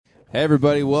Hey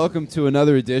everybody, welcome to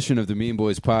another edition of the Mean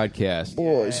Boys podcast.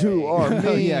 Boys who are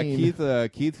mean. Yeah,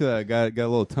 Keith got a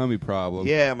little tummy problem.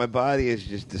 Yeah, my body has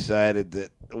just decided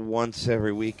that once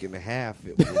every week and a half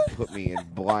it will put me in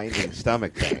blinding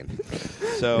stomach pain.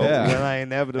 So when I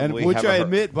inevitably which I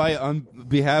admit on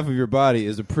behalf of your body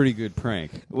is a pretty good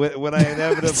prank. when I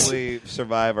inevitably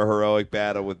survive a heroic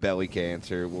battle with belly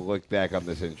cancer, we'll look back on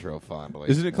this intro fondly.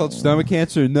 Isn't it called stomach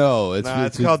cancer? No,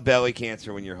 it's called belly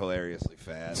cancer when you're hilariously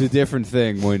fat. It's a different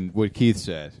thing when what Keith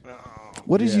said.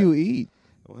 What did you eat?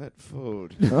 What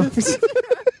food?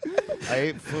 I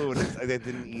ate food. I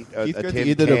didn't eat a Keith got to tin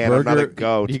eat at a can. burger. I'm not a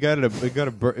goat. He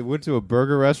went to a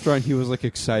burger restaurant. He was like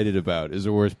excited about. Is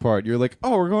the worst part. You're like,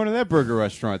 oh, we're going to that burger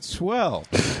restaurant. Swell.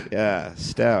 Yeah,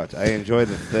 stout. I enjoyed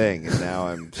the thing, and now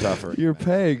I'm suffering. You're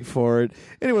paying for it.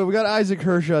 Anyway, we got Isaac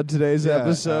Hirsch on today's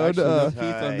episode. Actually, no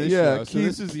Keith on this yeah, show. So Keith-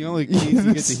 this is the only Keith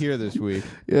you get to hear this week.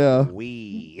 Yeah.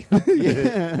 Wee.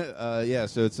 Yeah.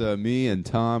 So it's me and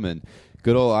Tom and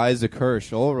good old Isaac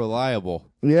Hirsch, all reliable.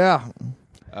 Yeah.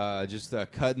 Just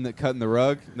cutting the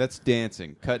rug. That's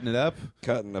dancing. Cutting it up.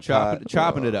 Cutting the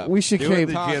Chopping it up. We should Doing keep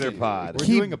the jitter pod. We're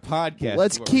Keep- doing a podcast.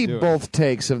 Let's is what keep we're doing. both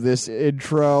takes of this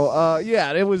intro.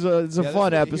 Yeah, it was it's a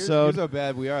fun episode. Here's how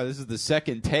bad we are. This is the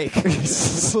second take.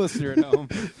 Listener at home.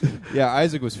 Yeah,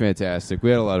 Isaac was fantastic. We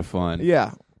had a lot of fun.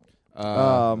 Yeah.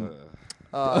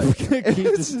 Keith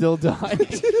is still dying.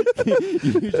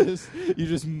 you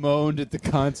just moaned at the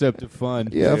concept of fun.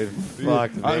 Yeah. Dude,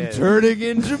 fuck I'm this. turning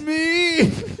into me.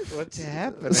 What's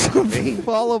happening to me?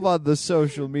 Follow him on the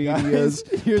social medias.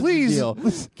 Guys, here's Please. the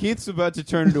deal. Keith's about to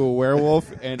turn into a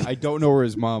werewolf, and I don't know where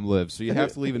his mom lives, so you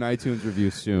have to leave an iTunes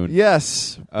review soon.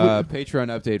 Yes. Patreon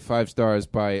update, 5 stars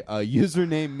by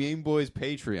username MeanBoys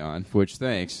Patreon, which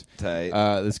thanks. Tight.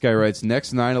 This guy writes,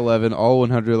 next 9/11, all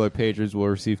 $100 patrons will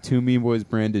receive 2 Mean Boys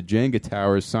branded Jenga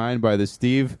towers signed by the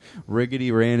Steve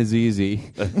Riggedy Ranazizi.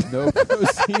 No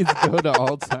proceeds go to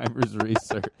Alzheimer's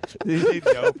research. Did you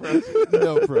say no proceeds?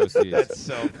 No proceeds. That's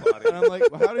so funny. And I'm like,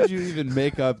 well, how did you even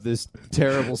make up this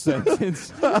terrible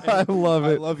sentence? I love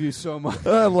I it. love you so much.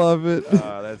 I love it.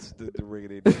 That's the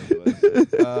riggedy ridiculous.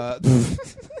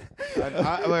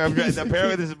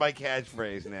 Apparently, this is my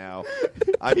catchphrase now.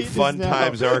 I'm He just fun now-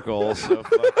 times Urkel, so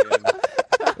fucking.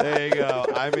 There you go.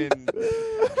 I'm in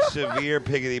severe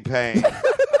piggity pain.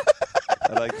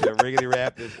 I'd like to riggedy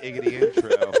rap this iggity intro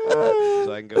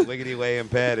so I can go liggity lay in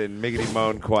bed and miggity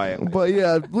moan quietly. But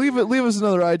yeah, leave us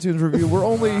another iTunes review.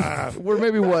 We're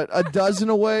maybe a dozen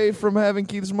away from having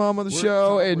Keith's mom on the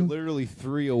show, we're and literally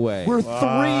 3 away. we're 3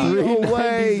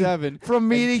 away 397. from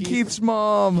meeting And Keith's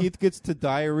mom. Keith gets to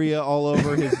diarrhea all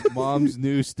over his mom's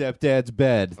new stepdad's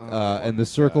bed, and the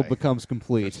circle becomes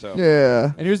complete. So,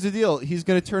 Yeah, And here's the deal: he's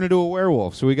going to turn into a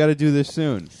werewolf, so we got to do this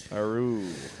soon. Aru.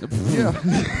 yeah.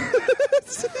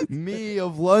 Me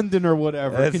of London or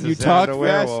whatever. That's Can the you sound talk a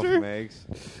werewolf faster? makes.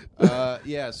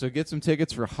 Yeah. So get some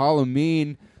tickets for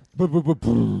Halloween.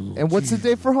 And what's the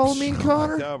date for Halloween,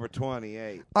 Connor? October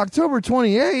 28th. October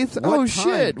 28th. What Oh time,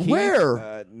 shit! Keith?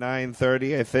 Where?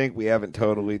 9:30, I think. We haven't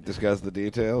totally discussed the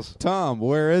details. Tom,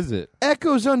 where is it?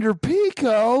 Echoes under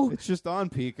Pico. It's just on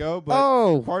Pico, but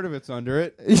Oh. part of it's under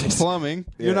it. It's plumbing.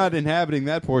 You're Yeah. not inhabiting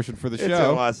that portion for the It's in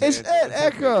show. Los It's Angeles.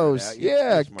 at Echoes. You're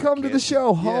Yeah, a smart come to kid. the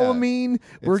show. Halloween.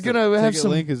 We're It's the gonna have ticket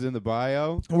some. link is in the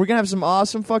bio. We're gonna have some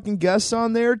awesome fucking guests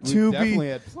on there to definitely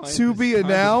be had planned- to be time to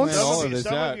plan announced. all of this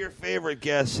Some out. of your favorite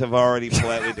guests have already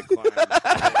politely declined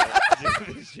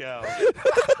the show.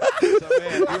 So,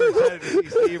 man, you were excited to see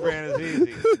Steve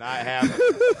Ranazizi. Not happening.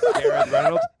 Gareth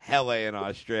Reynolds, hella in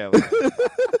Australia.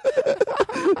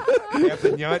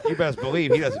 Captain Yunt, you best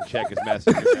believe he doesn't check his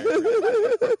messenger.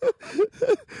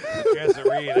 Jessa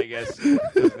Reed, I guess,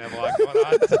 doesn't have a lot going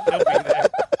on, so she'll be there.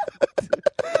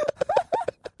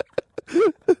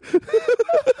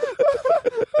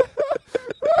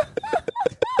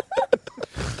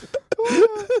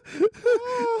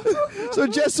 So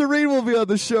Jessa Reed will be on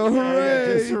the show.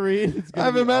 Hooray! Jessa Reed. It's I gonna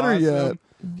haven't be met her awesome.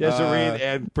 yet. Jessa Reed,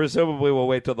 and presumably we'll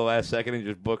wait till the last second and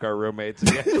just book our roommates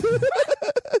again.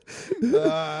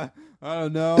 I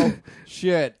don't know.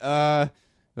 Shit.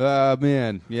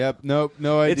 Man. Yep. Nope.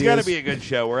 No ideas. It's got to be a good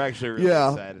show. We're actually really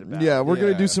excited about it. Yeah, we're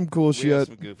gonna Yeah. do some cool We have shit.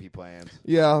 some goofy plans.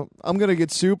 Yeah, I'm gonna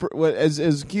get super.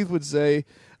 As Keith would say,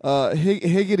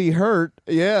 higgity hurt.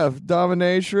 Yeah,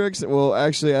 dominatrix. Well,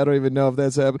 actually, I don't even know if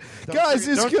that's happened. Guys,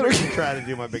 it's don't gonna. try to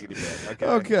do my biggity bit. Okay.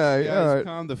 Okay, Guys, all right.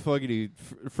 calm the fuggity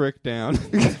frick down.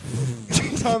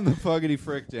 Calm the fuggity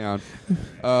frick down.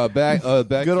 Back Good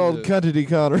to old the, cuntity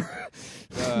Connor.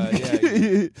 yeah,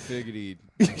 you figgity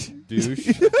douche.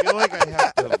 I feel like I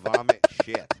have to vomit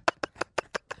shit.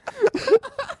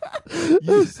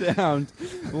 You sound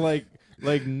like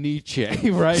like Nietzsche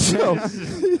right So, now.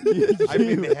 I'm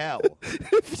in hell.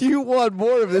 if you want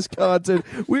more of this content,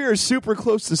 we are super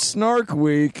close to Snark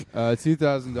Week.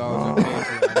 $2,000 on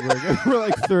Patreon. We're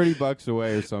like $30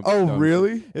 away or something. Oh, dumb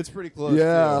really? shit. It's pretty close.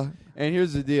 Yeah. too. And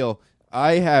here's the deal.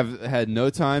 I have had no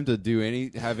time to do any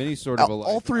sort of a life.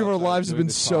 All three of our outside lives have doing been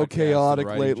this so podcast and chaotic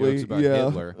writing lately. jokes about Yeah.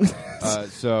 Hitler.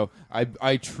 So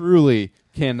I truly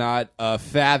cannot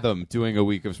fathom doing a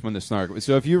week of Spin the Snark.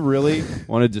 So if you really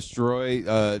want to destroy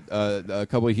a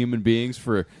couple of human beings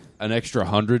for an extra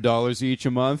 $100 each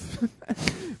a month,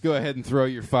 go ahead and throw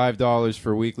your $5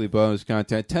 for weekly bonus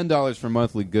content, $10 for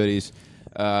monthly goodies.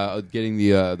 Getting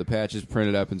the patches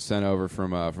printed up and sent over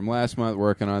from last month,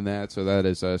 working on that, so that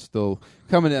is still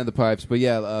coming down the pipes. But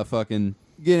yeah, fucking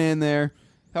get in there,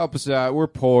 help us out. We're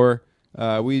poor.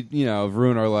 We have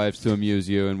ruined our lives to amuse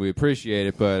you, and we appreciate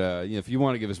it. But if you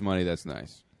want to give us money, that's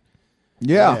nice.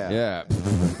 Yeah. Yeah.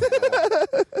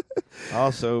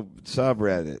 Also,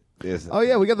 subreddit. Oh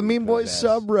yeah, we got the Mean Boys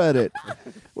subreddit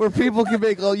where people can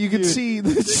make. You can see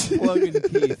the Logan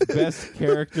Keith, best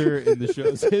character in the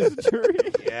show's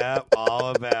history. Yeah, all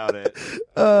about it.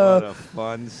 What a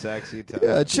fun, sexy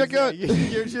time. check out.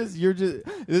 You're just. This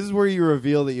is where you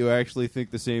reveal that you actually think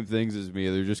the same things as me.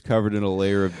 They're just covered in a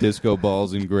layer of disco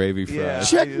balls and gravy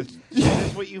fries. Yeah, is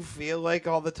this what you feel like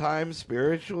all the time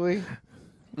spiritually?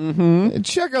 And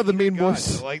check out the Mean God,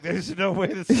 Boys. like, there's no way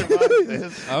to survive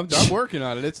this. I'm working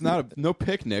on it. It's not no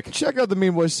picnic. Check out the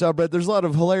Mean Boys subreddit. There's a lot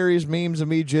of hilarious memes of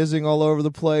me jizzing all over the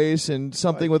place and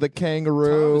something with a Tom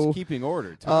kangaroo. is keeping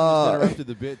order. Tom just interrupted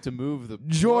the bit to move the.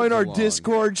 Join our along.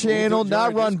 Discord channel, Join our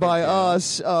not run Discord by channel.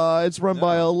 us. It's run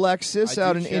by Alexis I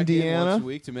out do in check in Indiana. once a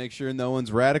week to make sure no one's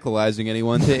radicalizing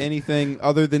anyone to anything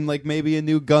other than like maybe a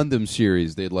new Gundam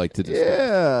series they'd like to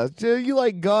discuss. Yeah, you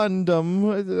like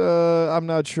Gundam? I'm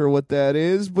not sure what that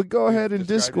is, but go ahead and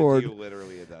Described it to Discord. you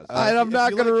literally a dozen. I'm If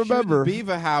not you going to like shooting remember.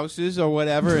 beaver houses or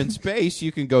whatever in space.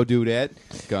 You can go do that.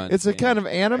 It's a kind of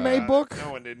anime book.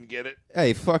 No one didn't get it.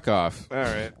 Hey, fuck off! All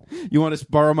right. You want to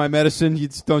borrow my medicine? You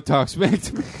just don't talk smack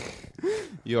to me.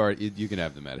 You can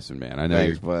have the medicine, man. I know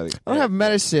Thanks, you're. buddy. I don't have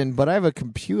medicine, but I have a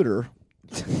computer.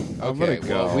 Okay,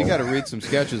 well, we got to read some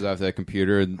sketches off that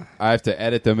computer, and I have to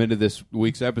edit them into this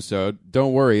week's episode.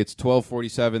 Don't worry, it's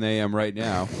 12:47 a.m. right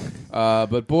now.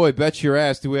 But boy, bet your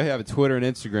ass, do we have a Twitter and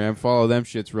Instagram? Follow them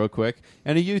shits real quick,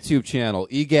 and a YouTube channel,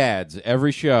 Egads.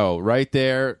 Every show right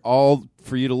there, all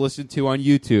for you to listen to on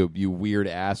YouTube. You weird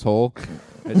asshole.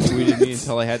 That tweeted me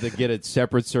until I had to get a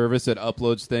separate service that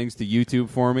uploads things to YouTube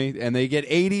for me, and they get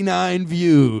 89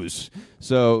 views.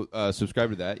 So subscribe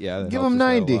to that. Yeah, that Give helps them us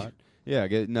out a 90. lot. Yeah,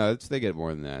 they get more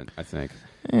than that, I think.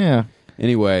 Yeah.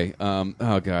 Anyway,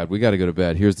 oh God, we got to go to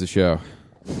bed. Here's the show.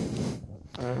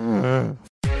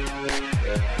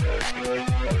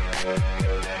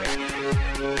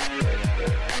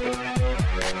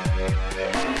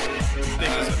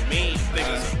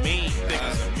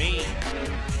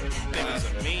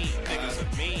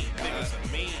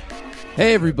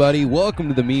 Hey everybody, welcome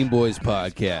to the Mean Boys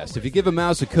podcast. If you give a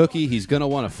mouse a cookie, he's gonna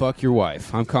want to fuck your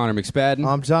wife. I'm Connor McSpadden.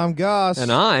 I'm Tom Goss.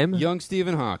 And I'm Young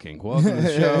Stephen Hawking. Welcome to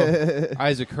the show.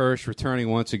 Isaac Hirsch returning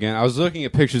once again. I was looking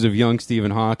at pictures of young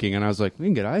Stephen Hawking, and I was like, we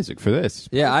can get Isaac for this. It's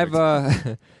yeah.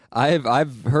 perfect.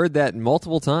 I've heard that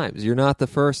multiple times. You're not the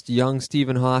first young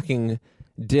Stephen Hawking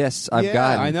diss I've Yeah,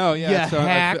 gotten. I know, yeah. Yeah, So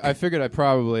hack. I figured I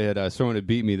probably had someone to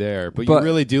beat me there, but you But-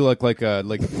 really do look like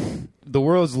the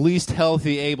world's least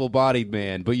healthy, able-bodied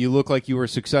man. But you look like you were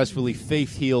successfully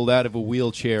faith-healed out of a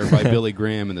wheelchair by Billy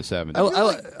Graham in the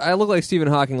 '70s. I look like Stephen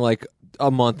Hawking like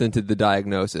a month into the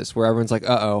diagnosis, where everyone's like,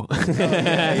 "Uh-oh."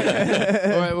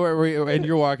 And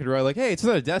you're walking around like, hey, it's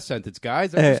not a death sentence,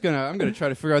 guys. I'm gonna try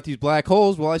to figure out these black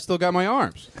holes while I still got my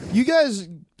arms. You guys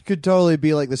could totally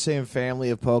be like the same family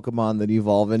of Pokemon that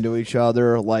evolve into each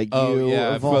other. Like you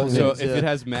evolve So into if it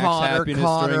has max Connor,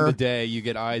 happiness during the day, you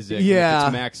get Isaac. And Yeah. if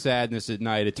it's max sadness at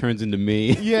night, it turns into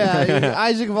me. Yeah,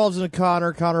 Isaac evolves into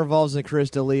Connor. Connor evolves into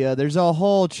Crystalia. There's a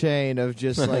whole chain of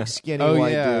just like skinny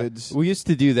white dudes. We used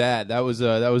to do that. That was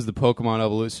the Pokemon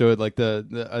evolution. So like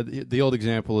the old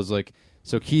example is like,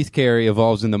 so Keith Carey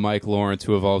evolves into Mike Lawrence,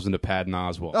 who evolves into Patton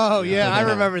Oswalt. Oh yeah, I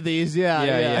remember these. Yeah.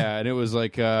 And it was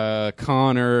like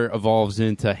Connor evolves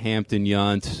into Hampton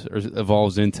Yount, or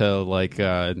evolves into like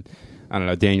I don't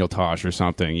know, Daniel Tosh or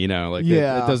something. You know, like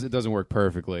Yeah. it doesn't work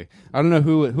perfectly. I don't know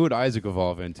who would Isaac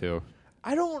evolve into.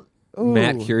 I don't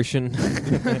Matt Kirshen.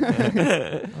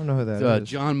 I don't know who that is.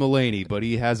 John Mulaney, but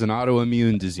he has an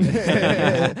autoimmune disease,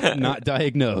 not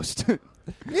diagnosed.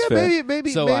 Yeah, fair.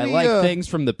 maybe. So I like things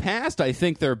from the past. I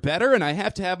think they're better, and I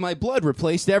have to have my blood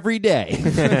replaced every day.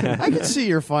 I can see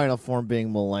your final form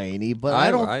being Mulaney, but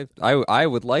I don't. I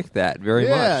would like that very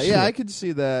much. Yeah, I could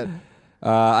see that.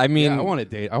 I mean, Yeah, I want to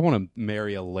date. I want to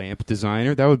marry a lamp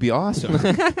designer. That would be awesome.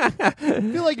 I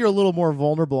feel like you're a little more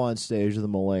vulnerable on stage than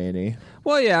Mulaney.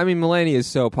 well, yeah. I mean, Mulaney is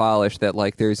so polished that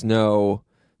like you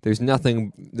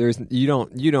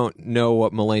don't know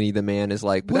what Mulaney the man is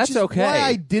like, but Which that's is okay. Why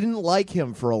I didn't like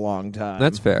him for a long time.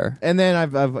 That's fair. And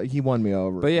then he won me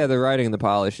over. But yeah, the writing and the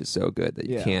polish is so good that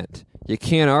Yeah. you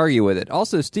can't argue with it.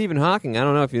 Also, Stephen Hawking, I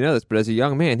don't know if you know this, but as a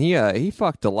young man, he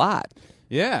fucked a lot.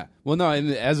 Yeah. Well, no, and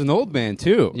as an old man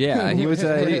too. Yeah, he was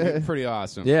pretty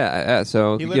awesome. yeah.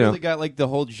 So He you literally know, got like the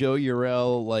whole Joe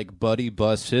Urell like buddy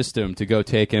bus system to go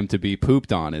take him to be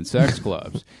pooped on in sex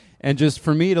clubs, and just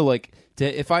for me to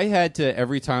if I had to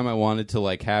every time I wanted to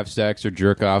like have sex or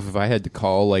jerk off, if I had to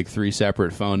call like 3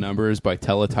 separate phone numbers by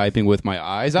teletyping with my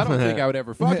eyes, I don't think I would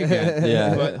ever fuck again.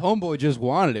 Yeah. But homeboy just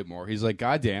wanted it more. He's like,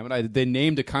 God damn it! They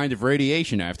named a kind of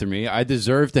radiation after me. I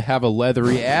deserve to have a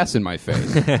leathery ass in my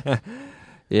face.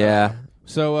 yeah.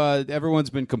 So everyone's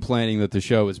been complaining that the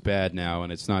show is bad now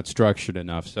and it's not structured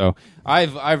enough. So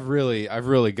I've really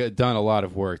done a lot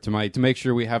of work to make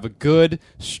sure we have a good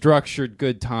structured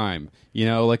good time. You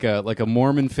know, like a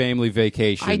Mormon family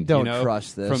vacation. I don't you know?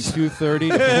 trust this. From 2:30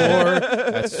 to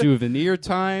 4, that's souvenir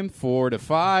time. 4 to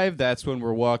 5, that's when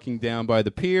we're walking down by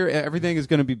the pier. Everything is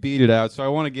going to be beaded out. So I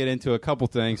want to get into a couple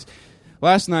things.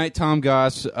 Last night, Tom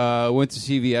Goss went to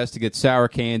CVS to get sour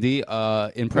candy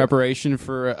in preparation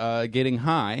for getting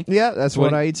high. Yeah, that's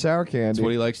what when I eat sour candy. That's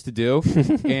what he likes to do.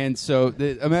 And so,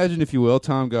 imagine, if you will,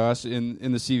 Tom Goss in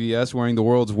the CVS wearing the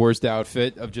world's worst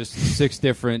outfit of just 6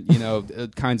 different,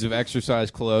 kinds of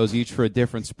exercise clothes, each for a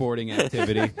different sporting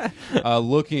activity,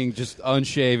 looking just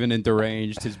unshaven and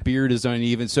deranged. His beard is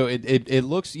uneven. So it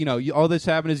looks, all that's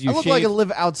happened is I look like I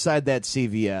live outside that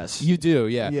CVS. You do,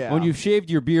 yeah. Yeah. When you've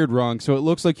shaved your beard wrong, so it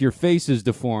looks like your face is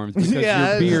deformed because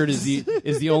Yeah. your beard is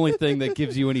the only thing that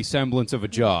gives you any semblance of a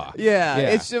jaw. Yeah,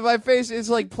 it's my face. It's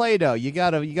like Play-Doh. You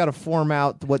gotta form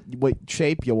out what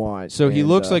shape you want. So he And,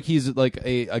 looks like he's like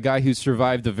a guy who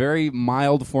survived a very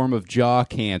mild form of jaw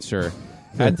cancer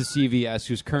at the CVS,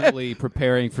 who's currently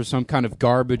preparing for some kind of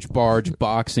garbage barge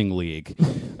boxing league.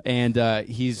 And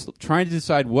he's trying to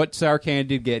decide what sour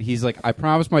candy to get. He's like, I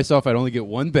promised myself I'd only get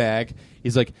one bag.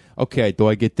 He's like, okay, do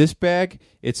I get this bag?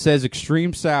 It says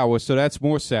extreme sour, so that's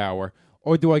more sour.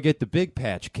 Or do I get the Big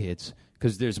Patch Kids?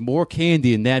 Because there's more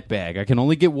candy in that bag. I can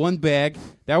only get one bag.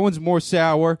 That one's more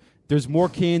sour. There's more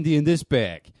candy in this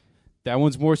bag. That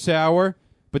one's more sour,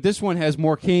 but this one has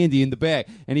more candy in the bag.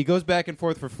 And he goes back and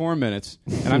forth for 4 minutes,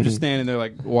 and I'm just standing there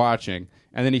like watching.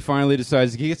 And then he finally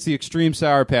decides he gets the extreme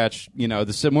sour patch,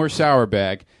 the more sour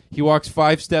bag. He walks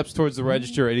 5 steps towards the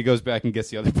register, and he goes back and gets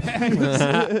the other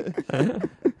bag.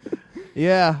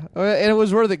 Yeah, and it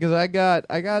was worth it because I got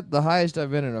the highest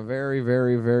I've been in a very,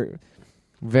 very, very,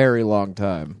 very long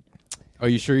time. Are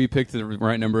you sure you picked the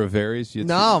right number of varies?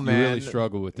 No, you man. really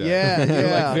struggle with that. Yeah, You're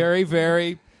yeah. like very,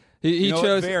 very. He you know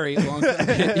chose what? Very long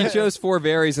time. he chose 4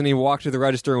 berries and he walked to the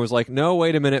register and was like, "No,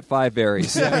 wait a minute, 5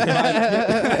 berries."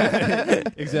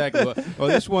 Exactly. Well,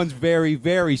 this one's very,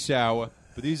 very sour,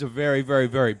 but these are very, very,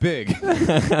 very big.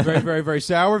 Very, very, very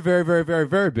sour. Very, very, very,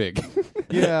 very big.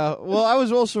 Yeah. Well, I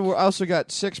also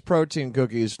got 6 protein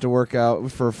cookies to work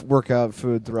out for workout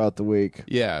food throughout the week.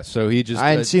 Yeah. So he just.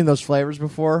 I hadn't seen those flavors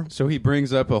before. So he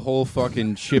brings up a whole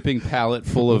fucking shipping pallet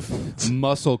full of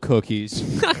muscle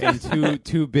cookies and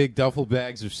two big duffel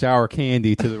bags of sour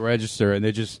candy to the register, and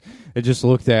they just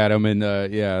looked at him, and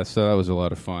so that was a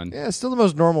lot of fun. Yeah, still the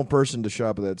most normal person to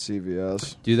shop at that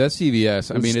CVS. Dude, that's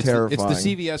CVS. I It's mean, it's terrifying. the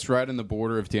CVS right on the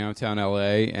border of downtown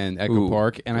LA and Echo Ooh.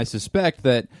 Park, and I suspect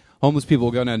that homeless people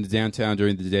go down to downtown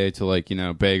during the day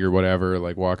to beg or whatever,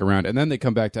 like walk around, and then they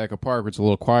come back to Echo Park, where it's a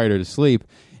little quieter to sleep,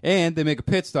 and they make a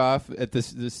pit stop at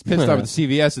this pit stop at the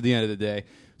CVS at the end of the day.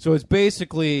 So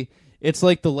it's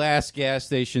like the last gas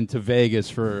station to Vegas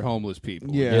for homeless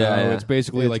people. Yeah. Yeah. It's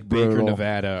basically It's like Baker, brutal.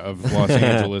 Nevada of Los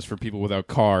Angeles for people without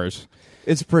cars.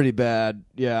 It's pretty bad.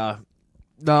 Yeah.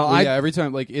 No, Well, every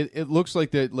time, it looks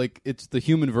like it's the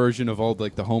human version of all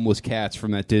the homeless cats from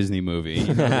that Disney movie.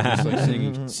 They're just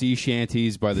singing sea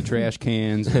shanties by the trash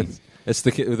cans. It's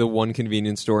the one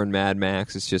convenience store in Mad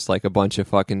Max. It's just like a bunch of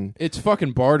fucking. It's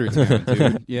fucking barter town,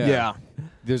 dude. Yeah. Yeah.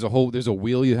 There's a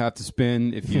wheel you have to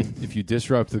spin if you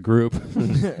disrupt the group.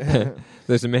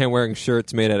 There's a man wearing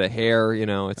shirts made out of hair.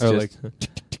 It's Or just.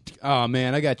 oh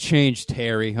man, I got changed,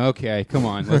 Terry. Okay, come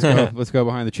on, let's go. Let's go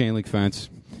behind the chain link fence.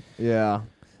 Yeah,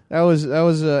 that was,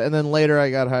 and then later I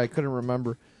got high. I couldn't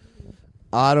remember.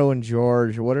 Otto and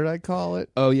George. What did I call it?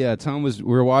 Oh yeah, we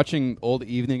were watching Old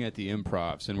Evening at the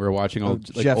Improvs, and we were watching old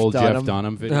Jeff Jeff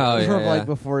Dunham videos. Oh, yeah, From yeah. like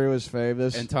before he was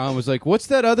famous. And Tom was like, "What's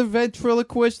that other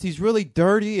ventriloquist? He's really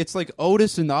dirty. It's like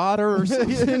Otis and Otter or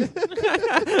something."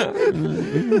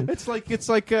 it's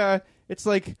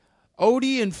like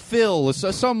Odie and Phil or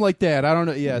something like that. I don't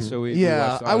know. Yeah, so we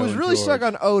yeah, watched I was Otto really and stuck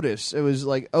George. on Otis. It was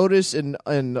like Otis and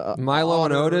Milo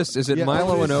and Otter. Otis? Is it Yeah,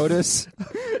 Milo and Otis?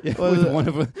 Yeah, with one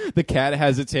of the cat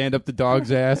has its hand up the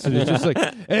dog's ass, and it's just like,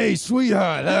 "Hey,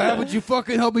 sweetheart, how would you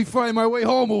fucking help me find my way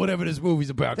home or whatever this movie's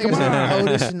about? I think Come it was on."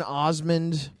 Otis and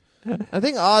Osmond. I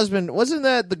think Osmond wasn't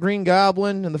that the Green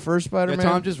Goblin in the first Yeah, Spider-Man?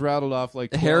 Tom just rattled off like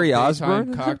 12 Harry daytime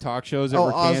Osborn? cock talk shows that Oh,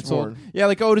 were canceled. Osborn. Yeah,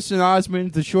 like Otis and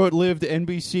Osmond, the short-lived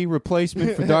NBC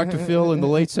replacement for Dr. Phil in the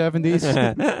late 70s.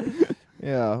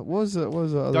 Yeah, what was the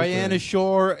other Diana thing?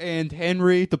 Shore and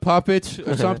Henry the puppet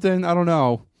or something. I don't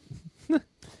know.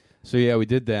 So yeah, we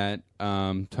did that.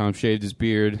 Tom shaved his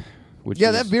beard. Which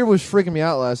Yeah, was, that beard was freaking me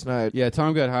out last night. Yeah,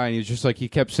 Tom got high and he was just like, he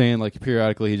kept saying like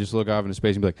periodically he'd just look off into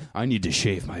space and be like, "I need to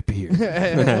shave my beard."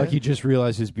 Like he just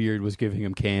realized his beard was giving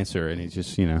him cancer, and he's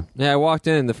just Yeah, I walked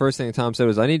in, and the first thing Tom said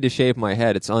was, "I need to shave my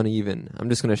head. It's uneven. I'm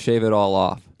just going to shave it all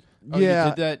off." Oh, Yeah.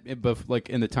 you did that like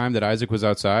in the time that Isaac was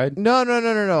outside.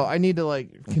 No. I need to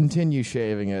like continue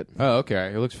shaving it. Oh,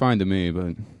 okay. It looks fine to me,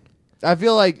 but I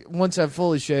feel like once I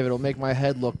fully shave it, it'll make my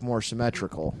head look more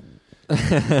symmetrical.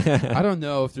 I don't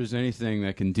know if there's anything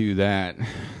that can do that.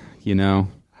 You know?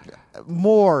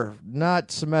 More,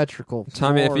 not symmetrical.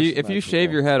 Tommy, More if you shave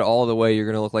your head all the way, you're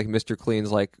going to look like Mr. Clean's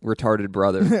like retarded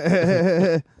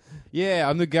brother. Yeah,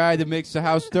 I'm the guy that makes the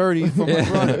house dirty for my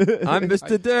brother. I'm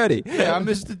Mr. Dirty. Yeah, I'm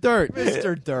Mr. Dirt.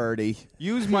 Mr. Dirty.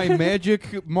 Use my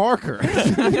magic marker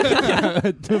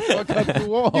to fuck up the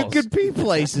walls. You could be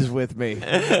places with me.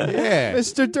 Yeah.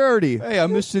 Mr. Dirty. Hey,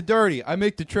 I'm Mr. Dirty. I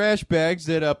make the trash bags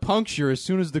that puncture as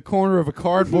soon as the corner of a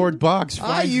cardboard box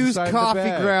finds I use inside the coffee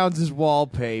bag. grounds as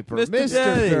wallpaper.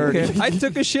 Mr. Dirty. I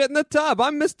took a shit in the tub.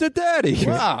 I'm Mr. Dirty.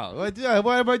 Wow,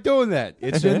 why am I doing that?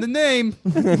 It's in the name.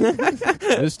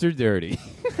 Mr. Dirty.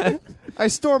 I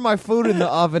store my food in the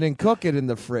oven and cook it in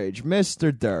the fridge.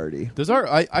 Mr. Dirty. Does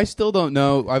I still don't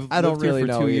know. I don't lived here really for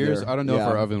know 2 either. years. I don't know if Yeah.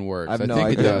 our oven works. I've I no think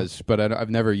it idea. does, but I've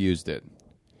never used it.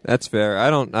 That's fair.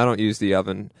 I don't use the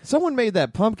oven. Someone made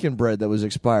that pumpkin bread that was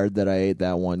expired that I ate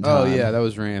that one Oh time. yeah, that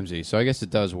was Ramsey. So I guess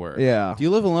it does work. Yeah. Do you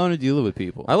live alone or do you live with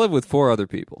people? I live with 4 other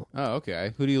people. Oh,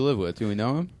 okay. Who do you live with? Do we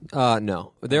know him?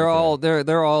 No, they're all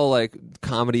they're all like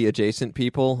comedy adjacent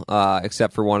people,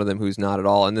 except for one of them who's not at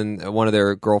all. And then one of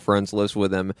their girlfriends lives with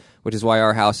them, which is why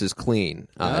our house is clean.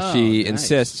 Oh, She nice.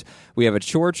 insists. We have a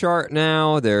chore chart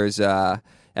now. There's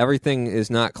everything is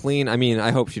not clean. I mean,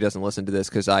 I hope she doesn't listen to this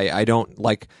because I don't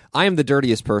like. I am the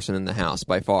dirtiest person in the house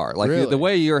by far. Like Really? the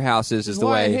way your house is the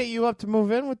why I way. hit you up to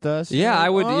move in with us. Yeah, I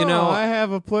would, you know- I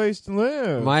have a place to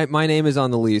live. My name is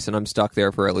on the lease, and I'm stuck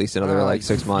there for at least another like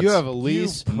 6 months. You have a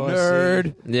lease, pussy.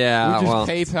 nerd. yeah, We just well,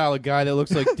 PayPal a guy that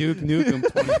looks like Duke Nukem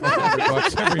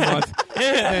 $2,500 every month.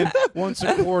 And once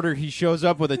a quarter, he shows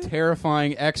up with a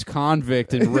terrifying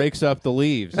ex-convict and rakes up the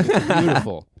leaves. It's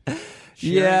beautiful.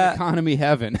 Sharing Yeah. economy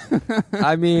heaven.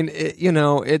 I mean,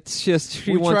 it's just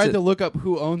she We wants tried it- to look up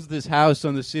who owns this house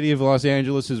on the City of Los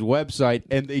Angeles' website,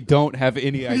 and they don't have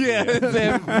any idea.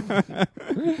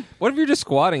 What if you're just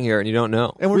squatting here and you don't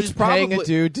know? and we're Which just paying a probably-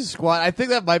 dude to squat. I think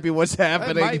that might be what's That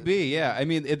happening. might be, yeah. I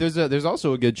mean, there's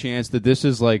also a good chance that this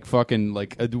is like fucking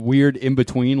like a weird in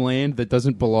between land that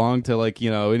doesn't belong to like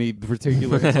any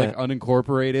particular. It's like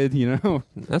unincorporated,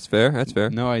 That's fair. That's fair.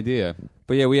 No idea.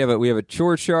 But yeah, we have a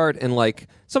chore chart, and like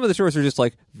some of the chores are just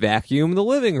like vacuum the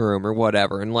living room or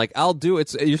whatever. And like I'll do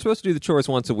it. You're supposed to do the chores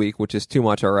once a week, which is too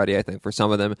much already, I think, for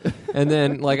some of them. And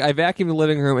then like I vacuum the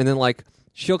living room, and then like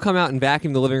she'll come out and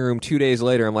vacuum the living room 2 days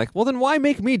later. I'm like, well, then why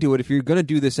make me do it if you're going to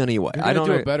do this anyway? You're I gonna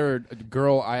don't. do a better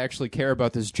girl. I actually care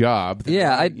about this job. than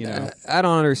Yeah, I I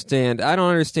don't understand. I don't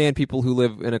understand people who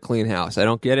live in a clean house. I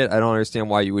don't get it. I don't understand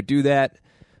why you would do that.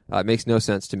 It makes no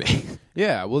sense to me.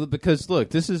 Yeah, well, because look,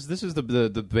 this is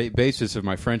the basis of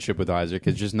my friendship with Isaac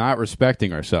is just not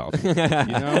respecting ourselves.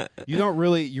 You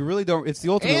really don't. It's the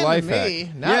ultimate and life me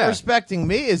hack. not Yeah. respecting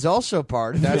me is also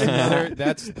part of That's it. another,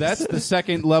 that's the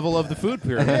second level of the food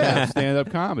pyramid of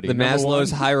stand-up comedy. The Number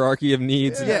Maslow's one- hierarchy of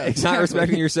needs. Yeah, exactly. Not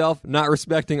respecting yourself, not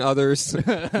respecting others,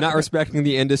 not respecting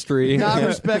the industry. Not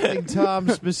respecting Tom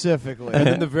specifically. And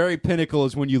then the very pinnacle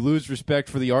is when you lose respect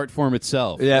for the art form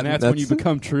itself. Yeah, and that's when you that's-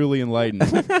 become truly truly enlightened.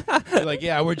 You're like,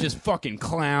 yeah, we're just fucking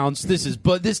clowns.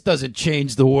 But this doesn't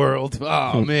change the world.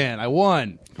 Oh man, I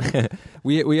won.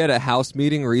 We had a house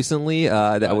meeting recently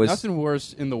that was nothing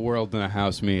worse in the world than a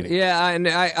house meeting. Yeah, and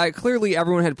I clearly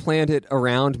everyone had planned it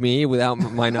around me without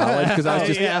my knowledge because I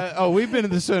was just we've been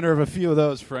in the center of a few of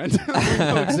those, friend. We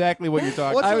know exactly what you're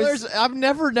talking about. I'm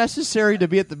never necessary to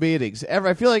be at the meetings.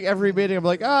 I feel like every meeting I'm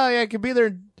like, oh yeah, I could be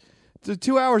there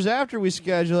 2 hours after we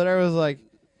schedule it. Everyone's like,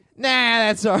 nah,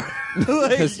 that's all right.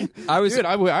 Dude,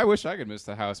 I wish I could miss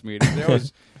the house meeting.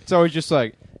 It's always just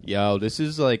like, yo, this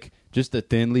is like just a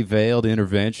thinly veiled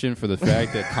intervention for the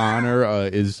fact that Connor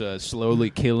is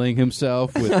slowly killing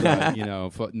himself with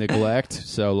neglect.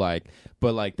 So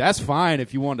but that's fine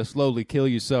if you want to slowly kill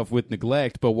yourself with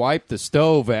neglect, but wipe the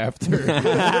stove after.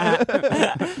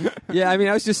 Yeah, I mean,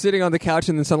 I was just sitting on the couch,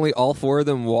 and then suddenly all four of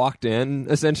them walked in,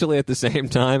 essentially at the same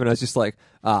time, and I was just like,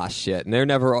 shit. And they're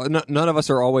never, none of us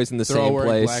are always in the They're same all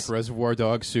wearing place. black Reservoir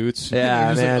Dog suits.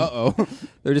 Yeah, man. Like, uh-oh.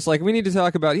 They're just like, we need to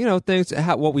talk about, things,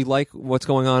 what we like, what's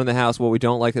going on in the house, what we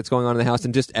don't like that's going on in the house,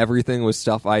 and just everything was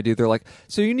stuff I do. They're like,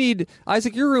 so you need,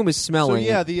 Isaac, your room is So smelling.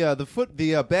 yeah,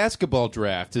 the basketball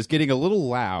draft is getting a little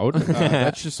loud.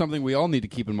 That's just something we all need to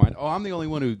keep in mind. Oh, I'm the only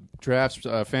one who drafts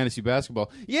fantasy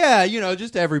basketball. Yeah,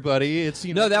 just everybody. It's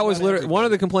No, that was literally one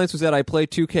of the complaints was that I play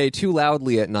 2K too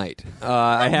loudly at night.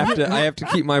 I have to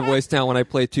keep my voice down when I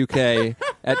play 2K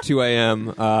at 2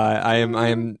 a.m. I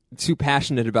am too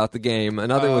passionate about the game.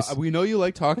 Another was we know you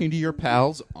like talking to your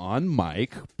pals on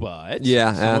mic, but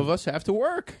Yeah, some of us have to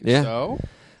work. Yeah. So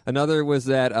Another was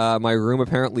that my room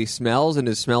apparently smells and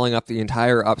is smelling up the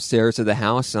entire upstairs of the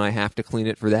house, and I have to clean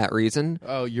it for that reason.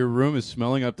 Oh, your room is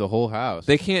smelling up the whole house.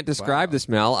 They can't describe the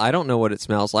smell. I don't know what it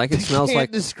smells like. It smells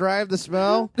like. describe the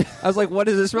smell. I was like, "What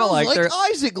does it smell like?" They're-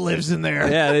 Isaac lives in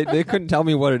there. Yeah, they couldn't tell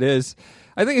me what it is.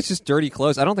 I think it's just dirty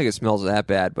clothes. I don't think it smells that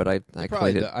bad, but I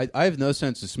cleaned it. I have no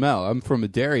sense of smell. I'm from a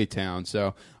dairy town,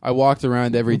 so I walked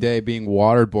around every day being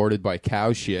waterboarded by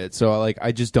cow shit. So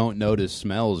I just don't notice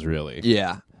smells really.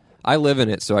 Yeah. I live in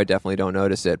it, so I definitely don't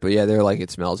notice it. But yeah, they're like, it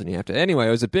smells and you have to. Anyway,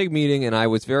 it was a big meeting, and I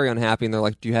was very unhappy, and they're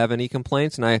like, do you have any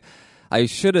complaints? And I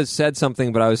should have said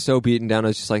something, but I was so beaten down, I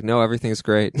was just like, no, everything's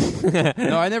great.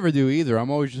 No, I never do either. I'm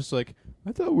always just like,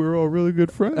 I thought we were all really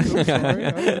good friends. I'm sorry.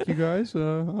 I like you guys. I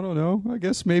don't know. I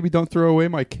guess maybe don't throw away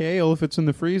my kale if it's in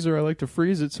the freezer. I like to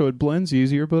freeze it so it blends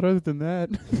easier, but other than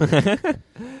that...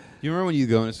 You remember when you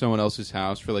go into someone else's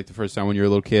house for the first time when you were a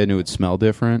little kid and it would smell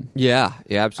different? Yeah,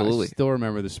 absolutely. I still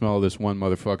remember the smell of this one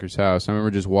motherfucker's house. I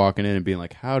remember just walking in and being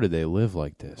like, how do they live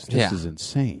like this? This is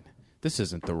insane. This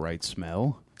isn't the right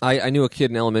smell. I knew a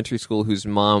kid in elementary school whose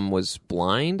mom was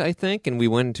blind, I think, and I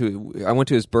went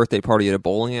to his birthday party at a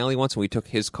bowling alley once, and we took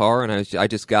his car, and I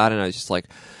just got in, and I was just like,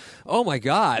 oh my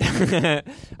God.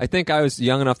 I think I was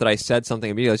young enough that I said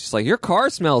something immediately. I was just like, your car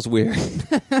smells weird.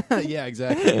 Yeah,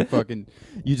 exactly.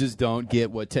 You just don't get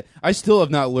what... I still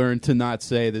have not learned to not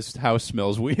say this house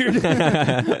smells weird,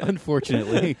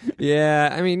 unfortunately. Yeah,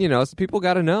 I mean, people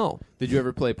got to know. Did you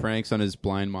ever play pranks on his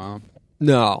blind mom?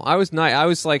 No, I was not. I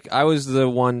was the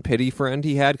one pity friend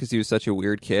he had because he was such a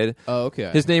weird kid. Oh,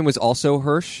 okay. His name was also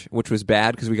Hirsch, which was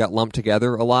bad because we got lumped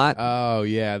together a lot. Oh,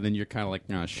 yeah. Then you're kind of like,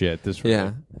 oh, shit. This.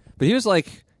 Yeah, but he was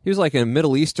like a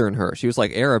Middle Eastern Hirsch. He was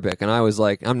like Arabic, and I was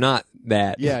like, I'm not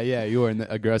that. Yeah, you are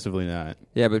aggressively not.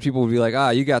 Yeah, but people would be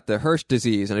like, you got the Hirsch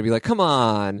disease, and I'd be like, come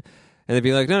on. And they'd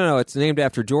be like, no, it's named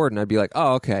after Jordan. I'd be like,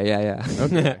 oh, okay, yeah.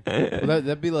 Okay. Well,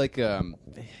 that'd be like,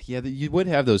 you would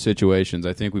have those situations.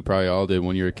 I think we probably all did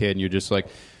when you were a kid, and you're just like,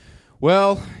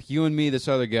 well, you and me, this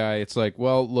other guy, it's like,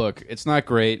 well, look, it's not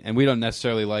great, and we don't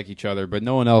necessarily like each other, but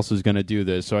no one else is going to do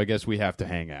this, so I guess we have to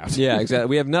hang out. Yeah, exactly.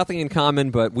 We have nothing in common,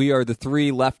 but we are the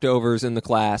three leftovers in the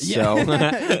class, so.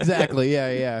 Exactly,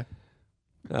 yeah.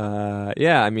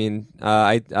 I mean,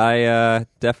 I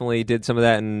definitely did some of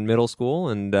that in middle school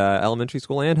and elementary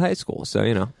school and high school.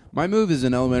 So my move is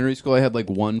in elementary school. I had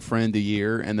one friend a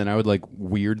year, and then I would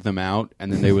weird them out,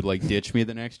 and then they would ditch me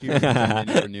the next year. And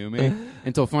they never knew me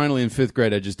until finally in 5th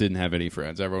grade, I just didn't have any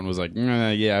friends. Everyone was like,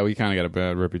 "Yeah, we kind of got a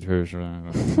bad reputation.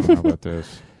 I don't know about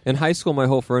this." In high school, my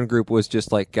whole friend group was just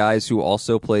guys who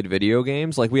also played video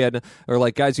games. We had,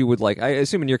 or guys who would I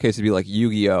assume in your case it'd be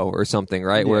Yu-Gi-Oh or something,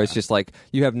 right? Yeah. Where it's just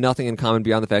you have nothing in common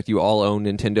beyond the fact you all own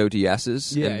Nintendo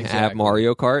DSs and exactly. have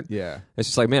Mario Kart. Yeah.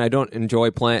 It's just man, I don't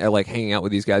enjoy playing, hanging out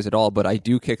with these guys at all, but I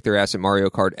do kick their ass at Mario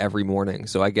Kart every morning.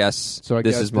 So I guess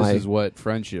this is is what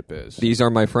friendship is. These are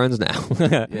my friends now.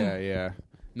 Yeah.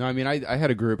 No, I mean, I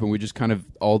had a group, and we just kind of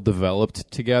all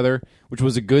developed together, which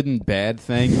was a good and bad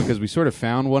thing because we sort of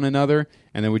found one another,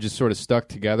 and then we just sort of stuck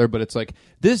together. But it's like,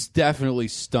 this definitely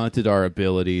stunted our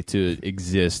ability to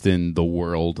exist in the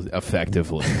world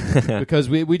effectively because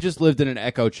we just lived in an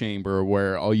echo chamber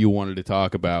where all you wanted to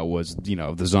talk about was,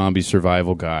 the zombie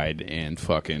survival guide and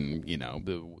fucking,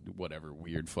 the whatever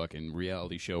weird fucking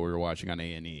reality show we were watching on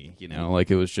A&E, Like,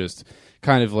 it was just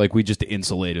kind of like we just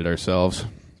insulated ourselves.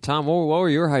 Tom, what were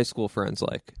your high school friends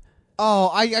like?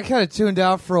 Oh, I kind of tuned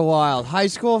out for a while. High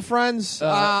school friends?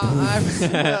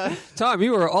 Tom,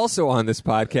 you were also on this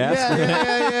podcast.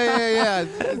 Yeah.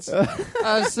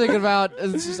 I was thinking about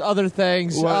just other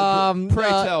things. Pray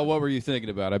tell, what were you thinking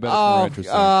about? I bet it's more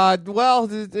interesting. Well,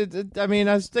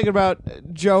 I was thinking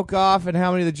about joke off and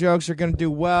how many of the jokes are going to do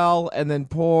well and then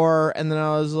poor, and then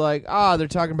I was like, they're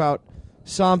talking about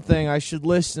something I should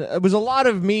listen. It was a lot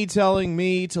of me telling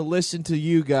me to listen to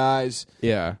you guys.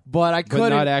 Yeah, but I couldn't. But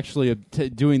not actually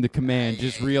doing the command,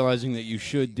 just realizing that you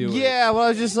should do it. Yeah, well, I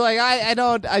was just like, I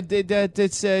don't. I did that.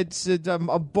 It said I'm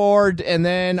bored, and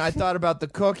then I thought about the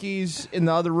cookies in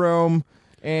the other room.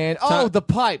 And the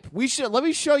pipe. Let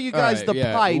me show you guys the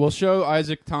pipe. We'll show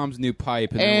Isaac Tom's new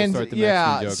pipe, and then we'll start the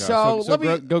Mexican joke.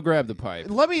 So go grab the pipe.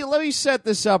 Let me set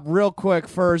this up real quick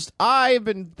first. I've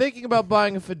been thinking about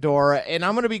buying a fedora, and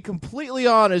I'm going to be completely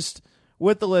honest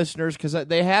with the listeners because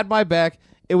they had my back.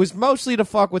 It was mostly to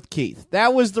fuck with Keith.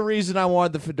 That was the reason I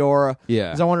wanted the fedora. Yeah.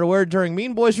 Because I wanted to wear it during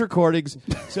Mean Boys recordings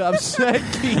to upset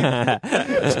Keith.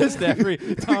 Just every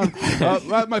Tom,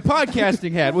 my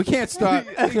podcasting hat. We can't stop.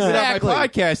 Exactly. My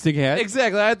podcasting hat.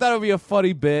 Exactly. I thought it would be a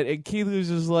funny bit, and Keith was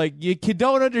just like, you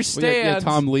don't understand. Yeah,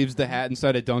 Tom leaves the hat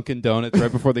inside a Dunkin' Donuts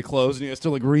right before they close, and he has to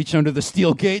reach under the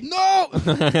steel gate. No!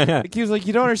 Keith was like,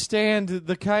 you don't understand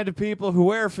the kind of people who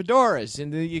wear fedoras,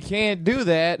 and you can't do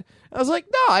that. I was like,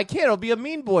 no, I can't. It'll be a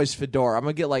Mean Boys fedora. I'm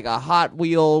gonna get a Hot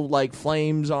Wheel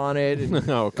flames on it. And,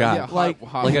 oh God, yeah, like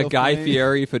a Guy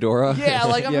Fieri fedora. Yeah,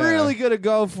 I'm really gonna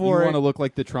go for you it. Want to look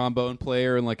like the trombone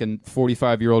player in a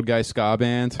 45-year-old guy ska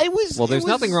band. There's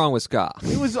nothing wrong with ska.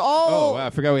 It was all. Oh, I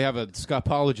forgot we have a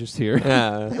ska-apologist here.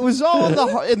 Yeah. It was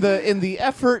all in the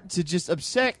effort to just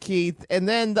upset Keith. And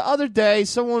then the other day,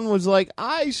 someone was like,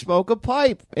 I smoke a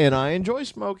pipe, and I enjoy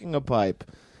smoking a pipe.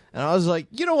 And I was like,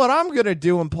 you know what I'm going to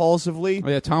do impulsively? Oh,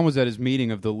 yeah, Tom was at his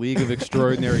meeting of the League of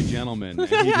Extraordinary Gentlemen, and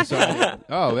he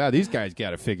decided, these guys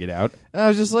got it figured out. And I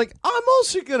was just like, I'm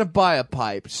also going to buy a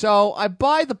pipe. So I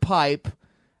buy the pipe,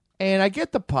 and I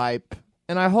get the pipe,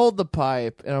 and I hold the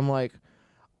pipe, and I'm like,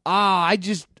 I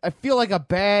feel like a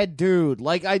bad dude.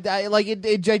 I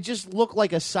just look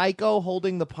like a psycho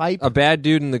holding the pipe. A bad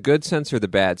dude in the good sense or the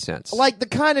bad sense? Like the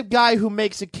kind of guy who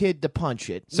makes a kid to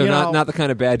punch it. So not the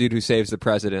kind of bad dude who saves the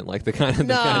president, like the kind of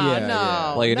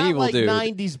no, like an not evil like dude.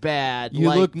 90s bad,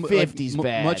 You look 50s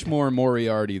bad. much more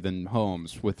Moriarty than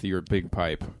Holmes with your big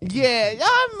pipe. Yeah,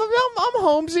 I'm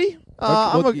Holmesy.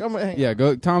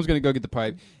 Tom's gonna go get the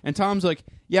pipe, and Tom's like,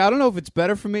 yeah, I don't know if it's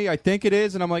better for me. I think it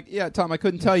is, and I'm like, yeah, Tom, I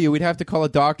couldn't tell you. We'd have to call a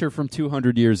doctor from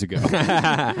 200 years ago.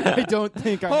 I don't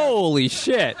think. Holy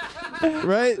shit!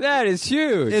 Right? That is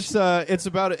huge. It's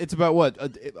about what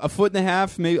a foot and a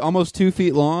half, maybe almost 2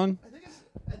 feet long.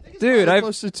 Dude, I'm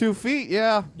close to 2 feet.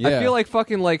 Yeah. I feel like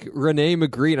fucking Renee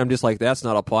Magritte. I'm just like, that's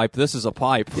not a pipe. This is a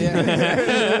pipe.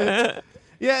 Yeah.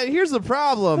 Yeah, here's the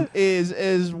problem: is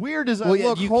as weird as I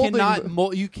look, holding.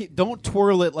 Don't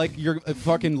twirl it like you're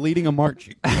fucking leading a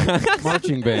marching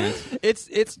band.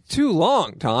 It's too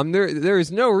long, Tom. There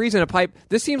is no reason a pipe.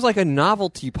 This seems like a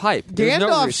novelty pipe.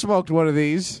 Gandalf smoked one of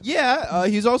these. Yeah,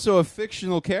 he's also a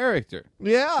fictional character.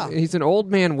 Yeah, he's an old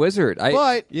man wizard.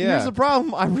 Here's the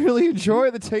problem: I really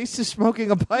enjoy the taste of smoking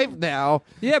a pipe now.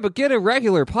 Yeah, but get a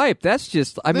regular pipe. That's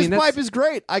just. This pipe is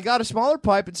great. I got a smaller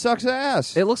pipe. It sucks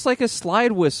ass. It looks like a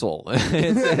slide whistle.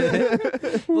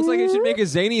 It looks like it should make a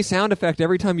zany sound effect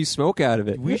every time you smoke out of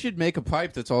it. We should make a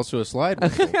pipe that's also a slide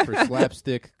whistle for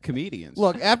slapstick comedians.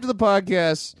 Look, after the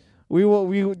podcast, we're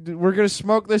going to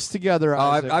smoke this together.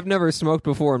 I've never smoked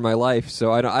before in my life,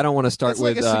 so I don't want to start with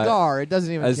like a cigar. It doesn't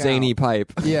even a count. Zany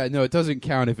pipe. Yeah, no, it doesn't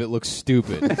count if it looks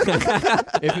stupid.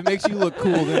 If it makes you look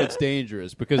cool, then it's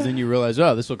dangerous because then you realize,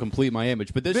 this will complete my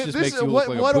image. But this just makes you look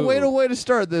like a boo. What a way to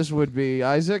start this would be,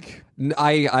 Isaac. That's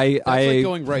like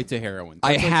going right to heroin.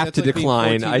 That's have to like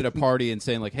decline. Being 14 at a party and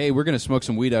saying like, "Hey, we're going to smoke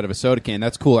some weed out of a soda can."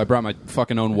 That's cool. I brought my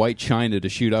fucking own white china to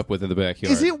shoot up with in the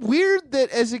backyard. Is it weird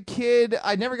that as a kid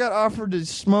I never got offered to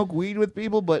smoke weed with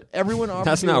people, but everyone offered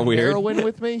That's to not do weird. heroin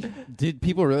with me? Did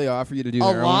people really offer you to do a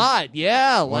heroin? lot?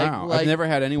 Yeah. Wow. I've never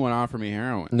had anyone offer me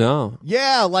heroin. No.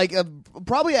 Yeah,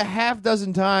 probably a half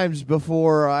dozen times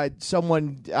before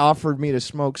someone offered me to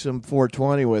smoke some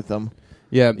 420 with them.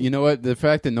 Yeah, you know what? The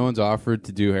fact that no one's offered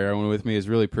to do heroin with me is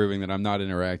really proving that I'm not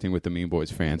interacting with the Mean Boys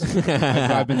fans.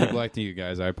 I've been neglecting you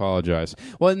guys. I apologize.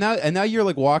 Well, now you're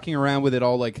like walking around with it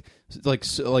all like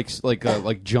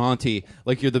jaunty,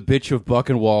 like you're the bitch of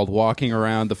Buchenwald walking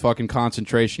around the fucking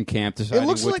concentration camp deciding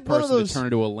looks which like one of person those- to turn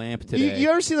into a lamp today. You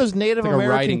ever see those Native Like a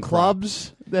American riding crop.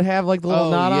 clubs that have like the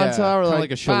little knot on top? Or Kinda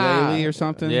like a shillelagh or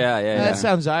something. Yeah. That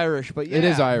sounds Irish, but yeah. It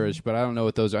is Irish, but I don't know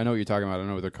what those. I know what you're talking about. I don't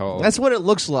know what they're called. That's what it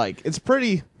looks like. It's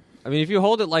pretty. I mean, if you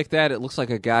hold it like that, it looks like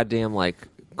a goddamn like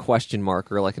question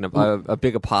mark or like a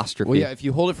big apostrophe. Well, yeah, if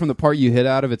you hold it from the part you hit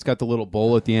out of, it's got the little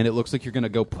bowl at the end. It looks like you're going to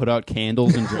go put out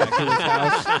candles in Dracula's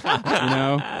house. You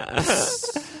know?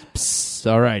 Psst,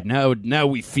 psst. All right, now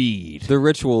we feed. The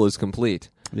ritual is complete.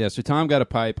 Yeah, so Tom got a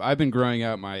pipe. I've been growing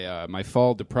out my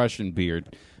fall depression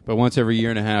beard, but once every year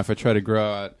and a half, I try to grow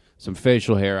out some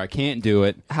facial hair. I can't do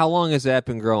it. How long has that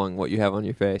been growing, what you have on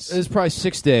your face? It's probably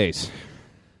 6 days.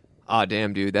 Oh,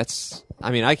 damn, dude.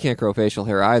 I mean, I can't grow facial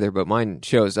hair either, but mine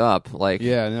shows up. Like,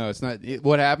 Yeah, no, it's not.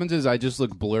 What happens is I just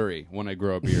look blurry when I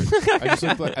grow a beard.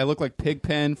 I look like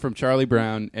Pigpen from Charlie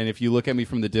Brown, and if you look at me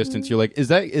from the distance, you're like, is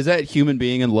that human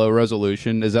being in low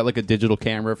resolution? Is that like a digital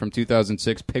camera from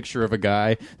 2006 picture of a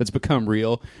guy that's become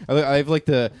real? I have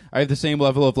the same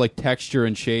level of like texture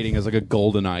and shading as like a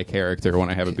GoldenEye character when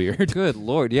I have a beard. good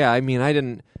lord. Yeah, I mean, I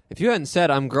didn't. If you hadn't said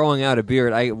I'm growing out a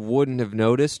beard, I wouldn't have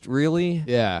noticed, really.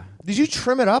 Yeah. Did you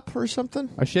trim it up or something?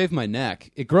 I shave my neck.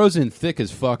 It grows in thick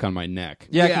as fuck on my neck.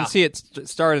 Yeah, I Yeah. can see it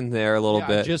starting there a little Yeah, I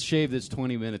bit. just shaved this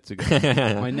 20 minutes ago.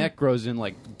 My neck grows in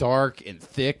like dark and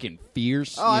thick and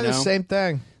fierce. Oh, I you do the know? same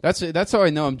thing. That's how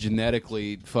I know I'm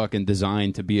genetically fucking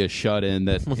designed to be a shut-in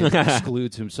that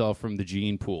excludes himself from the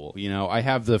gene pool. You know, I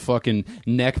have the fucking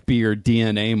neck beard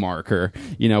DNA marker,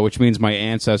 you know, which means my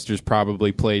ancestors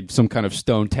probably played some kind of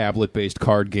stone tablet-based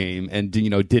card game and,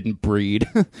 you know, didn't breed.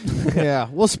 Yeah.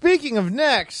 Well, speaking of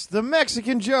necks, the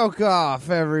Mexican joke off,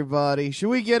 everybody. Should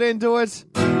we get into it?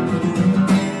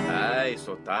 Ay,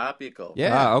 so topical.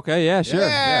 Yeah. Ah, okay, yeah, sure.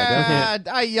 Yeah.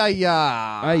 Ay.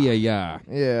 Yeah.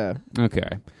 Yeah. Okay.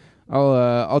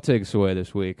 I'll take us away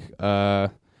this week.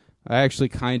 I actually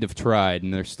kind of tried,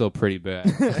 and they're still pretty bad.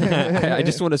 I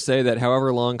just want to say that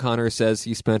however long Connor says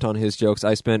he spent on his jokes,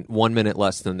 I spent 1 minute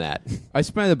less than that. I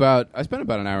spent about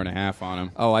an hour and a half on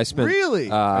them. Oh, I spent...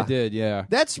 Really? I did, yeah.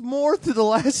 That's more to the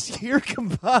last year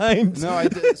combined. No, I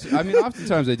did. I mean,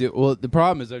 oftentimes I do. Well, the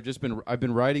problem is I've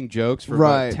been writing jokes for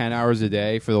Right. about 10 hours a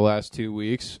day for the last 2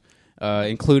 weeks,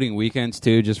 including weekends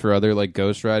too, just for other like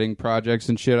ghostwriting projects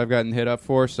and shit I've gotten hit up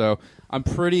for. So I'm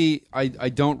pretty. I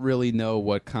don't really know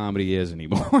what comedy is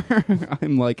anymore.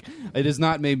 I'm like, it has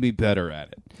not made me better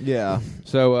at it. Yeah.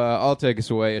 So I'll take us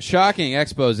away. A shocking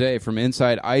expose from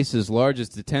inside ICE's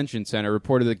largest detention center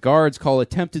reported that guards call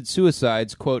attempted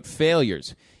suicides, quote,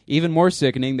 failures. Even more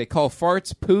sickening, they call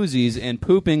farts, poozies, and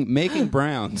pooping making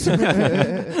browns.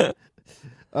 A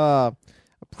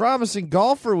promising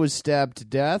golfer was stabbed to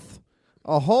death.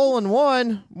 A hole in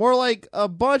one, more like a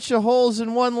bunch of holes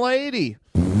in one lady.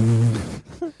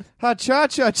 Ha cha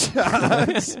cha cha.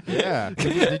 Yeah.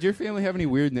 Did your family have any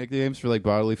weird nicknames for like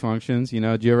bodily functions? You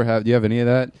know, do you have any of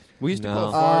that? We used to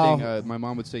call No. farting. My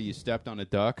mom would say you stepped on a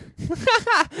duck.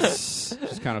 It's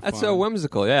just kind of That's fun. so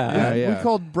whimsical, yeah. Yeah. We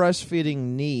called breastfeeding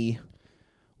knee.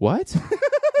 What?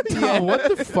 No,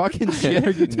 what the fucking shit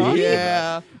are you talking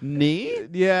about? Knee?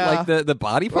 Yeah. Like the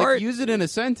body part? Like, use it in a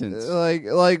sentence. like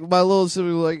my little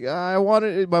sibling was like, I want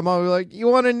it. My mom was like, you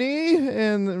want a knee?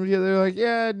 And they're like,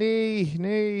 yeah, knee,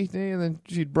 and then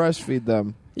she'd breastfeed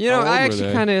them. You know, How old I were actually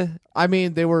they? kind of... I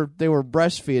mean, they were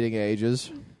breastfeeding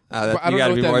ages. I you don't know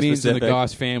gotta what be that more means specific. in the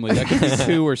Goss family. That could be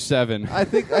 2 or 7. I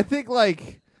think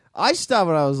like I stopped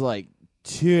when I was like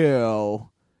 2.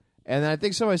 And then I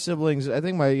think some of my siblings, I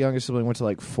think my youngest sibling went to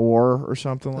like 4 or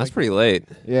something That's like pretty late.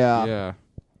 Yeah.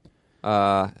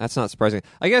 Yeah. That's not surprising.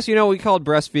 I guess, you know, we called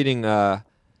breastfeeding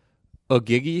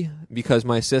Ogigi because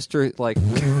my sister, like...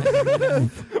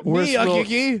 Worst Me, Lil-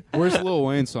 Ogigi. Worst Lil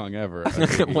Wayne song ever.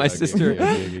 My sister-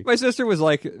 My sister was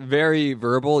like very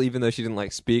verbal, even though she didn't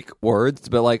like speak words,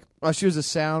 but like... Oh, she was a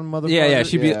sound motherfucker. Yeah,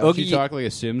 she'd be She talked like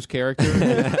a Sims character.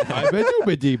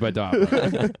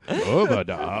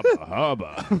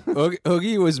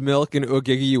 Oogie was milk and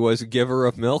Ogigi was giver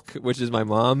of milk, which is my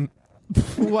mom.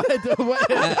 What?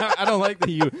 I don't like that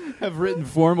you have written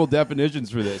formal definitions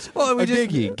for this. Well, we a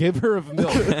just- giggy, giver of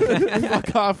milk.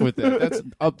 Fuck off with that.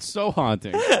 That's so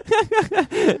haunting.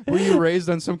 Were you raised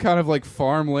on some kind of like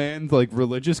farmland, like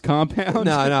religious compound?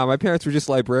 No, my parents were just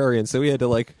librarians, so we had to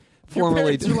like Your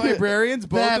formally... parents are librarians,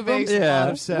 both That of them? makes a Yeah. lot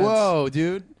of sense. Whoa,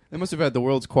 dude. They must have had the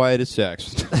world's quietest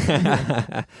sex.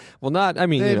 Well, not... I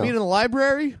mean, They you know. meet in the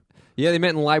library? Yeah, they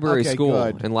met in library Okay, school.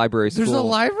 good. In library school. There's a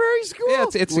library school? Yeah,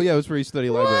 it's Well, yeah, it was where you study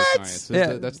library What? science.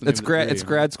 yeah, That's the name of the it's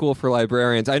degree. grad school for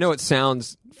librarians. I know it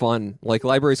sounds fun. Like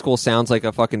library school sounds like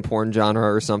a fucking porn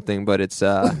genre or something, but it's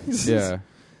Yeah.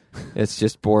 it's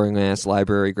just boring ass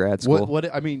library grad school.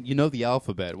 What? I mean, you know the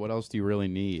alphabet. What else do you really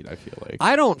need? I feel like.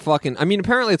 I don't fucking. I mean,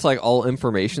 apparently it's like all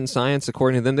information science,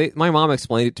 according to them. My mom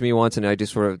explained it to me once, and I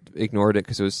just sort of ignored it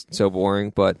because it was so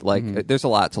boring. But like, there's a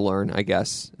lot to learn, I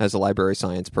guess, as a library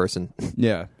science person.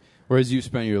 Yeah. Whereas you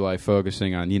spent your life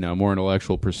focusing on, more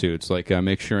intellectual pursuits, like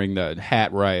make sure that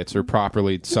hat riots are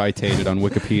properly cited on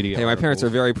Wikipedia. Hey, my parents are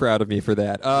very proud of me for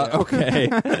that. Okay.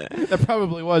 That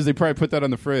probably was. They probably put that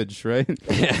on the fridge, right?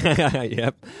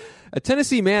 Yep. A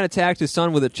Tennessee man attacked his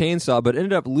son with a chainsaw, but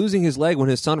ended up losing his leg when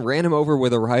his son ran him over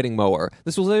with a riding mower.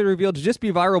 This was later revealed to just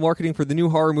be viral marketing for the new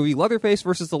horror movie Leatherface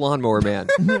versus the Lawnmower Man.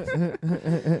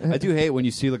 I do hate when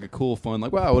you see like a cool, fun,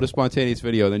 like, wow, what a spontaneous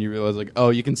video. Then you realize, like, oh,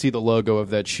 you can see the logo of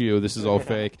that shoe. This is all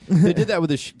fake. They did that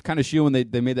with a kind of shoe when they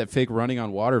made that fake running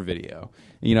on water video.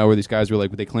 Where these guys were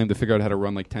like, they claimed to figure out how to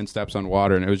run like 10 steps on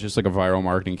water, and it was just like a viral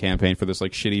marketing campaign for this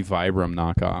like shitty Vibram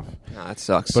knockoff. Nah, that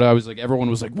sucks. But I was like, everyone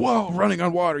was like, whoa, running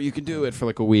on water, you can do it for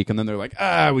like a week. And then they're like,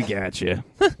 we got you.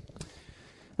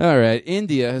 All right.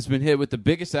 India has been hit with the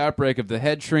biggest outbreak of the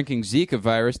head-shrinking Zika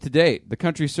virus to date. The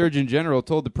country's Surgeon General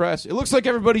told the press, it looks like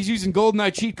everybody's using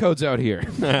GoldenEye cheat codes out here.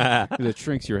 It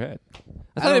shrinks your head.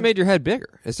 I thought it made your head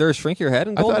bigger. Is there a shrink your head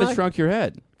in I thought GoldenEye? it shrunk your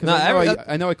head. No,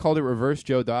 I know I called it reverse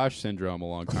Joe Dodge syndrome a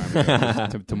long time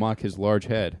ago to mock his large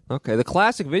head. Okay, the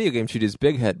classic video game shoot is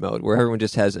big head mode, where everyone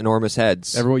just has enormous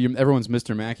heads. Everyone's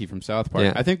Mr. Mackey from South Park.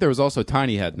 Yeah. I think there was also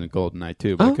Tiny Head in the GoldenEye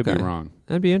too, but I could be Okay. wrong.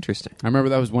 That'd be interesting. I remember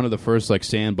that was one of the first like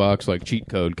sandbox like cheat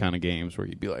code kind of games where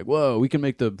you'd be like, "Whoa, we can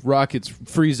make the rockets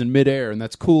freeze in midair, and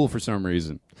that's cool for some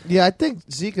reason." Yeah, I think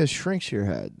Zika shrinks your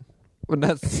head. But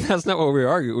that's not what we were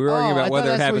arguing. We were arguing I about thought whether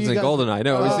it that's what happens you in got- GoldenEye.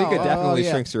 No, Zika definitely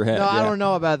yeah. shrinks your head. No, I yeah. don't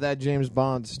know about that James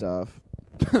Bond stuff.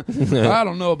 I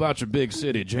don't know about your big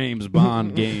city James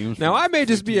Bond games. Now, from I may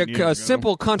just be 15 years ago. a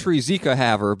simple country Zika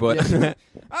haver, but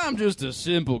I'm just a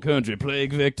simple country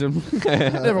plague victim.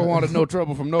 Never wanted no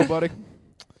trouble from nobody.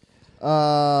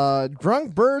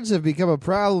 Drunk birds have become a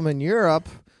problem in Europe.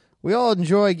 We all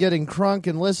enjoy getting crunk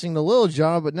and listening to Lil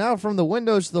Jon, but now from the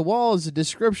windows to the wall is a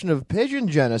description of pigeon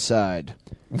genocide.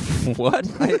 what?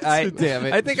 Damn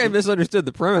it. I think I misunderstood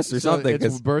the premise or something. It's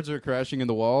 'cause- birds are crashing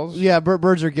into walls. Yeah,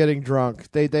 birds are getting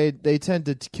drunk. They tend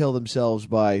to kill themselves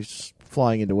by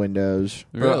flying into windows.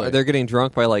 Really? They're getting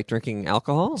drunk by like drinking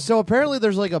alcohol. So apparently,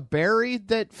 there's like a berry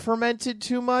that fermented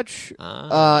too much,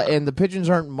 Ah. and the pigeons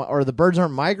or the birds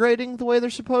aren't migrating the way they're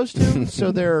supposed to.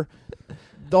 So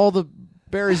all the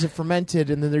berries have fermented,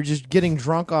 and then they're just getting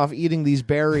drunk off eating these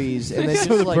berries, and then So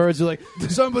just the like, birds are like,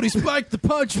 somebody spiked the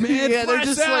punch, man. yeah, Fly they're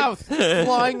just south. like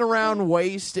flying around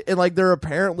waste, and like they're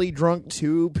apparently drunk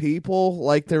two people,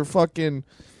 like they're fucking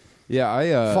Yeah,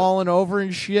 I falling over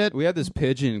and shit. we had this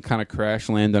pigeon kind of crash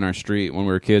land on our street when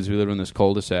we were kids. We lived in this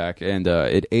cul-de-sac, and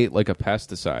it ate like a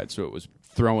pesticide, so it was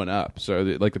throwing up. So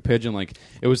like the pigeon, like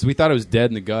it was, we thought it was dead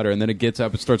in the gutter, and then it gets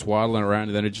up, it starts waddling around,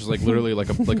 and then it just like literally like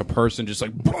a person just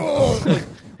like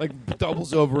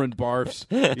doubles over and barfs,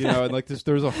 and like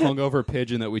there was a hungover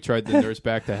pigeon that we tried to nurse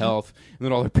back to health, and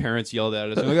then all their parents yelled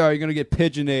at us, like, "Oh, you're gonna get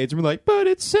pigeon AIDS," and we're like, "But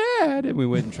it's sad," and we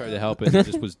went and tried to help it, and it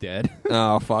just was dead.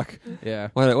 Oh fuck! Yeah.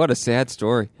 What a sad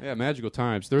story. Yeah, magical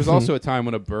times. There was also a time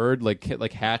when a bird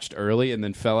like hatched early and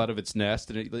then fell out of its nest,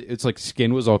 and its like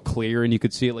skin was all clear, and you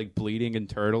could see it like bleeding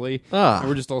internally. Ah. And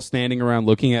we're just all standing around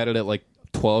looking at it at like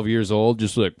 12 years old,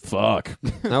 just like fuck.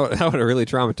 That would have really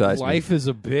traumatized me. Life is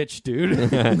a bitch, dude.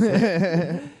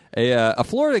 A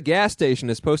Florida gas station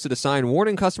has posted a sign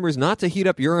warning customers not to heat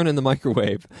up urine in the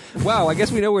microwave. Wow, I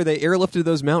guess we know where they airlifted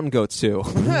those mountain goats to.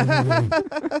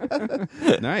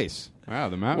 Nice. Wow,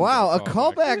 the mountain. Wow, a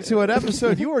callback to an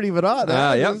episode you weren't even on.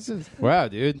 Yep. This is- Wow,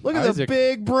 dude. Look at Isaac, the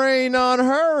big brain on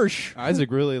Hirsch.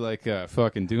 Isaac really like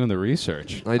fucking doing the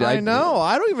research. I know.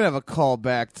 I don't even have a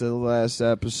callback to the last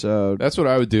episode. That's what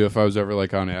I would do if I was ever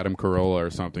like on Adam Carolla or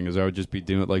something. Is I would just be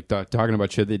doing like talking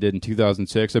about shit they did in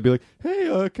 2006. I'd be like,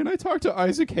 "Hey, can I talk to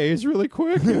Isaac Hayes really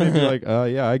quick?" And they'd be like,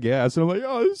 "Yeah, I guess." And I'm like,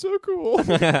 "Oh, this is so cool."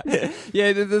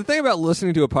 Yeah, the thing about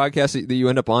listening to a podcast that you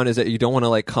end up on is that you don't want to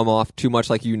like come off too much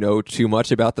like you know too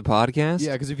much about the podcast.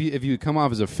 Yeah, because if you come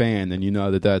off as a fan, then you know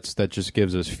that just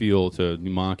gives us fuel to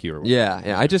mock you. Or whatever.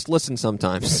 Yeah, I just listen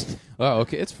sometimes. Oh,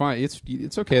 okay, it's fine.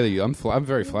 It's okay that you. I'm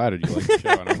very flattered you like the show,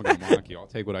 and I'm not gonna mock you. I'll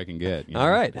take what I can get. You know? All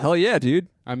right, hell yeah, dude.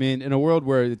 I mean, in a world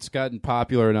where it's gotten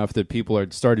popular enough that people are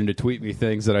starting to tweet me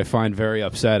things that I find very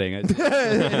upsetting,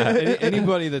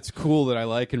 anybody that's cool that I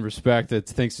like and respect that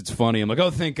thinks it's funny, I'm like,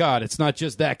 oh, thank God, it's not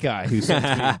just that guy who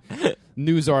sends me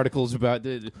news articles about,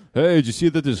 hey, did you see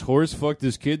that this horse fucked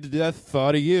this kid to death?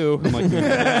 Thought of you. I'm like,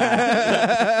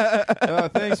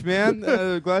 thanks,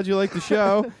 man. Glad you like the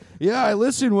show. Yeah, I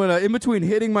listen when in between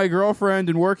hitting my girlfriend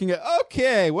and working at.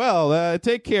 Okay, well,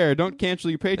 take care. Don't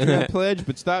cancel your Patreon pledge,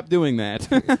 but stop doing that.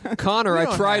 Connor,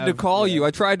 I tried to call you.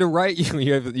 I tried to write you.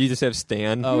 You just have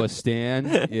Stan. Oh, a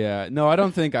Stan? Yeah. No, I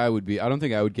don't think I would be. I don't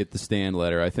think I would get the Stan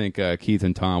letter. I think Keith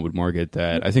and Tom would more get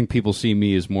that. I think people see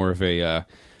me as more of a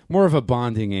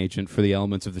bonding agent for the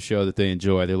elements of the show that they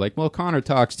enjoy. They're like, well, Connor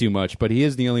talks too much, but he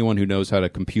is the only one who knows how the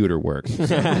computer works.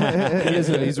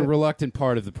 So he's a reluctant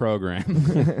part of the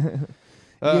program.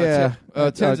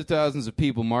 Tens of thousands of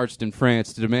people marched in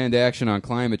France to demand action on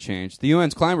climate change. The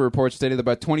UN's climate report stated that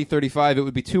by 2035 it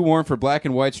would be too warm for black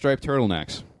and white striped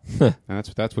turtlenecks. And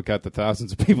that's what got the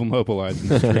thousands of people mobilized in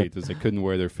the street, is they couldn't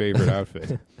wear their favorite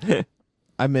outfit.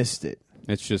 I missed it.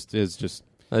 It's just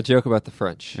A joke about the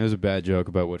French. it was a bad joke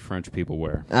about what French people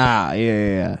wear.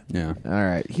 Yeah. Yeah. All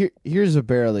right. Here's a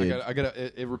barely.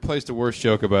 It replaced a worse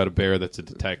joke about a bear that's a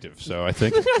detective. So I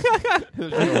think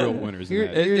there's no real winners in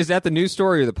that. Is that the news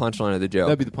story or the punchline of the joke?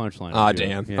 That'd be the punchline. Ah, of the joke.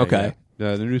 damn. Yeah, Okay.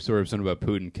 yeah. The news story was something about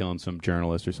Putin killing some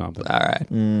journalist or something. All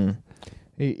right.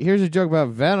 Here's a joke about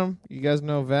Venom. You guys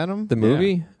know Venom? The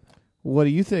movie? What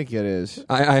do you think it is?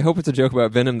 I hope it's a joke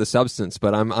about Venom the substance,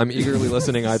 but I'm eagerly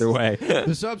listening either way.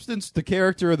 The substance, the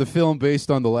character of the film based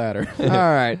on the latter. All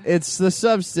right. It's The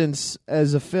Substance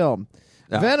as a film.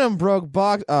 Ah. Venom broke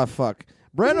box. Oh, fuck.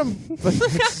 Venom.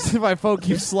 My phone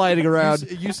keeps sliding around.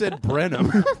 You said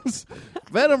Brenham.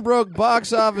 Venom broke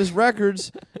box office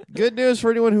records. Good news for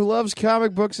anyone who loves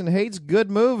comic books and hates good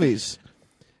movies.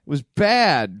 It was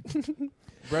bad.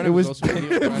 Brenham was also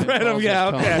Brenham, yeah,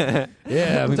 okay.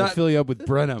 Yeah, I'm going to fill you up with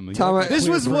Brenham. Tom, This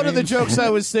was one of the jokes I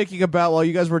was thinking about while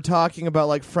you guys were talking about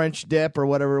like French dip or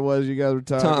whatever it was you guys were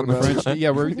talking Tom, about.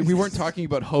 French, we weren't talking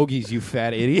about hoagies, you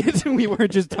fat idiot. We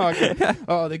weren't just talking.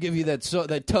 Oh, they give you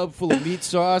that tub full of meat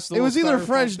sauce. It was either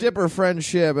French dip or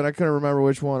friendship, and I couldn't remember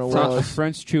which one it was.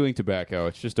 French chewing tobacco.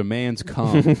 It's just a man's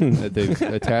cum that they've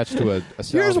attached to a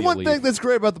Here's salvia one leaf. thing that's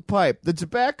great about the pipe. The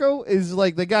tobacco is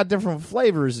like they got different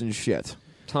flavors and shit.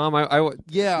 Tom,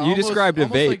 Yeah, you described a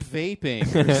vape. like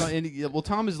vaping. Well,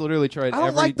 Tom has literally tried. I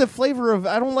don't like the flavor of.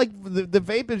 I don't like the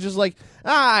vape. Is just like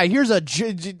here's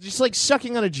just like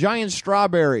sucking on a giant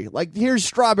strawberry. Like here's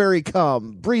strawberry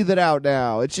cum. Breathe it out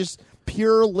now. It's just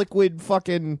pure liquid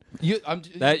fucking. You're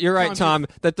right, Tom.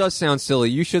 That does sound silly.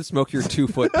 You should smoke your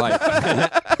 2-foot pipe.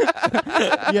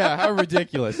 Yeah, how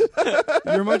ridiculous.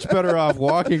 You're much better off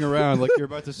walking around like you're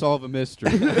about to solve a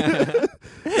mystery.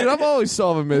 Dude, I'm always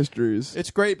solving mysteries. It's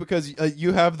great because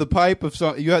you have the pipe of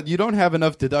you don't have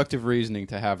enough deductive reasoning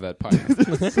to have that pipe.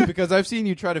 Because I've seen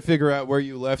you try to figure out where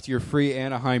you left your free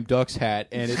Anaheim Ducks hat,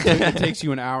 and it takes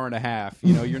you an hour and a half.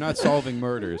 You know, you're not solving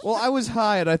murders. Well, I was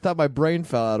high and I thought my brain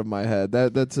fell out of my head.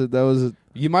 That was.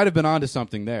 You might have been onto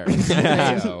something there.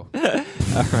 So.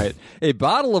 All right. A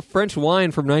bottle of French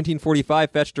wine from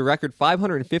 1945 fetched a record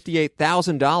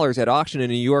 $558,000 at auction in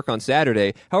New York on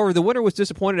Saturday. However, the winner was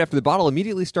disappointed after the bottle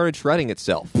immediately started shredding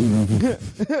itself. Oh,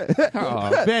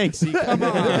 Banksy, come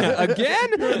on. Again?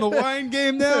 You're in the wine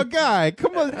game now? Guy,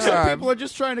 come on. Some people are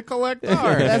just trying to collect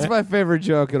art. That's my favorite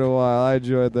joke in a while. I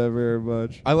enjoyed that very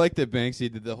much. I like that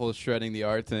Banksy did the whole shredding the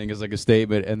art thing as like a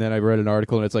statement, and then I read an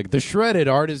article and it's like, the shredded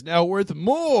art is now worth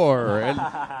more. And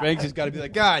Banksy's got to be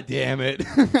like, God damn it.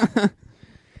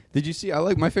 Did you see? I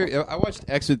like my favorite. I watched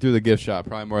Exit Through the Gift Shop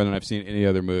probably more than I've seen any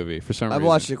other movie for some reason. I've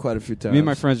watched it quite a few times. Me and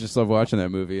my friends just love watching that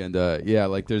movie, and yeah,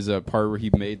 like there's a part where he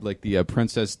made like the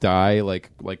Princess Di like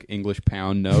English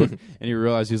pound note, and he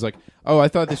realized he was like, oh, I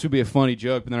thought this would be a funny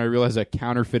joke, but then I realized I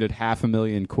counterfeited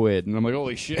 $500,000, and I'm like,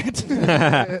 holy shit.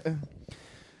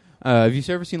 Have you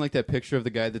ever seen like that picture of the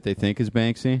guy that they think is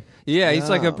Banksy? Yeah, he's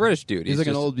like a British dude. He's like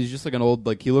an old. He's just like an old.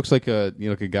 Like he looks like a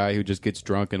like a guy who just gets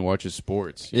drunk and watches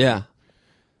sports. Yeah,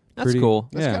 that's Pretty- cool.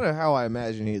 That's Yeah. kind of how I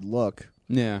imagine he'd look.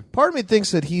 Yeah, Part of me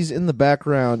thinks that he's in the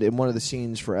background in one of the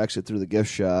scenes for Exit Through the Gift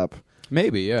Shop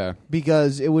maybe. Yeah,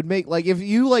 because it would make like if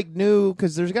you like knew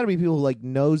because there's got to be people who like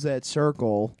knows that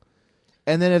circle,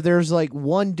 and then if there's like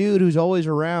one dude who's always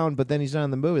around but then he's not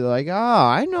in the movie, they're like,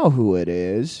 I know who it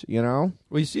is, you know.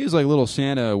 well, you see his like little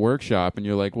Santa workshop, and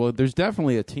you're like, well, there's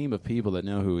definitely a team of people that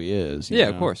know who he is. you Yeah,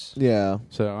 know? of course. Yeah,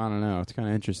 So I don't know. It's kind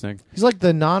of interesting. he's like the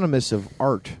Anonymous of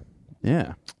art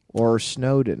Yeah. or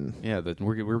Snowden. Yeah,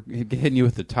 we're hitting you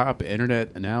with the top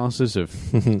internet analysis of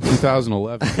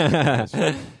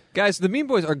 2011. Guys, the Mean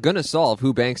Boys are going to solve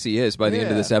who Banksy is by the end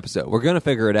of this episode. We're going to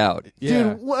figure it out.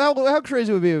 Yeah. Dude, how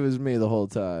crazy would it be if it was me the whole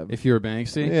time? If you were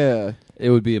Banksy, Yeah. it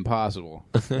would be impossible.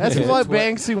 That's what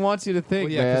Banksy wants you to think,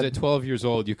 Well, yeah, because man. at 12 years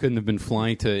old, you couldn't have been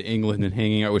flying to England and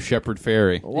hanging out with Shepard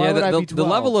Fairey. Why yeah, would I be the 12?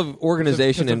 level of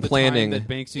organization Because of and the planning. time that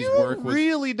Banksy's You work don't was.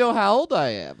 really know how old I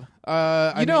am.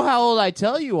 I know mean- how old I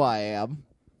tell you I am.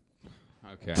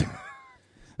 Okay.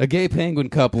 A gay penguin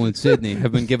couple in Sydney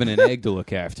have been given an egg to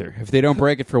look after. If they don't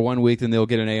break it for 1 week, then they'll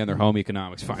get an A on their home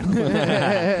economics final.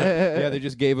 Yeah, they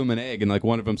just gave them an egg, and like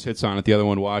one of them sits on it, the other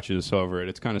one watches over it.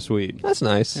 It's kind of sweet. That's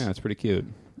nice. Yeah, it's pretty cute.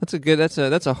 That's a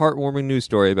heartwarming news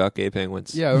story about gay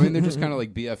penguins. Yeah, I mean they're just kind of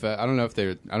like BFF. I don't know if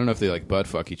they like butt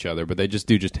fuck each other, but they just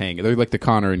hang. They're like the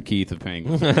Connor and Keith of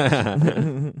penguins.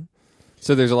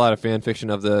 So there's a lot of fan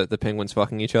fiction of the penguins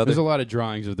fucking each other. There's a lot of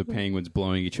drawings of the penguins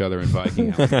blowing each other in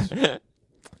Viking helmets.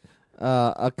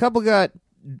 A couple got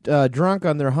drunk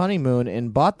on their honeymoon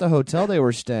and bought the hotel they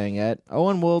were staying at.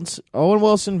 Owen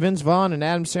Wilson, Vince Vaughn, and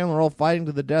Adam Sandler all fighting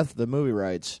to the death for the movie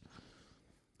rights.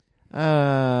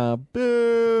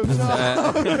 Boo!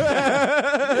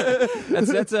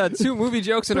 That's 2 movie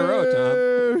jokes in a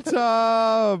row, Tom. Boo,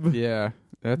 Tom! Yeah,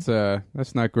 that's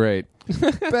not great.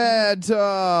 Bad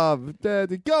Tom!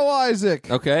 Go Isaac!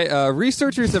 Okay,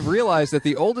 researchers have realized that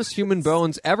the oldest human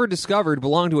bones ever discovered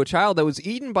belonged to a child that was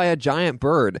eaten by a giant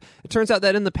bird. It turns out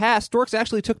that in the past, storks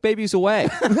actually took babies away.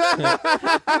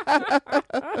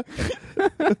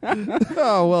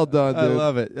 Oh, well done, dude. I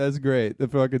love it. That's great. The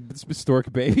fucking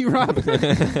stork baby Rob.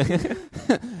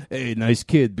 Hey, nice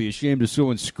kid. Be ashamed if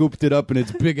someone scooped it up in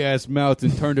its big ass mouth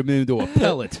and turned him into a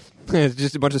pellet. It's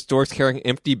just a bunch of storks carrying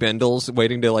empty bindles,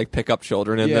 waiting to like pick up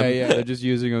children in them. Yeah. They're just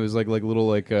using them as like little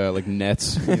like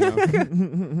nets. You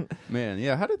know? Man,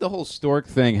 yeah. How did the whole stork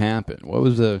thing happen? What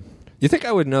was the? You think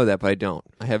I would know that, but I don't.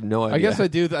 I have no idea. I guess I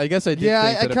do. I guess I did. Yeah,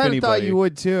 think I that if kind of thought anybody- you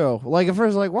would too. Like at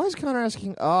first, like why is Connor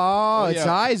asking? Oh, it's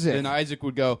yeah. Isaac. And Isaac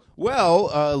would go,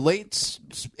 well, late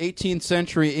 18th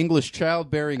century English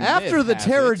childbearing. After myth the has it."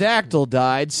 pterodactyl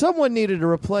died, someone needed to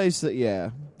replace it.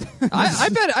 Yeah, I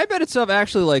bet it's of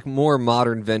actually like more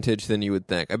modern vintage than you would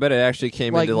think. I bet it actually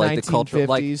came like into like the cultural,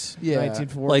 like 1950s, Yeah.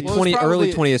 1940s. like Well, it's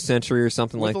early probably- 20th century or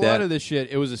something With like a lot that. of this shit,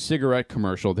 it was a cigarette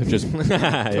commercial that just took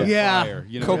Yeah. fire.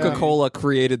 You know what I mean? Coca-Cola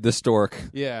created the stork.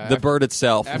 Yeah, The bird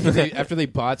itself. After they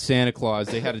bought Santa Claus,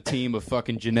 they had a team of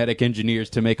fucking genetic engineers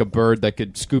to make a bird that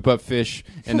could scoop up fish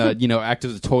and act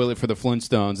as a toilet for the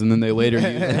Flintstones, and then they later used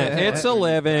it It's a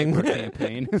living. for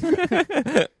campaign.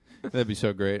 That'd be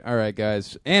so great. All right,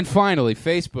 guys. And finally,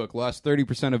 Facebook lost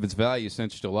 30% of its value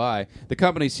since July. The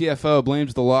company's CFO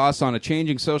blames the loss on a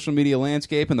changing social media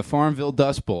landscape and the Farmville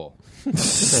Dust Bowl.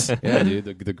 Yeah, dude,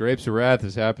 the Grapes of Wrath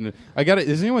is happening. I got it.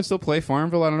 Does anyone still play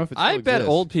Farmville? I don't know if it's. I bet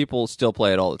old people still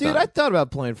play it all the Dude, time. I thought about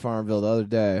playing Farmville the other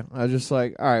day. I was just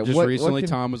like, all right, Just what recently, can-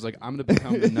 Tom was like, "I'm going to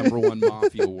become the #1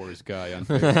 Mafia Wars guy on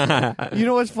Facebook." You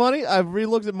know what's funny? I've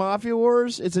relooked at Mafia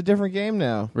Wars. It's a different game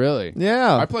now. Really?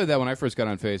 Yeah. I played that when I first got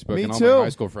on Facebook, Me and all too. my high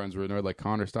school friends were like,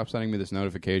 "Connor, stop sending me this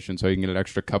notification so you can get an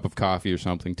extra cup of coffee or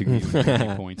something to give you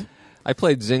a point." I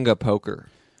played Zynga Poker.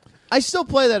 I still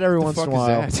play that every once fuck in a is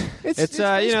while. that? It's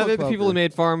they're the people who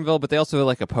made Farmville, but they also had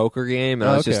like a poker game, and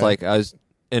I was just Okay. like, I was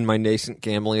in my nascent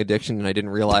gambling addiction, and I didn't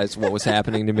realize what was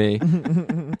happening to me.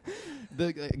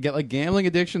 Like gambling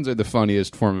addictions are the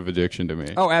funniest form of addiction to me.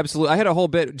 Oh, absolutely! I had a whole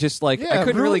bit just like Yeah, I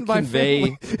couldn't really ruined my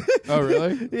convey. Oh,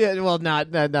 really? Yeah, well, not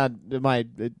my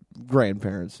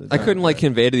grandparents. I couldn't like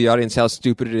convey to the audience how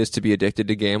stupid it is to be addicted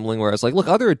to gambling. Where I was like, look,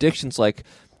 other addictions like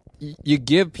you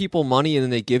give people money and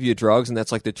then they give you drugs, and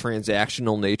that's like the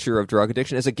transactional nature of drug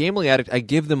addiction. As a gambling addict, I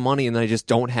give them money and then I just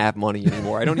don't have money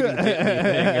anymore. I don't even get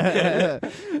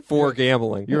anything for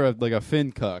gambling. You're like a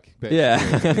fin cuck. Basically,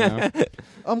 Yeah. you know?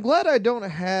 I'm glad I don't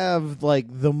have like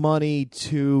the money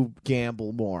to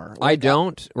gamble more. I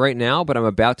don't right now, but I'm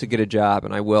about to get a job,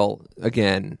 and I will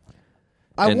again.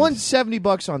 I and- won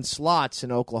 $70 on slots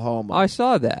in Oklahoma. I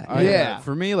saw that. Yeah.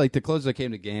 For me, like the closest I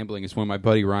came to gambling is when my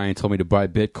buddy Ryan told me to buy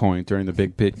Bitcoin during the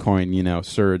big Bitcoin,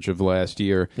 surge of last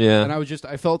year. Yeah. And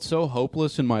I felt so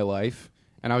hopeless in my life,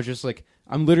 and I was just like,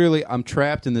 I'm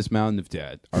trapped in this mountain of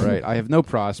debt. All right, I have no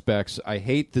prospects. I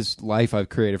hate this life I've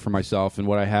created for myself and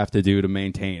what I have to do to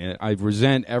maintain it. I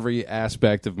resent every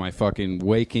aspect of my fucking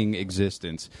waking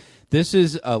existence. This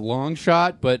is a long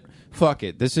shot, but fuck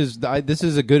it. This is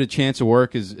a good a chance of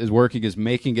work is working as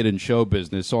making it in show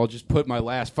business. So I'll just put my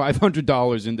last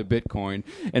 $500 into Bitcoin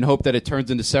and hope that it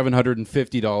turns into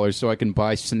 $750 so I can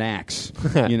buy snacks.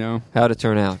 You know. How'd it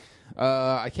turn out?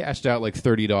 I cashed out like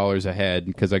 $30 a head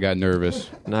because I got nervous.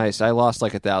 Nice. I lost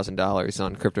like $1,000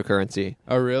 on cryptocurrency.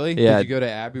 Oh, really? Yeah. Did you go to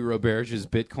Abby Roberge's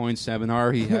Bitcoin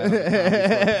seminar he had?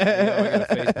 I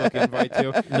got a Facebook invite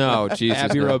to. No, Jesus.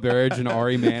 Abby no. Roberge and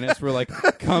Ari Manis were like,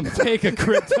 come take a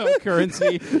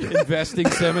cryptocurrency investing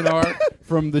seminar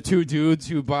from the two dudes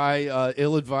who buy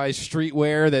ill-advised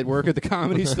streetwear that work at the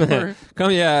Comedy Store.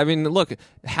 Yeah, I mean, look,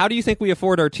 how do you think we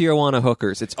afford our Tijuana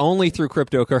hookers? It's only through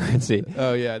cryptocurrency.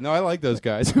 Oh, yeah. No, I like those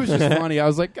guys. It was just funny. I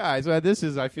was like, guys, this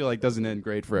is, I feel like, doesn't end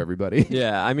great for everybody.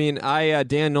 Yeah, I mean,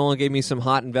 Dan Nolan gave me some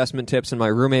hot investment tips, and my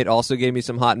roommate also gave me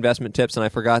some hot investment tips, and I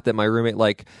forgot that my roommate,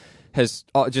 like,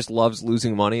 just loves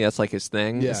losing money. That's like his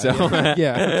thing. Yeah, so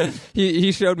yeah.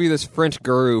 he showed me this French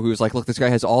guru who's like, look, this guy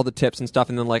has all the tips and stuff.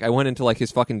 And then like I went into like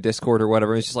his fucking Discord or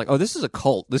whatever. And it's just like, oh, this is a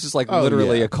cult. This is like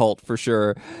literally a cult for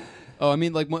sure. Oh, I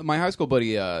mean, like my high school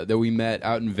buddy that we met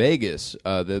out in Vegas,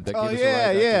 that gave us a ride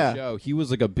back to the show. He was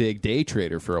like a big day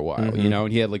trader for a while, you know,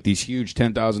 and he had like these huge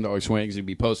 $10,000 swings. He'd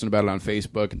be posting about it on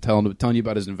Facebook and telling you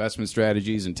about his investment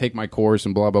strategies and take my course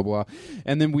and blah blah blah.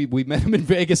 And then we met him in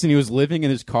Vegas, and he was living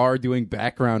in his car doing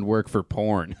background work for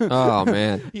porn. Oh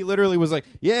man, he literally was like,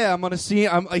 "Yeah, I'm gonna see."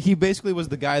 He basically was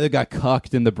the guy that got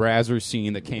cucked in the Brazzers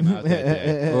scene that came out that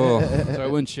day. So I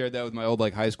went and shared that with my old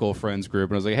like high school friends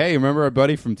group, and I was like, "Hey, remember our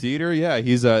buddy from theater? Yeah,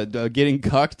 he's getting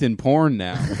cucked in porn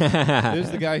now." There's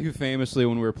the guy who famously,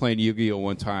 when we were playing Yu-Gi-Oh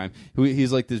one time,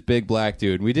 he's like this big black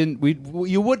dude.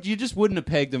 You just wouldn't have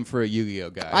pegged him for a Yu-Gi-Oh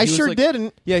guy. I sure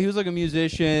didn't. Yeah, he was like a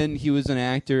musician. He was an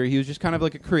actor. He was just kind of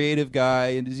like a creative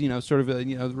guy, and sort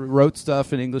of wrote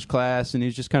stuff in English class, and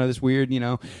he's just kind of this weird,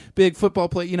 big football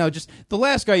player. Just the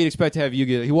last guy you'd expect to have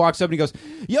Yu-Gi-Oh. He walks up and he goes,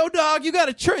 "Yo, dog, you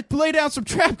got to lay down some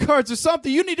trap cards or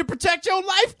something. You need to protect your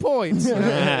life points." He's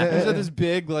had this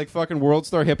big like fucking world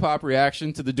star hip hop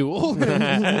reaction to the duel. One of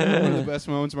the best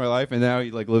moments of my life, and now he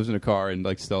like lives in a car and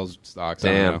like sells stocks.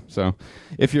 Damn. I don't know. So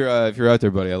if you're out there,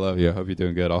 buddy, I love you. I hope you're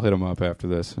doing good. I'll hit him up after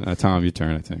this. Tom, your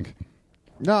turn, I think.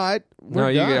 No,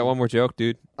 you got one more joke,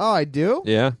 dude. Oh, I do?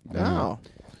 Yeah. Oh.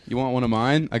 You want one of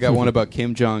mine? I got one about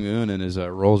Kim Jong-un and his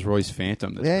Rolls Royce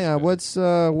Phantom. Yeah. What's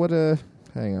hang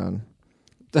on.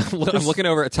 I'm looking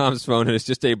over at Tom's phone, and it's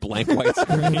just a blank white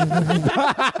screen.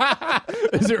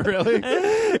 Is it really?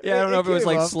 Yeah, I don't know if it was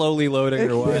like slowly loading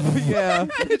or what. Yeah.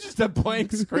 It's just a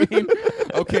blank screen.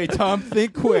 Okay, Tom,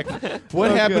 think quick.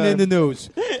 What happened in the news?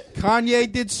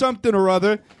 Kanye did something or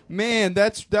other. Man,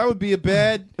 that would be a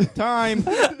bad time.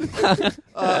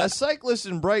 A cyclist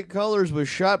in bright colors was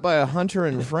shot by a hunter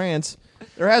in France.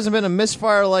 There hasn't been a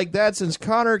misfire like that since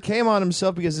Connor came on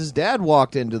himself because his dad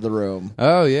walked into the room.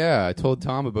 Oh, yeah. I told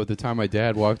Tom about the time my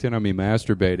dad walked in on me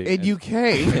masturbating. And you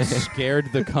came. It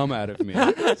scared the cum out of me.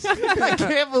 I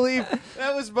can't believe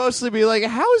that was mostly be like,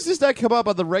 how has this not come up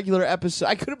on the regular episode?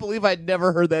 I couldn't believe I'd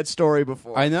never heard that story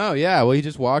before. I know, yeah. Well, he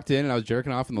just walked in, and I was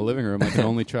jerking off in the living room like an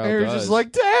only child and you're does. just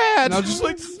like, Dad! And I was just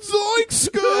like, zoink,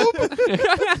 Scoop!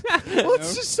 Well,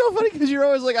 it's just so funny because you're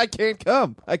always like, I can't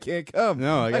come. I can't come.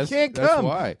 No, I guess can't that's come.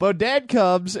 why. But Dad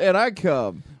comes, and I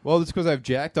come. Well, it's because I've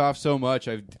jacked off so much.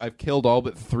 I've killed all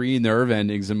but 3 nerve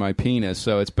endings in my penis,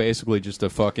 so it's basically just a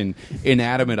fucking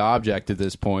inanimate object at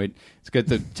this point. It's got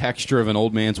the texture of an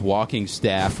old man's walking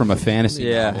staff from a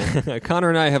fantasy novel. Yeah. Connor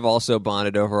and I have also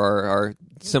bonded over our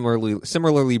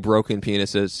similarly broken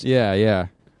penises. Yeah.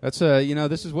 That's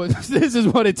this is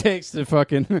what it takes to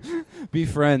fucking be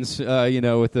friends.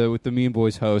 With the Mean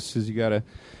Boys hosts, is you gotta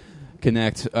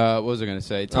connect. What was I gonna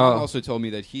say? Tom also told me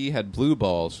that he had blue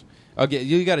balls. Okay,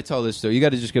 you got to tell this story. You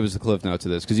got to just give us the cliff notes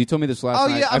of this because you told me this last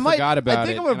night. Yeah, I forgot about it. I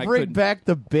think I'm gonna bring back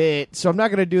the bit, so I'm not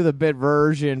gonna do the bit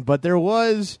version. But there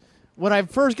was when I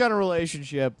first got in a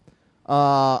relationship.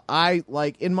 I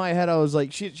like in my head I was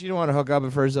like, she didn't want to hook up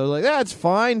at first. I was like, that's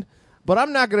fine. But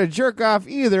I'm not going to jerk off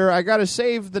either. I got to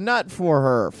save the nut for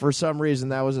her. For some reason,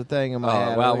 that was a thing in my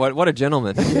head. Oh, wow. Like, what a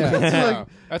gentleman. Yeah,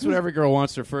 that's what every girl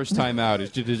wants their first time out, is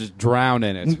to just drown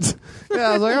in it. Yeah,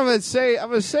 I was like, I'm going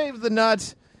to save the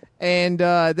nut. And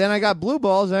then I got blue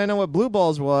balls. And I know what blue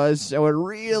balls was. So it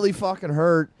really fucking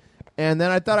hurt. And then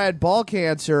I thought I had ball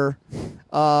cancer.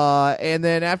 And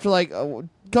then after like a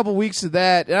couple weeks of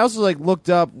that, and I also like looked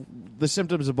up the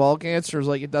symptoms of ball cancer. It was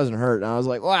like, it doesn't hurt. And I was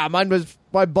like, wow,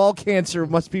 my ball cancer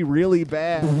must be really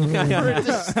bad. It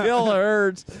just still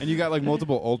hurts. And you got like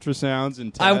multiple ultrasounds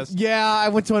and tests. I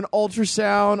went to an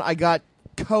ultrasound. I got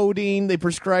codeine. They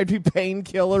prescribed me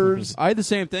painkillers. I had the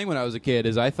same thing when I was a kid.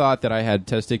 Is I thought that I had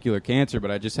testicular cancer,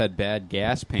 but I just had bad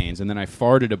gas pains, and then I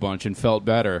farted a bunch and felt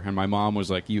better. And my mom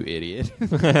was like, "You idiot."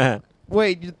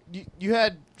 Wait, you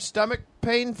had stomach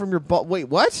pain from your ball? Wait,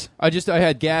 what? I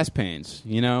had gas pains,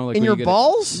 you know, like In when your you get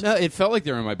balls? No, it felt like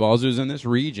they were in my balls. It was in this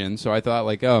region, so I thought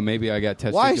like, oh, maybe I got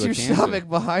testicular Why is your cancer. stomach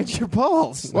behind your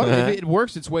balls? Well, if it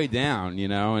works its way down, you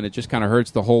know, and it just kind of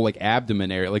hurts the whole like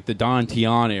abdomen area, like the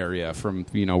Dantian area from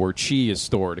where qi is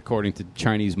stored, according to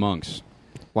Chinese monks.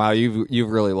 Wow, you've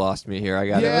really lost me here. I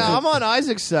got Yeah, I'm on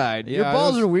Isaac's side. Yeah, your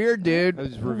balls I was- are weird, dude. I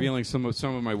was revealing some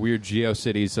of my weird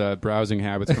GeoCities browsing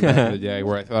habits from back in the day,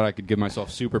 where I thought I could give myself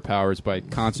superpowers by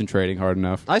concentrating hard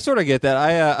enough. I sort of get that.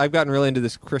 I've gotten really into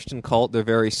this Christian cult. They're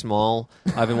very small.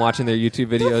 I've been watching their YouTube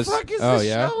videos. The fuck is Oh, this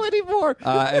yeah? show anymore?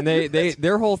 And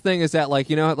their whole thing is that like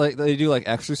like they do like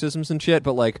exorcisms and shit,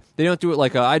 but like they don't do it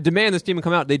like I demand this demon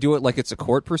come out. They do it like it's a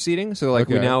court proceeding. So like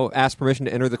we Okay. now ask permission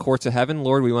to enter the courts of heaven.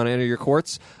 Lord, we want to enter your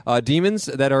courts. Demons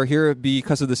that are here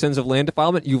because of the sins of land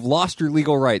defilement, you've lost your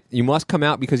legal right. You must come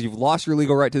out because you've lost your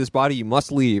legal right to this body. You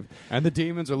must leave. And the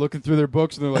demons are looking through their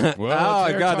books, and they're like, well, Oh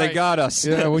it's my God, they airtight. got us.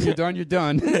 Yeah, when you're done, you're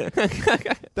done.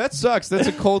 That sucks. That's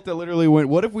a cult that literally went,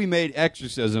 what if we made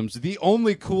exorcisms the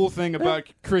only cool thing about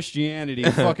Christianity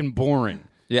fucking boring?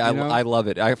 Yeah, You know? I love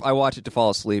it. I watch it to fall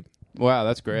asleep. Wow,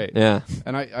 that's great. Yeah.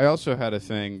 And I also had a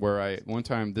thing where one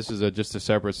time, this is just a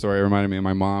separate story, it reminded me of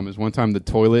my mom, is one time the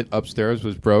toilet upstairs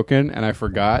was broken, and I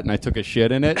forgot, and I took a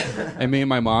shit in it, and me and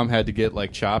my mom had to get,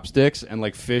 like, chopsticks and,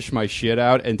 like, fish my shit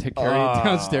out and carry it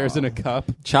downstairs in a cup.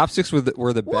 Chopsticks were the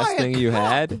best Why a thing you cup?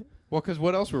 had. Well, because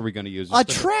what else were we going to use? A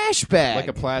Just trash bag. like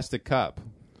a plastic cup.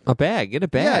 A bag. Get a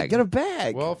Yeah, bag. get a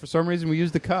bag. Well, for some reason, we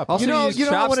used the cup. Also, you know use when a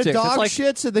chopsticks. dog It's like-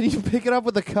 shits and then you pick it up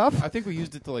with a cup? I think we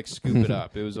used it to, like, scoop it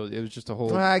up. It was just a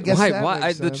whole... I guess that Why?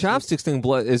 makes The sense. chopsticks thing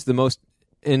is the most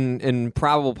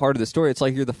improbable part of the story. It's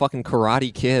like you're the fucking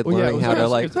Karate Kid Well, yeah, learning how to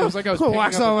like. It was like I was picking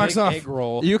Wax up on, a wax big off. egg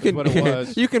roll. You is can what it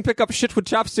was. you can pick up shit with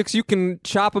chopsticks. You can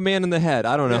chop a man in the head.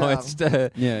 I don't know. Yeah.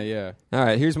 It's Yeah. all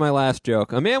right. Here's my last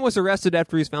joke. A man was arrested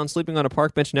after he was found sleeping on a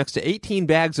park bench next to 18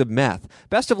 bags of meth.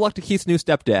 Best of luck to Keith's new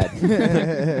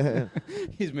stepdad.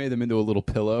 He's made them into a little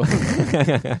pillow.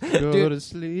 Go to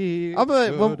sleep. I'm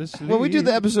gonna, go to when we do the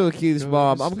sleep. episode with Keith's Go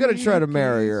mom, to I'm gonna try to sleep,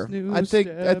 marry her. Keith's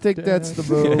new I think that's the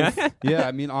move. Yeah,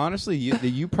 I mean, honestly,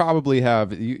 you probably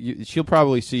have. She'll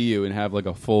probably see you and have like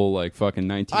a full like fucking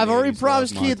 19. I've already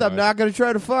promised Keith I'm not gonna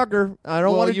try to fuck her. I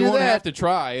don't want to you do won't that. have to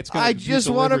try. It's gonna I be just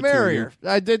want to delivered marry you. her.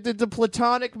 I did the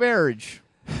platonic marriage.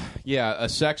 Yeah, a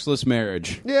sexless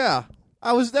marriage. Yeah,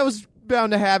 that was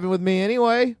bound to happen with me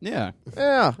anyway. Yeah.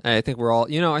 Yeah, I think we're all.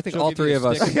 I think She'll all give you three a of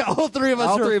us. stick. all three of us.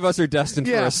 All are, three of us are destined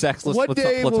yeah. for a sexless One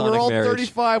day when platonic we're all marriage.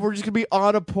 35, we're just gonna be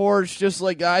on a porch, just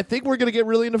like I think we're gonna get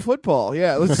really into football.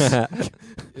 Yeah, let's.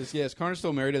 Is Connor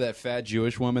still married to that fat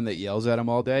Jewish woman that yells at him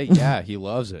all day? Yeah, he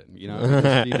loves it. He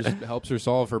just helps her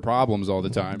solve her problems all the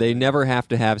time. They never have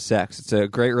to have sex. It's a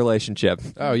great relationship.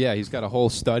 Oh yeah, he's got a whole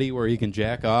study where he can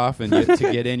jack off, and to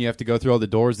get in, you have to go through all the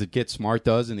doors that Get Smart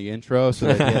does in the intro, so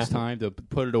that he has time to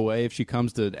put it away if she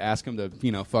comes to ask him to,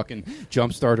 fucking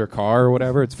jumpstart her car or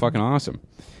whatever. It's fucking awesome.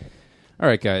 All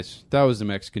right, guys, that was the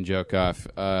Mexican joke off.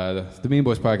 The Mean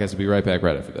Boys podcast will be right back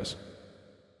right after this.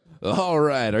 All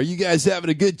right, are you guys having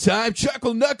a good time?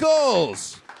 Chuckle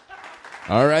Knuckles!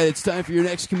 All right, it's time for your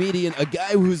next comedian, a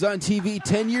guy who was on TV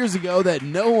 10 years ago that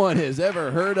no one has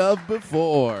ever heard of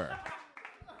before.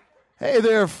 Hey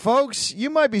there, folks. You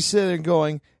might be sitting there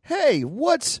going, hey,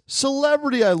 what's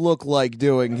celebrity I look like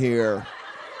doing here?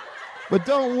 But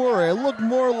don't worry, I look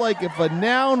more like if a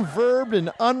noun, verb, and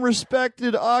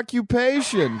unrespected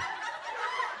occupation.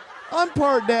 I'm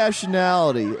part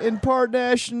nationality and part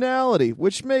nationality,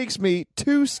 which makes me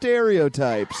two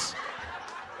stereotypes.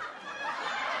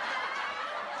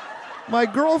 My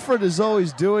girlfriend is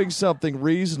always doing something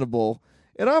reasonable,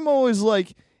 and I'm always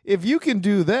like, if you can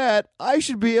do that, I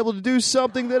should be able to do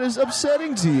something that is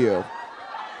upsetting to you.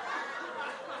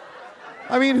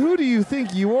 I mean, who do you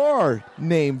think you are,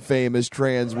 name famous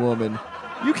trans woman?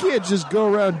 You can't just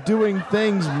go around doing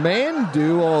things men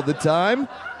do all the time.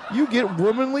 You get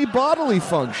womanly bodily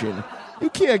function. You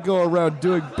can't go around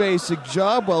doing basic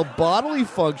job while bodily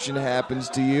function happens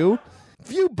to you.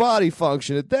 If you body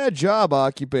function at that job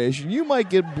occupation, you might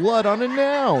get blood on a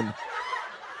noun.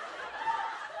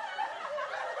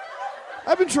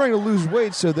 I've been trying to lose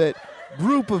weight so that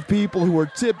group of people who are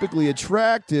typically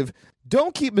attractive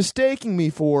don't keep mistaking me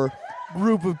for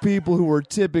group of people who are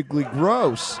typically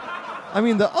gross. I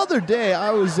mean, the other day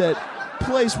I was at a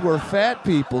place where fat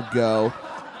people go,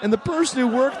 and the person who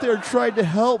worked there tried to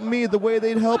help me the way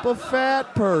they'd help a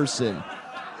fat person.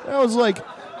 And I was like,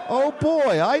 oh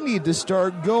boy, I need to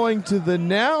start going to the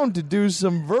noun to do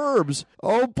some verbs.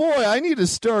 Oh boy, I need to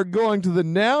start going to the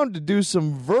noun to do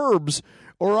some verbs,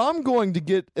 or I'm going to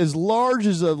get as large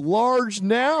as a large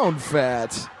noun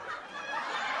fat.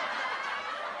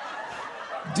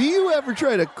 Do you ever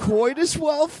try to coitus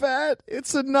while fat?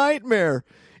 It's a nightmare.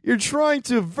 You're trying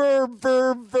to verb,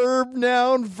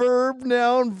 noun,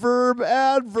 adverb,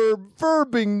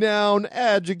 verbing noun,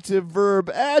 adjective,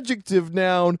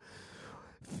 noun,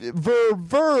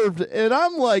 verbed. And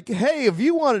I'm like, hey, if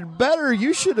you wanted better,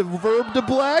 you should have verbed a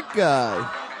black guy.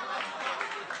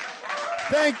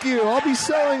 Thank you. I'll be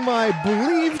selling my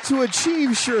Believe to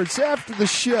Achieve shirts after the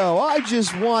show. I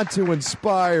just want to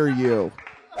inspire you.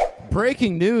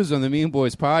 Breaking news on the Mean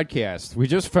Boys podcast. We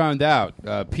just found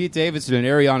out Pete Davidson and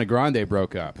Ariana Grande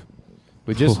broke up.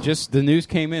 We just the news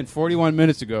came in 41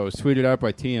 minutes ago. It was tweeted out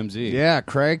by TMZ. Yeah,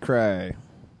 cray.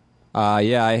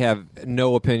 Yeah, I have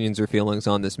no opinions or feelings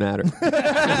on this matter.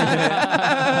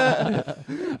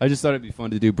 I just thought it'd be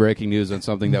fun to do breaking news on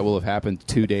something that will have happened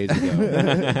 2 days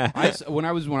ago. When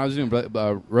I was doing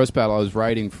roast battle, I was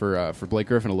writing for Blake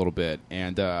Griffin a little bit,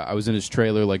 and I was in his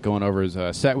trailer, like going over his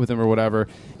set with him or whatever.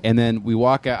 And then I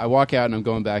walk out, and I'm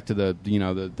going back to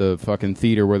the fucking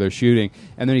theater where they're shooting.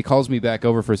 And then he calls me back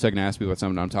over for a second to ask me about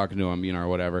something. I'm talking to him, or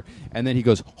whatever. And then he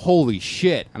goes, "Holy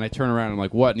shit!" And I turn around, and I'm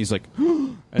like, "What?" And he's like,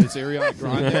 and it's Ariana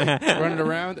Grande running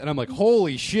around, and I'm like,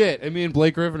 "Holy shit!" And me and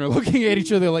Blake Griffin are looking at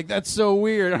each other like, "That's so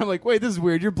weird." And I'm like, "Wait, this is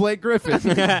weird. You're Blake Griffin."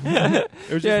 It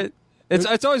was just,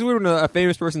 It's always weird when a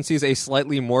famous person sees a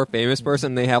slightly more famous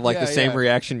person. They have the same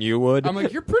reaction you would. I'm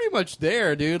like, "You're pretty much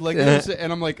there, dude."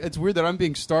 And I'm like, "It's weird that I'm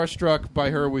being starstruck by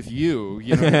her with you."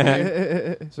 You know what I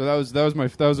mean? So that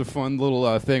was a fun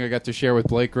little thing I got to share with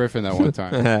Blake Griffin that one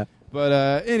time.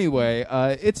 But anyway,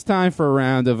 it's time for a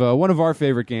round of one of our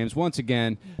favorite games. Once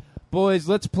again, boys,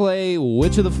 let's play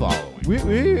Which of the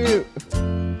Following.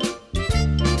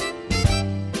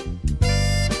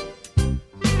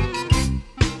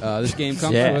 This game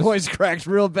comes to us. Voice cracks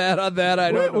real bad on that.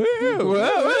 I don't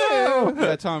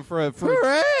know. Tom, for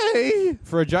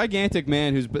a gigantic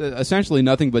man who's essentially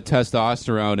nothing but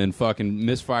testosterone and fucking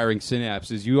misfiring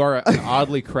synapses, you are an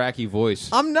oddly cracky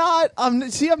voice. I'm not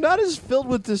as filled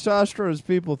with testosterone as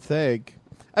people think.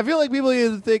 I feel like people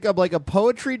either think I'm like a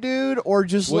poetry dude or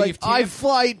just I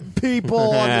fight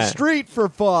people on the street for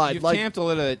fun. You've tamped a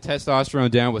little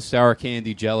testosterone down with sour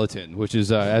candy gelatin, which is,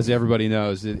 as everybody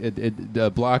knows,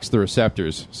 it blocks the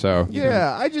receptors. So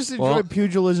I just enjoy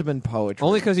pugilism and poetry.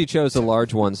 Only because he chose the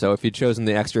large ones, so if he'd chosen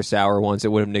the extra sour ones, it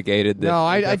would have negated the... No,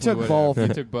 I took both. You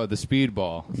took the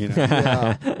speedball.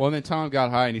 Yeah. Well, then Tom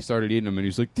got high and he started eating them, and he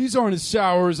was like, "These aren't as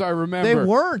sour as I remember." They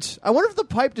weren't. I wonder if the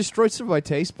pipe destroyed some of my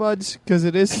taste buds, because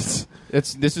it is...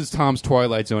 This is Tom's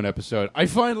Twilight Zone episode. "I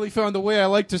finally found the way I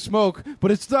like to smoke, but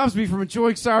it stops me from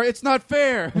enjoying sour. It's not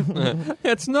fair."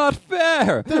 It's not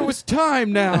fair. There was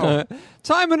time now.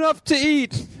 Time enough to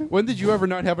eat. When did you ever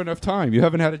not have enough time? You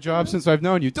haven't had a job since I've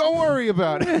known you. Don't worry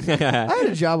about it. I had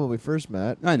a job when we first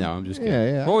met. I know, I'm just kidding.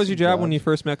 Yeah. What was your job when you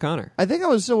first met Connor? I think I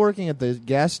was still working at the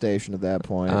gas station at that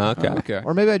point. Okay.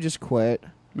 Or maybe I just quit.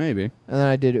 Maybe. And then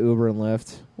I did Uber and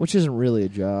Lyft, which isn't really a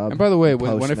job. And by the way,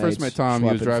 when I first Postmates, met Tom, he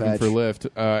was Schlepp and driving Fetch. for Lyft,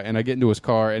 and I get into his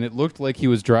car, and it looked like he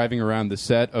was driving around the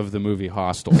set of the movie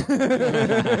Hostel.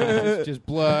 Just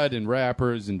blood and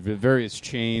wrappers and various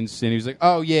chains. And he was like,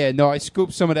 "Oh, yeah, no, I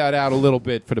scooped some of that out a little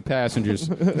bit for the passengers."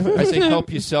 I say,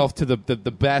 "Help yourself to the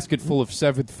basket full of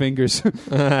severed fingers." All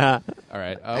right.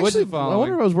 What's Actually, the following? I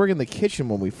wonder if I was working in the kitchen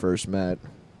when we first met.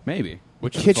 Maybe.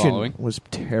 Which of the following? Kitchen was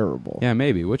terrible. Yeah,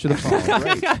 maybe. Which of the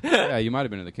following? Yeah, you might have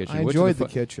been in the kitchen. I Which enjoyed of the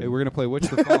kitchen. Hey, we're going to play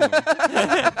Which of the Following.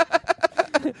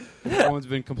 Someone's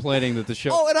been complaining that the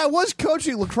show... Oh, and I was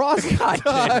coaching lacrosse at the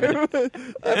time.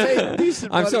 I made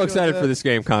decent I'm money so doing excited that. for this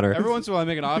game, Connor. Every once in a while I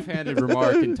make an offhanded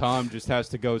remark and Tom just has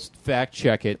to go fact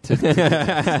check it. And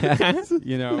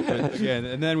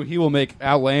then he will make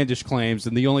outlandish claims,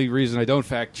 and the only reason I don't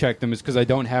fact check them is because I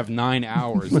don't have 9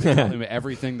 hours to tell him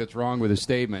everything that's wrong with his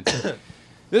statement.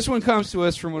 This one comes to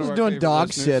us from one of our doing favorite dog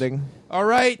listeners. sitting. All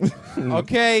right.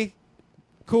 Okay.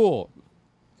 Cool.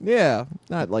 Yeah,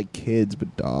 not like kids,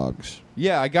 but dogs.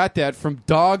 Yeah, I got that from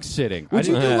dog sitting. Would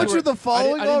you do Which of the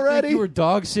Following I didn't already? think you were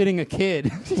dog sitting a kid.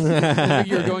 I think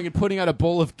you were going and putting out a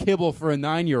bowl of kibble for a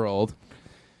 9-year-old.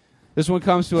 This one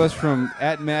comes to us from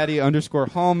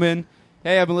 @Maddie_Hallman.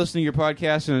 "Hey, I've been listening to your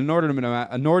podcast an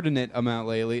inordinate amount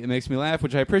lately. It makes me laugh,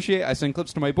 which I appreciate. I send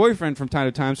clips to my boyfriend from time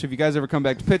to time, so if you guys ever come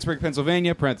back to Pittsburgh,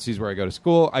 Pennsylvania, parentheses where I go to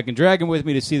school, I can drag him with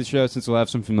me to see the show since we'll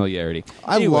have some familiarity."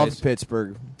 I loved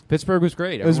Pittsburgh. Pittsburgh was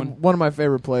great. It was one of my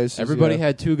favorite places. Everybody yeah.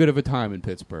 had too good of a time in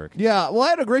Pittsburgh. Yeah, well,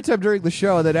 I had a great time during the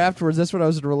show, and then afterwards, that's when I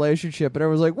was in a relationship, and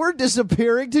everyone was like, "We're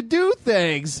disappearing to do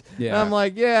things." Yeah. And I'm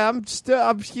like, "Yeah,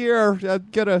 I'm here. I'm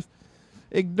gonna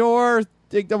ignore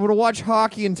gonna watch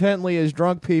hockey intently as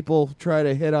drunk people try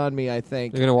to hit on me. I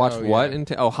think. You're gonna watch Oh, what?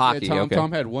 yeah. Hockey. Yeah, okay.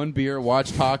 Tom had one beer,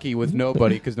 watched hockey with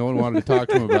nobody because no one wanted to talk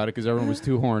to him about it because everyone was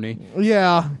too horny.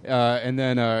 Yeah. And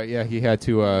then he had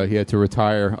to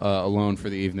retire alone for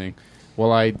the evening.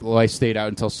 Well, I stayed out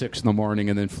until 6 in the morning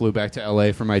and then flew back to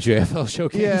L.A. for my JFL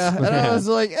showcase. Yeah, and I was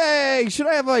like, "Hey, should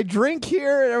I have my drink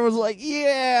here?" And everyone's like,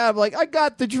 "Yeah." I'm like, "I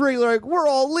got the drink." They're like, "We're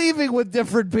all leaving with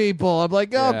different people." I'm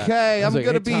like, Yeah. "Okay, I I'm was like,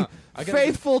 gonna "Hey, be Tom, I gotta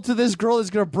faithful to this girl that's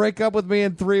gonna break up with me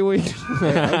in 3 weeks."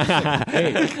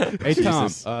 Hey Tom.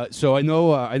 So I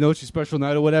know it's your special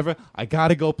night or whatever. I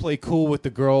gotta go play cool with the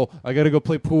girl. I gotta go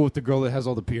play pool with the girl that has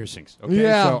all the piercings. Okay.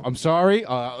 Yeah. So I'm sorry.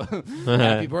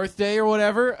 Happy birthday or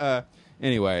whatever.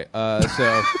 Anyway.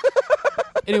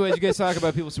 Anyways, you guys talk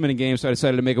about people submitting games, so I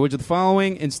decided to make a widget the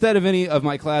following instead of any of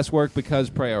my classwork because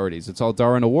priorities. It's all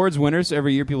Darwin Awards winners.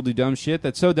 Every year people do dumb shit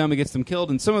that's so dumb it gets them killed,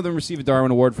 and some of them receive a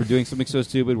Darwin Award for doing something so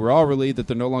stupid we're all relieved that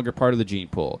they're no longer part of the gene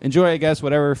pool. Enjoy, I guess,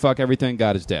 whatever, fuck everything,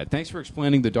 God is dead. Thanks for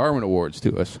explaining the Darwin Awards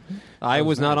to us. I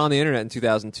was not on the internet in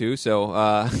 2002, so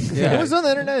It was on the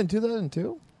internet in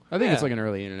 2002. I think Yeah. it's like an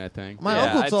early internet thing. My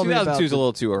uncle told me about 2002 is a the-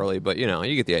 little too early, but you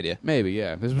get the idea. Maybe,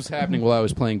 yeah. This was happening while I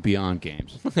was playing Beyond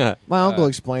games. My uncle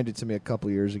explained it to me a couple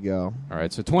years ago. All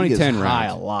right, so He 2010 gets high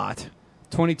a round. lot.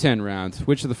 2010 round.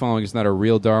 Which of the following is not a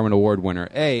real Darwin Award winner?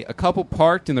 A couple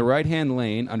parked in the right-hand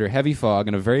lane under heavy fog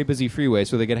on a very busy freeway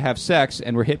so they could have sex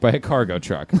and were hit by a cargo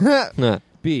truck.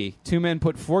 B, 2 men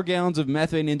put 4 gallons of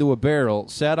methane into a barrel,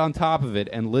 sat on top of it,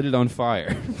 and lit it on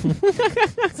fire.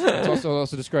 It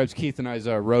also describes Keith and I's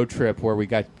road trip where we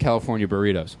got California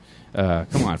burritos.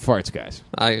 Come on, farts, guys.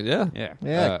 Yeah. Yeah.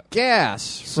 Yeah, gas.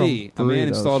 C, a from man burritos.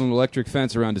 installed an electric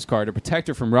fence around his car to protect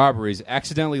her from robberies,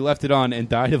 accidentally left it on, and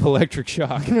died of electric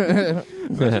shock.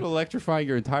 Imagine electrifying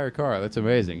your entire car. That's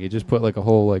amazing. You just put like a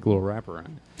whole like little wrap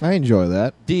around. I enjoy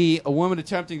that. D, a woman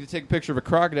attempting to take a picture of a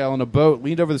crocodile on a boat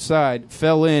leaned over the side,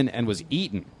 fell in, and was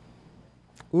eaten.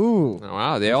 Ooh. Oh,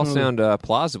 wow, they all sound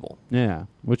plausible. Yeah.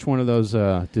 Which one of those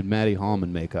did Maddie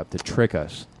Hallman make up to trick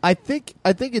us? I think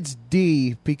it's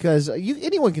D because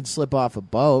anyone can slip off a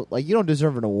boat. Like you don't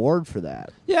deserve an award for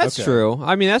that. Yeah, that's Okay. true.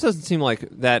 I mean, that doesn't seem like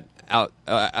that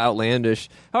outlandish.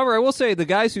 However, I will say the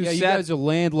guys who Yeah, you sat. guys are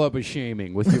landlubber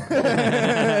shaming with your,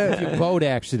 with your boat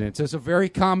accidents. It's a very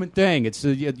common thing. It's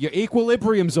your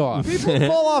equilibrium's off. People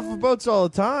fall off of boats all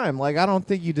the time. Like I don't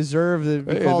think you deserve to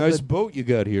be Hey, a called nice the- boat you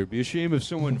got here. Be a shame if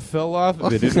someone fell off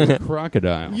of it into a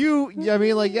crocodile. you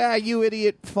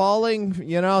idiot falling.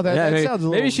 You know that, yeah, that maybe, sounds a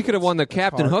little. maybe she could have won the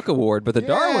Captain harsh. Hook Award, but the Yeah,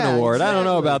 Darwin Award, I don't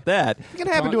know exactly. about that. It can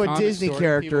happen to a Tom Disney extorting people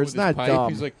character. with It's his not pipe. dumb.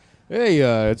 He's like, hey,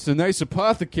 it's a nice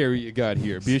apothecary you got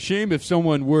here. Be a shame if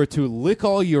someone were to lick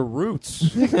all your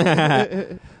roots.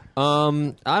 I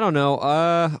don't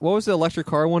know. What was the electric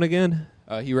car one again?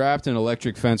 He wrapped an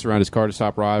electric fence around his car to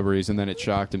stop robberies, and then it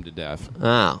shocked him to death.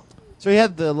 Oh, So he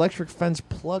had the electric fence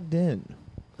plugged in.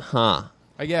 huh.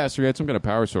 I guess he had some kind of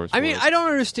power source. I for mean, it. I don't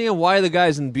understand why the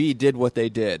guys in B did what they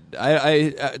did.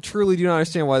 I truly do not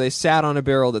understand why they sat on a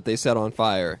barrel that they set on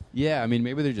fire. Yeah, I mean,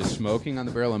 maybe they're just smoking on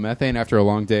the barrel of methane after a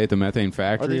long day at the methane Or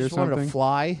factory they or just wanted something. to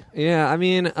fly. Yeah, I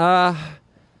mean,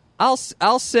 I'll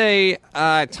say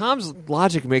Tom's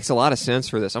logic makes a lot of sense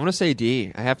for this. I'm going to say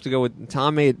D. I have to go with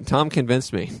Tom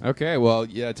convinced me. Okay, well,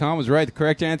 yeah, Tom was right. The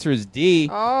correct answer is D.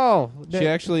 Oh, She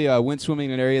actually went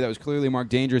swimming in an area that was clearly marked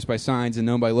dangerous by signs and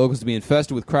known by locals to be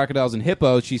infested with crocodiles and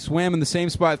hippos. She swam in the same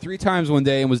spot 3 times one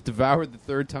day and was devoured the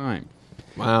 3rd time.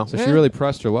 Wow. So she really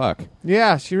pressed her luck.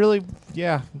 yeah, she really,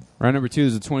 yeah. Round number 2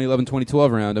 is the 2011-2012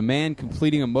 round. A man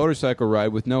completing a motorcycle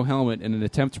ride with no helmet in an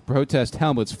attempt to protest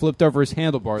helmets flipped over his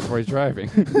handlebars while he's driving.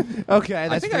 Okay, I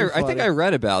that's think pretty I think funny. I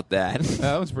read about that.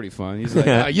 That was pretty fun. He's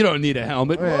like, you don't need a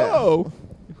helmet. Yeah. Whoa!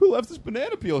 Who left this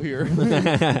banana peel here?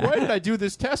 Why did I do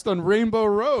this test on Rainbow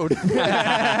Road?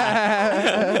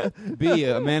 B,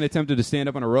 a man attempted to stand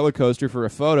up on a roller coaster for a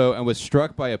photo and was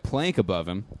struck by a plank above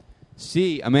him.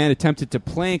 C, a man attempted to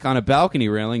plank on a balcony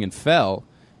railing and fell.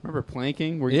 Remember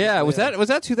planking? Where you- Yeah, was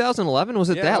that 2011?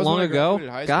 Was it Yeah, that was long when I ago? graduated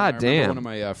high school. God I remember damn. One of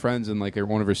my friends in like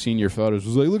one of her senior photos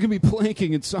was like, "Look at me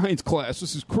planking in science class.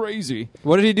 This is crazy."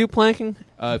 What did he do planking?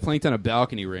 Planked on a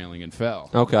balcony railing and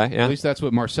fell. Okay, yeah. At least that's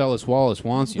what Marcellus Wallace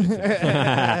wants you to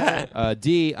think.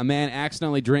 D, a man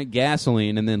accidentally drank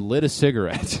gasoline and then lit a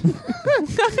cigarette.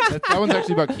 that one's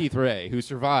actually about Keith Ray, who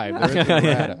survived. There is no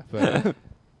errata, but,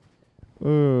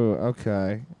 Ooh,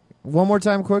 okay. One more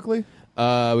time, quickly.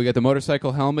 we got the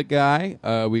motorcycle helmet guy.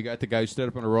 We got the guy who stood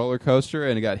up on a roller coaster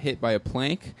and got hit by a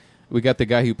plank. We got the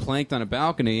guy who planked on a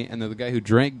balcony, and then the guy who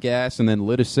drank gas and then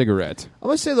lit a cigarette. I'm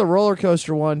gonna say the roller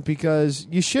coaster one because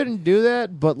you shouldn't do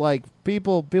that, but like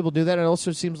people do that. And it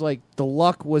also seems like the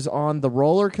luck was on the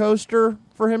roller coaster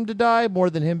for him to die more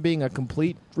than him being a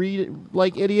complete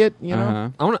idiot. You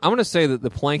know. Uh-huh. I'm gonna say that the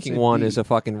planking one is a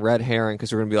fucking red herring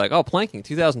because we're gonna be like, oh, planking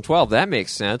 2012, that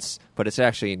makes sense, but it's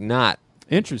actually not.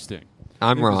 Interesting.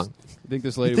 I'm wrong. You think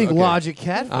this lady? You think okay. logic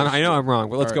catfish? I know I'm wrong,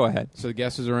 but let's All go right. ahead. So the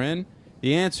guesses are in.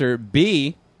 The answer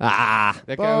B. That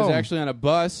guy was Boom. actually on a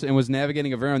bus and was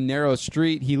navigating a very narrow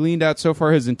street. He leaned out so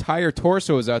far his entire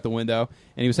torso was out the window,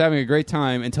 and he was having a great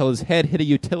time until his head hit a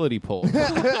utility pole.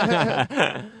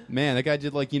 Man, that guy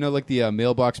did like the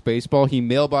mailbox baseball. He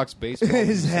mailbox baseball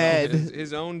His head.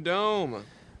 His own dome.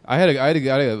 I had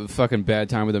a fucking bad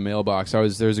time with a mailbox.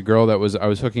 There's a girl that I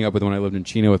was hooking up with when I lived in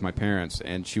Chino with my parents,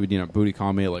 and she would booty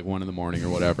call me at like 1 a.m. or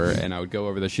whatever, and I would go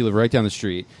over there. She lived right down the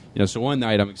street, So one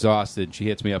night I'm exhausted. She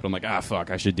hits me up, and I'm like,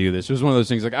 fuck, I should do this. It was one of those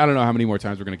things like I don't know how many more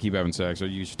times we're gonna keep having sex, so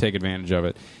you should take advantage of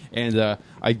it. And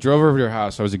I drove over to her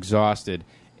house. I was exhausted.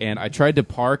 And I tried to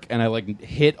park, and I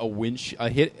hit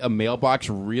a mailbox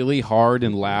really hard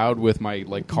and loud with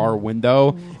my car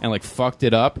window, and fucked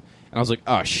it up. And I was like,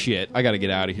 oh, shit, I got to get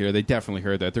out of here. They definitely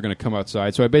heard that. They're going to come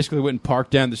outside. So I basically went and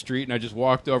parked down the street, and I just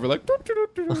walked over I see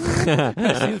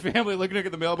the family looking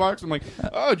at the mailbox. I'm like,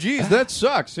 oh, geez, that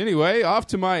sucks. Anyway, off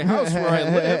to my house where I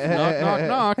live. Knock,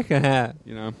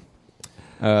 knock,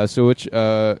 knock. So it's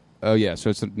the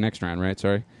next round, right?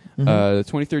 Sorry. The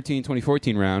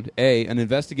 2013-2014 round. A, an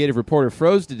investigative reporter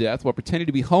froze to death while pretending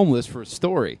to be homeless for a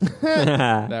story.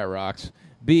 That rocks.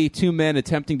 B, 2 men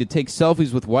attempting to take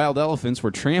selfies with wild elephants were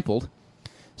trampled.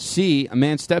 C, a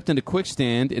man stepped into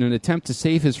quicksand in an attempt to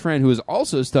save his friend who was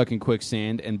also stuck in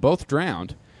quicksand and both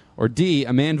drowned. Or D,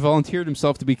 a man volunteered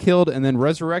himself to be killed and then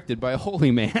resurrected by a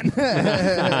holy man.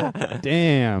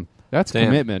 Damn. That's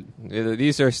commitment.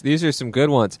 These are some good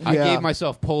ones. I gave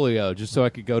myself polio just so I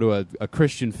could go to a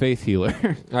Christian faith healer.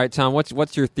 All right, Tom,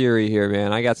 what's your theory here,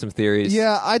 man? I got some theories.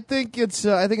 Yeah, I think it's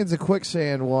a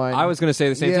quicksand one. I was going to say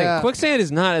the same thing. Quicksand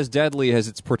is not as deadly as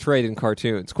it's portrayed in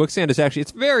cartoons. Quicksand is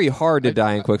it's very hard to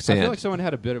die in quicksand. I feel like someone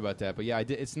had a bit about that, but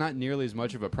it's not nearly as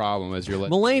much of a problem as you're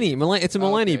letting. It's a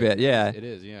Mulaney bit, yeah. It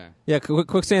is, yeah. Yeah,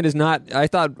 quicksand is not. I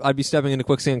thought I'd be stepping into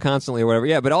quicksand constantly or whatever.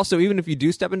 Yeah, but also even if you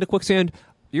do step into quicksand,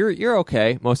 you're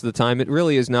okay most of the time. It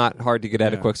really is not hard to get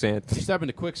out of quicksand. If you step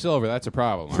into Quicksilver, that's a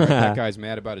problem. All right? That guy's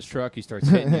mad about his truck. He starts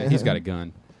hitting you. He's got a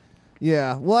gun.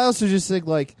 Yeah. Well, I also just think,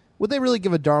 would they really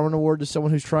give a Darwin Award to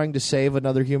someone who's trying to save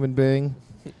another human being?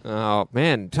 Oh,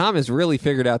 man. Tom has really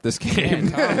figured out this game.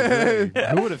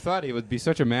 Who would have thought he would be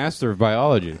such a master of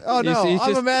biology? Oh, no. He's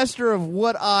I'm a master of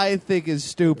what I think is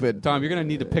stupid. Tom, you're going to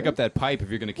need to pick up that pipe if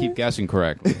you're going to keep guessing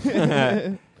correctly.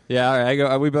 Yeah, all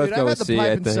right. We both Dude, go I've with had C, the I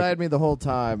pipe think. inside me the whole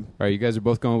time. All right, you guys are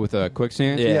both going with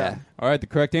quicksand? Yeah. All right, the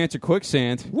correct answer,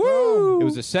 quicksand. Woo! It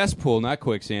was a cesspool, not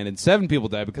quicksand, and 7 people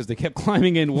died because they kept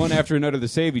climbing in one after another to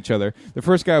save each other. The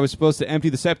first guy was supposed to empty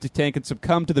the septic tank and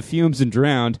succumb to the fumes and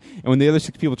drowned, and when the other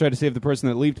 6 people tried to save the person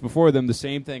that leaped before them, the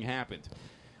same thing happened.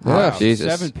 Oh,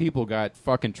 Jesus. 7 people got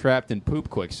fucking trapped in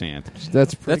poop quicksand.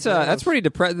 That's pretty That's pretty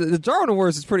depressing. The Darwin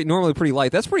Awards is normally pretty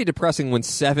light. That's pretty depressing when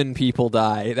 7 people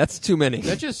die. That's too many.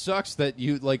 That just sucks that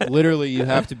you literally you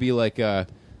have to be like you're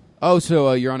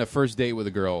on a first date with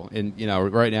a girl and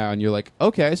right now and you're like,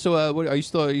 okay, so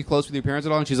are you close with your parents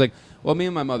at all? And she's like, well, me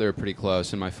and my mother are pretty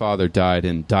close and my father died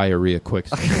in diarrhea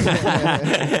quicksand.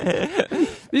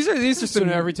 These are So some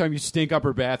now every time you stink up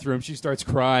her bathroom, she starts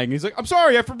crying. He's like, I'm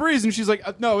sorry, I Febreze. And she's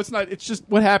like, no, it's not. It's just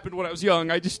what happened when I was young.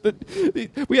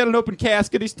 We had an open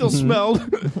casket. He still smelled.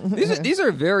 These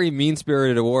are very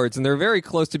mean-spirited awards, and they're very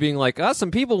close to being like, some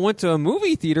people went to a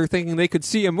movie theater thinking they could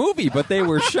see a movie, but they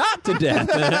were shot to death.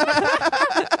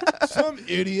 Some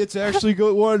idiots actually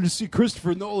wanted to see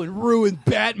Christopher Nolan ruin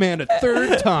Batman a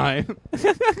 3rd time.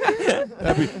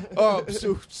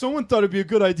 So someone thought it'd be a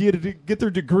good idea to get their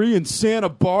degree in Santa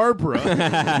Barbara.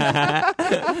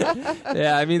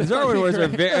 Yeah, I mean, the Darwin Awards are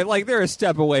very, they're a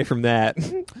step away from that.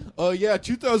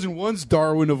 2001's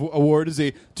Darwin Award is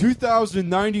a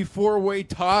 2,094-way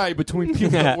tie between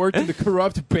people that worked in the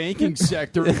corrupt banking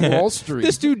sector in Wall Street.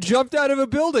 This dude jumped out of a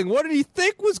building. What did he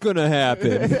think was going to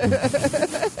happen?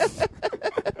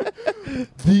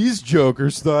 These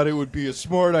jokers thought it would be a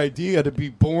smart idea to be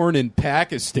born in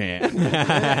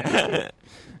Pakistan.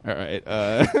 All right.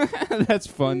 That's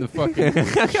fun, the fucking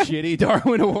shitty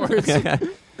Darwin Awards.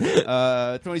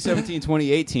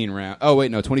 2017-2018 round. Oh, wait,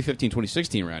 no,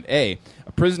 2015-2016 round. A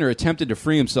prisoner attempted to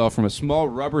free himself from a small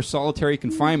rubber solitary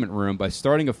confinement room by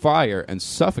starting a fire and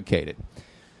suffocated.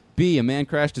 B, a man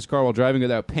crashed his car while driving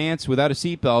without pants, without a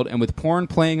seatbelt, and with porn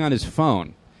playing on his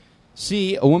phone.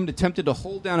 C, a woman attempted to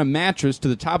hold down a mattress to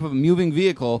the top of a moving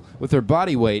vehicle with her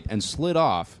body weight and slid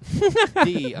off.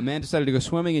 D, a man decided to go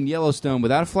swimming in Yellowstone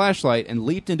without a flashlight and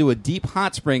leaped into a deep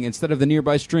hot spring instead of the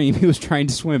nearby stream he was trying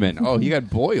to swim in. Oh, he got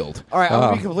boiled. All right, I'm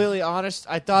going to be completely honest.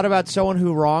 I thought about someone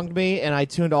who wronged me, and I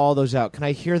tuned all those out. Can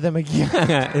I hear them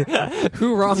again?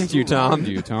 Who wronged you, Tom? Wronged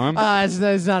you, Tom?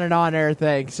 It's not an on-air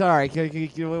thing. Sorry.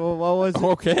 What was it?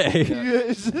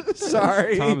 Okay.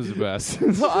 Sorry. Tom is the best.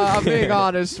 I'm being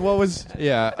honest. What was...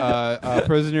 Yeah, a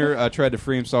prisoner tried to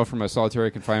free himself from a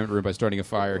solitary confinement room by starting a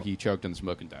fire. He choked on the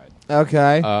smoke and died.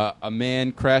 Okay. A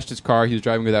man crashed his car. He was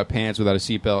driving without pants, without a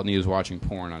seatbelt, and he was watching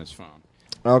porn on his phone.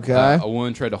 Okay. A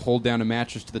woman tried to hold down a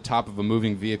mattress to the top of a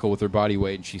moving vehicle with her body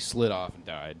weight, and she slid off and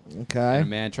died. Okay. And a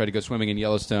man tried to go swimming in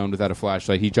Yellowstone without a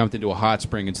flashlight. He jumped into a hot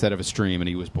spring instead of a stream, and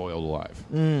he was boiled alive.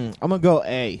 I'm going to go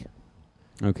A.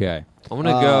 Okay. I'm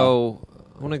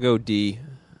gonna go D.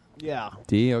 Yeah.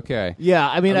 D. Okay. Yeah,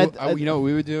 I mean... you know what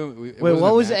we would do? wait,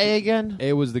 what was A again?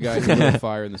 A was the guy who lit a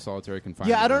fire in the solitary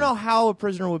confinement. Yeah, I don't room. know how a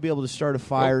prisoner would be able to start a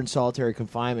fire in solitary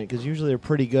confinement, because usually they're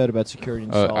pretty good about security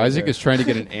in solitary. Isaac is trying to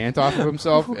get an ant off of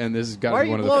himself, and this has got Why to are be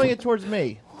you one of blowing the... it towards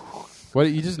me? What,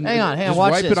 you just Hang on, just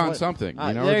watch wipe this. it on something.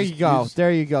 You know, there just you go. use-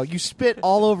 There you go. You spit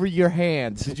all over your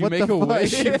hands. Did you What make the a fuck?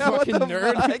 wish, you Yeah, what fucking the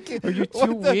nerd? fuck? Are you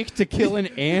too weak to kill an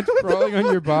ant crawling on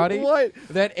your body? What?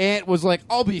 That ant was like,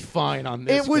 I'll be fine on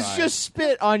this It was guy. just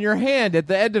spit on your hand at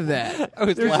the end of that. I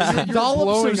was There's laughing. just dollops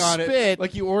blowing of on it spit.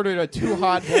 like you ordered a too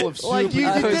hot bowl of soup. Like you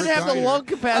at didn't have the diner. lung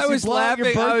capacity I was to blow out your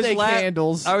laughing. birthday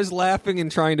candles. I was laughing and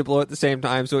trying to blow at the same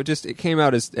time, so it came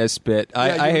out as spit.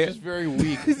 Yeah, you were just very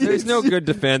weak. There's no good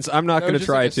defense. I'm not That going was to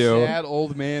just try like a to. sad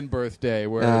old man birthday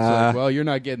where it's like, well, you're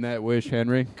not getting that wish,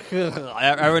 Henry.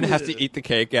 Everyone has to eat the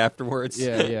cake afterwards.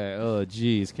 Yeah. Oh,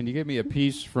 jeez. Can you give me a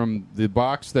piece from the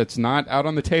box that's not out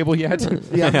on the table yet?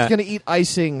 Yeah, I'm just gonna eat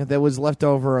icing that was left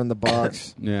over in the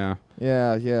box. Yeah.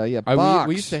 Yeah. We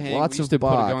Box. used to hang. Lots we used of to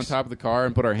put it box. on top of the car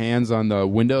and put our hands on the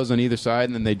windows on either side,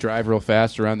 and then they drive real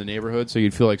fast around the neighborhood, so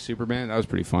you'd feel like Superman. That was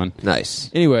pretty fun. Nice.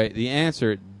 Anyway, the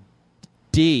answer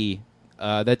D.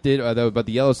 That did about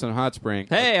the Yellowstone hot spring.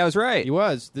 Hey, I was right. He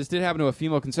was. This did happen to a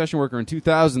female concession worker in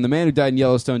 2000. The man who died in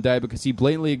Yellowstone died because he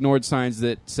blatantly ignored signs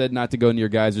that said not to go near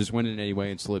geysers, went in anyway,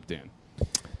 and slipped in.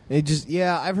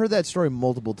 I've heard that story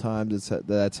multiple times.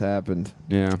 That's happened.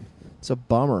 Yeah. It's a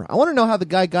bummer. I want to know how the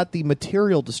guy got the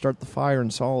material to start the fire in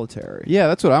solitary. Yeah,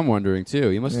 that's what I'm wondering, too.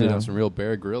 He must have Yeah. done some real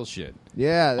Bear Grylls shit.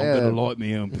 Yeah, light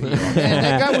me own pee. Man,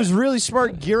 that guy was really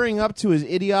smart gearing up to his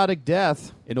idiotic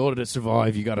death. In order to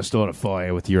survive, you got to start a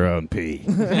fire with your own pee.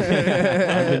 I've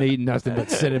been eating nothing but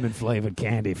cinnamon-flavored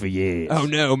candy for years. Oh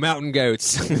no, mountain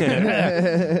goats.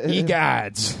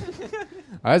 E-gods.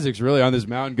 Isaac's really on this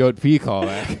mountain goat pee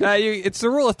callback. It's the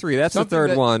rule of three. That's the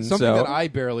third one. Something so. that I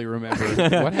barely remember.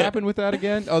 What happened with that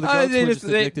again? Oh, the goats they were just-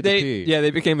 just addicted to pee. Yeah, they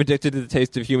became addicted to the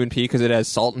taste of human pee because it has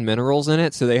salt and minerals in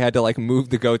it. So they had to move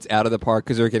the goats out of the park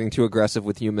because they were getting too aggressive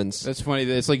with humans. That's funny.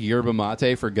 It's like yerba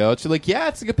mate for goats. You're like, yeah,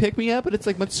 it's like a pick-me-up, but it's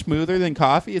like much smoother than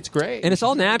coffee. It's great. And it's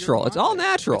all You should drink natural. yerba It's all mate.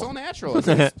 natural. It's all natural.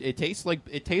 It tastes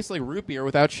like root beer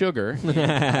without sugar.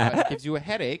 It gives you a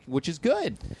headache, which is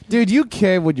good. Dude, you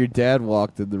came when your dad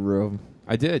walked in the room.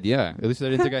 I did, yeah. At least I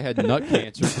didn't think I had nut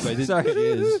cancer because I didn't Sorry.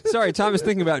 jizz. Sorry, Tom is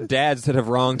thinking about dads that have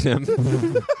wronged him.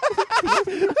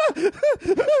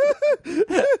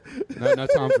 Not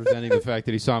Tom's resenting the fact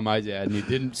that he saw my dad and he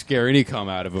didn't scare any cum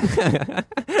out of him.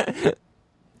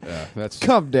 Yeah, that's.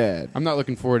 Come, Dad. I'm not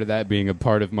looking forward to that being a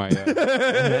part of my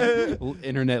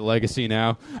internet legacy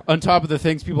now. On top of the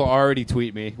things people already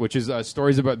tweet me, which is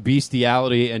stories about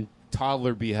bestiality and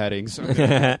toddler beheadings.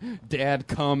 Dad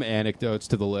cum anecdotes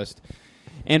to the list.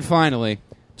 And finally,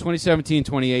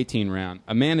 2017-2018 round.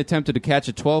 A man attempted to catch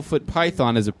a 12-foot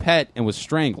python as a pet and was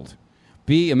strangled.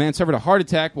 B, a man suffered a heart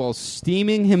attack while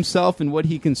steaming himself in what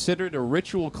he considered a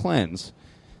ritual cleanse.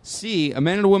 C, a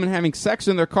man and a woman having sex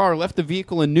in their car left the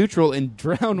vehicle in neutral and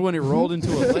drowned when it rolled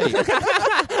into a lake.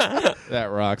 That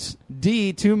rocks.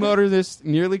 D, two motorists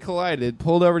nearly collided,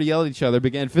 pulled over to yell at each other,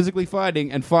 began physically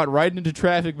fighting, and fought right into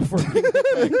traffic before being hit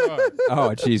by a car.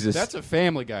 Oh, Jesus. That's a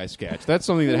Family Guy sketch. That's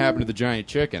something that happened to the giant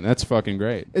chicken. That's fucking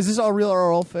great. Is this all real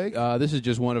or all fake? This is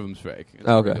just one of them's fake. It's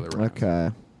Okay. regular round.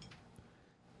 Okay.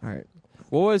 All right.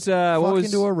 What was Fuck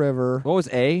into a river. what was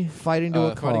A? Fight into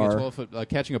a Fighting a car. 12-foot,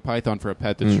 catching a python for a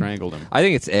pet that strangled him. I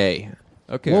think it's A.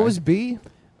 Okay. What was B?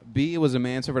 B was a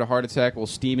man suffered a heart attack while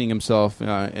steaming himself in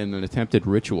an attempted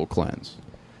ritual cleanse.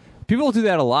 People do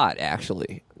that a lot,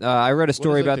 actually. I read a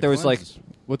story about there was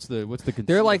what's the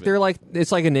they're like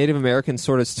it's like a Native American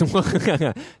sort of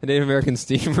a Native American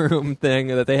steam room thing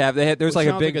that they have. There's like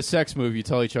a big a sex move you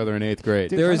tell each other in 8th grade.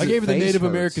 Dude, There is I gave her the face Native hurts.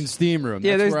 American steam room.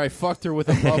 Yeah, That's there's- where I fucked her with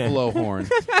a buffalo horn.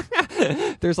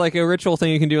 There's like a ritual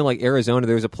thing you can do in like Arizona.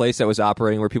 There was a place that was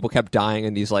operating where people kept dying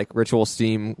in these like ritual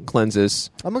steam cleanses.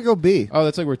 I'm gonna go B. Oh,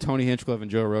 that's like where Tony Hinchcliffe and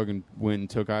Joe Rogan went and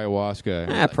took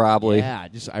ayahuasca. Probably. Yeah,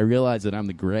 I realized that I'm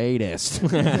the greatest. I'm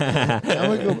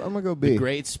gonna go B. The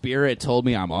Great Spirit told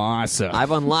me I'm awesome.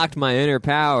 I've unlocked my inner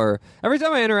power. Every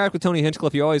time I interact with Tony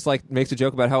Hinchcliffe, he always like makes a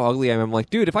joke about how ugly I am. I'm like,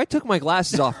 dude, if I took my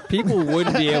glasses off, people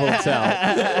wouldn't be able to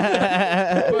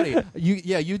tell. Buddy,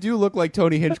 you do look like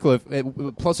Tony Hinchcliffe,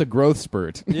 plus a growth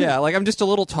spurt. Yeah, like I'm just a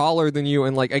little taller than you,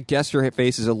 and like I guess your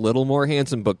face is a little more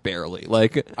handsome, but barely.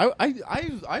 Like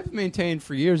I've maintained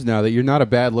for years now that you're not a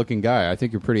bad-looking guy. I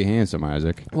think you're pretty handsome,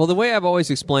 Isaac. well, the way I've always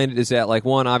explained it is that like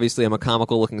one, obviously I'm a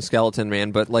comical-looking skeleton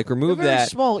man, but like remove Very that.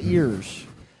 small ears.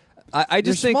 I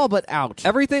They're just think small but out.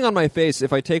 everything on my face,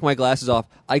 if I take my glasses off,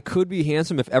 I could be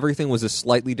handsome if everything was a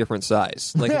slightly different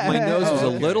size. Like if my nose was a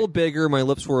little bigger, my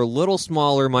lips were a little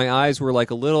smaller, my eyes were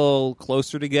like a little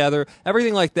closer together,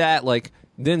 everything like that, like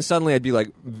then suddenly I'd be like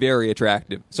very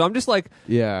attractive. So I'm just like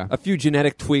Yeah. a few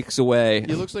genetic tweaks away.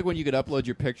 It looks like when you could upload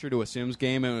your picture to a Sims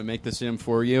game and it would make the sim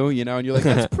for you, and you're like,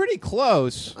 that's pretty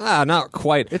close. Not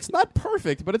quite. It's not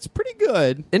perfect, but it's pretty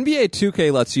good. NBA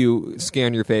 2K lets you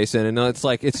scan your face in, and it's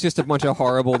like it's just a bunch of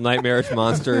horrible nightmarish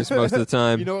monsters most of the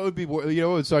time. You know what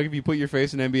would suck if you put your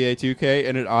face in NBA 2K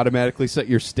and it automatically set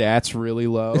your stats really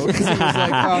low. 'Cause it was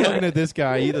like, oh, looking at this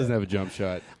guy, he doesn't have a jump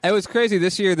shot. It was crazy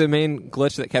this year. The main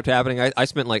glitch that kept happening, I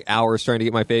spent like hours trying to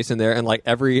get my face in there, and like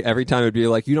every time it'd be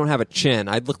like, you don't have a chin.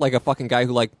 I'd look like a fucking guy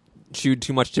who like chewed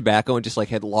too much tobacco and just like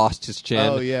had lost his chin.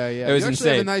 Oh yeah. It was you actually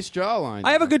insane. have a nice jawline.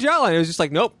 I have a good jawline. It was just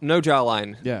like, nope, no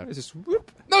jawline. Yeah. It was just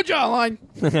whoop. no jawline.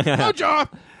 No jaw.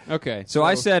 Okay. So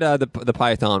I said the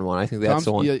Python one. I think that's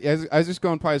the one. Yeah, I was just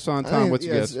going Python. Tom, what's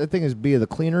your guess? I think it's B. The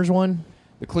cleaners one.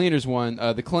 The cleaners one,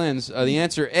 the cleanse. The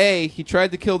answer A, he tried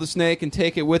to kill the snake and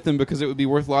take it with him because it would be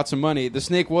worth lots of money. The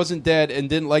snake wasn't dead and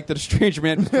didn't like that a strange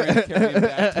man was trying to carry him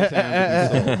back to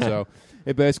town to be sold. So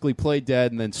it basically played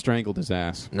dead and then strangled his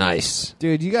ass. Nice.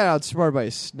 Dude, you got outsmarted by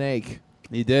a snake.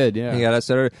 He did, yeah. Yeah, that's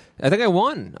better. I think I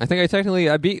won. I think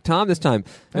I beat Tom this time.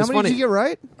 How It's many funny. did you get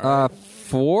right?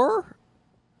 4?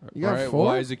 You got All right, 4?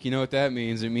 well, Isaac, you know what that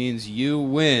means? It means you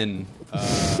win.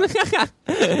 So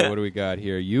what do we got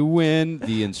here? You win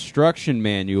the instruction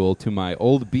manual to my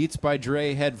old Beats by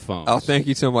Dre headphones. Oh, thank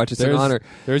you so much. It's an honor.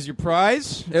 There's your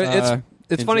prize.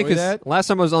 It's funny enjoy because that. last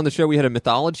time I was on the show, we had a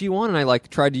mythology one, and I like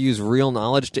tried to use real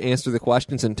knowledge to answer the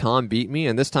questions, and Tom beat me.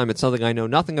 And this time, it's something I know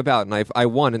nothing about, and I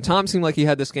won. And Tom seemed like he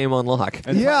had this game on lock.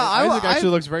 And Yeah, Isaac I-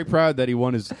 actually looks very proud that he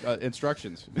won his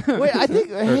instructions. Wait, I think.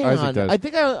 hang Isaac on. does. I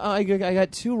think I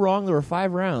got 2 wrong. There were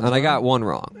 5 rounds. And I got 1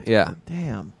 wrong. Yeah.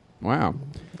 Damn. Wow.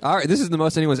 All right. This is the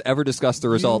most anyone's ever discussed the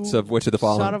results You of which of the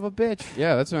following. Son of a bitch.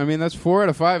 Yeah, that's 4 out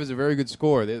of 5 is a very good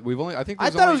score. We've only I think I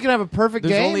there's thought I only- was gonna have a perfect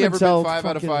There's game only ever until been 5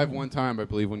 out of fucking- 5 one time, I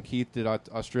believe, when Keith did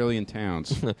Australian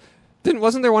towns.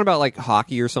 Wasn't there one about like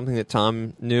hockey or something that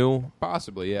Tom knew?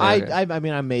 Possibly, yeah. I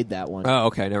mean, I made that one. Oh,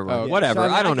 okay. Never mind. Oh, yeah. Whatever.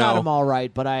 So, I don't I got know. them all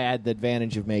right, but I had the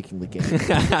advantage of making the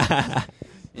game.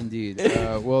 Indeed.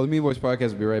 Well, the Mean Boys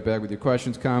podcast will be right back with your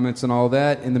questions, comments, and all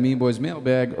that in the Mean Boys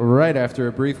mailbag right after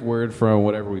a brief word from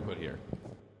whatever we put here.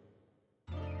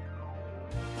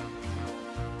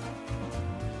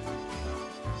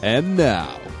 And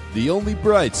now, the only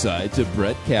bright side to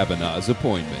Brett Kavanaugh's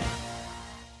appointment.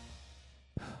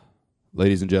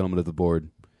 Ladies and gentlemen of the board,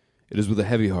 it is with a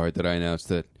heavy heart that I announce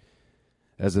that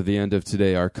as of the end of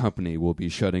today, our company will be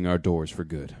shutting our doors for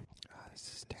good.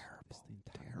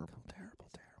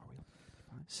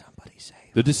 Somebody say.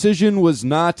 The decision was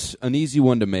not an easy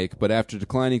one to make, but after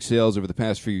declining sales over the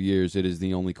past few years, it is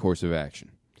the only course of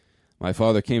action. My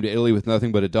father came to Italy with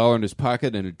nothing but $1 in his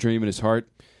pocket and a dream in his heart.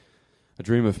 A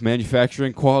dream of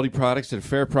manufacturing quality products at a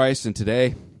fair price, and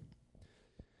today,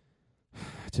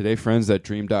 friends, that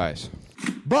dream dies.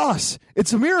 Boss,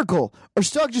 it's a miracle. Our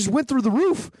stock just went through the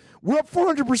roof. We're up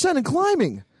 400% and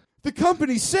climbing. The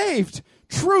company saved!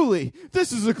 Truly,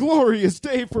 this is a glorious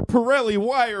day for Pirelli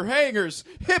wire hangers!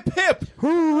 Hip, hip!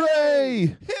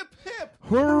 Hooray! Hip, hip!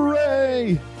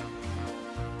 Hooray!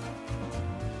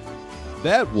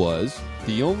 That was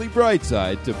the only bright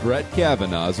side to Brett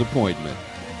Kavanaugh's appointment.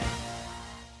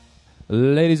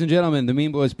 Ladies and gentlemen, the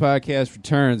Mean Boys podcast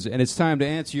returns, and it's time to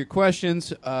answer your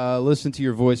questions, listen to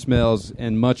your voicemails,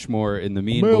 and much more in the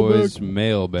Mean Boys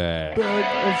mailbag.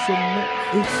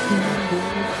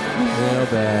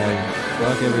 Mailbag.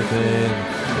 Fuck everything.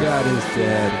 God is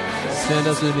dead. Send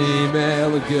us an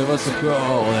email or give us a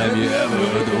call. Have you ever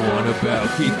heard the one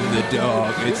about keeping the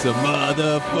dog? It's a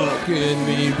motherfucking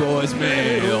Mean Boys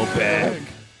mailbag.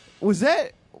 Was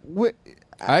that...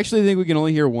 I actually think we can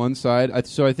only hear one side.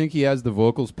 So I think he has the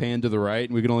vocals panned to the right,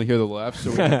 and we can only hear the left.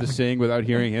 So we have to sing without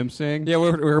hearing him sing. Yeah,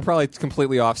 we're probably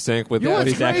completely off sync with You know what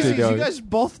what's he's actually crazy is doing. you guys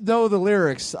both know the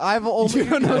lyrics. I've only You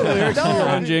don't know the lyrics to your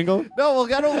own jingle? No,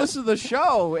 well, I don't listen to the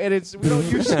show, and we don't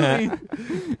usually.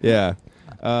 Yeah.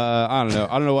 I don't know.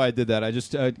 I don't know why I did that. I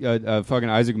just fucking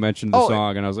Isaac mentioned the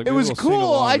song, and I was like, it maybe was we'll sing cool.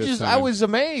 along I this just, I time. was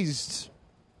amazed.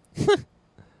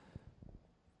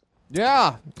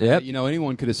 Yeah. Yep. You know,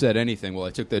 anyone could have said anything. Well, I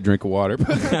took that drink of water.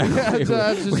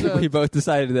 But we both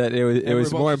decided that it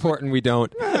was we're more both- important we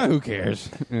don't. who cares?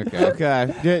 Okay.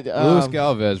 Okay. Luis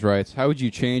Galvez writes, "How would you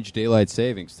change daylight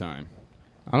savings time?"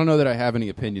 I don't know that I have any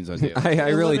opinions on daylight. I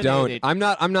really don't.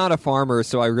 Eliminated. I'm not a farmer,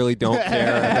 so I really don't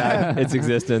care about its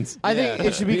existence. I think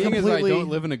it should be Being completely. as I don't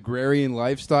live an agrarian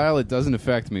lifestyle, it doesn't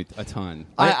affect me a ton.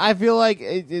 I feel like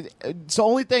it's the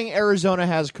only thing Arizona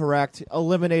has correct.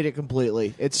 Eliminate it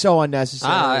completely. It's so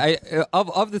unnecessary.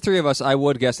 Of the three of us, I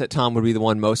would guess that Tom would be the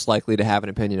one most likely to have an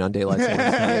opinion on daylight savings time.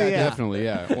 Yeah, Yeah. definitely.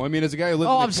 Yeah. Well, I mean, as a guy who lives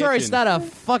in Oh, the I'm sorry. It's kitchen- not a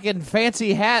fucking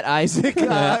fancy hat, Isaac.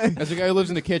 As a guy who lives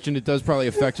in the kitchen, it does probably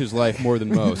affect his life more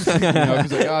than most.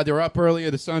 Because like, they're up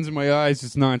earlier, the sun's in my eyes.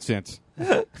 It's nonsense.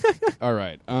 All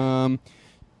right.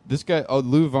 This guy,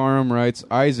 Lou Varham writes,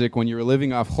 Isaac, when you were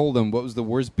living off Hold'em, what was the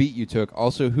worst beat you took?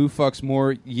 Also, who fucks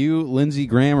more, you, Lindsey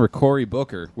Graham, or Cory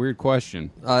Booker? Weird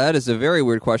question. That is a very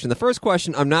weird question. The first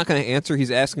question I'm not going to answer.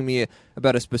 He's asking me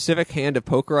about a specific hand of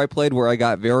poker I played where I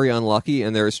got very unlucky,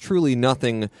 and there is truly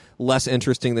nothing less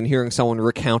interesting than hearing someone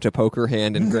recount a poker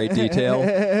hand in great detail.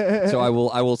 So I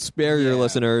will spare your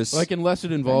listeners. Like, unless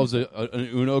it involves an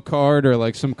Uno card or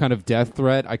like some kind of death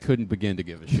threat, I couldn't begin to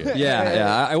give a shit.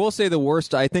 Yeah. I will say the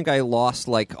worst. I think I lost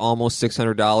like almost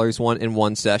 $600 in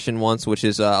one session once, which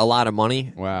is a lot of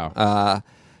money. Wow.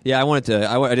 Yeah, I wanted to.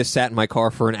 I just sat in my car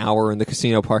for an hour in the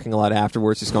casino parking lot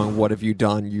afterwards, just going, "What have you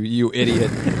done, you idiot?"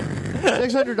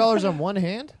 $600 on one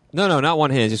hand. No, not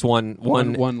one hand, just one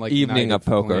like evening night of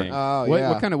poker. playing. Oh, what,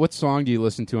 yeah. what song do you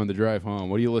listen to on the drive home?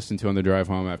 What do you listen to on the drive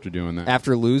home after doing that?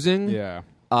 After losing, Yeah.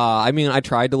 I mean, I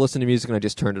tried to listen to music and I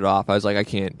just turned it off. I was like, I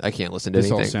can't listen to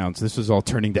anything. This is all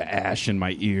turning to ash in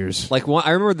my ears. Like I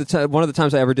remember one of the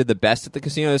times I ever did the best at the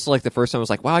casino. This is like the first time I was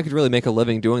like, wow, I could really make a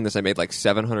living doing this. I made like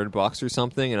 $700 or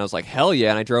something, and I was like, hell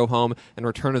yeah! And I drove home, and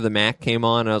Return of the Mac came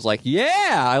on, and I was like,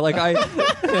 yeah!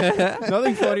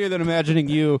 Nothing funnier than imagining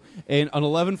you, an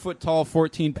 11-foot tall,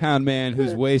 14-pound man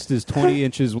whose waist is 20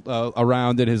 inches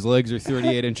around and his legs are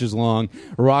 38 inches long,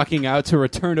 rocking out to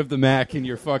Return of the Mac in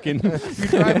your fucking. You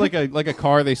drive like a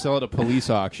car they sell at a police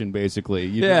auction, basically.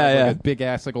 You drive like a big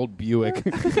ass like old Buick.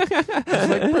 Dude,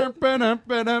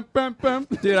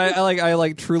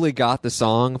 I truly got the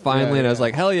song finally, and I was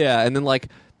like, hell yeah! And then like,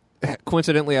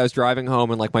 coincidentally, I was driving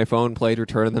home and like my phone played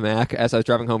Return of the Mac as I was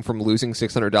driving home from losing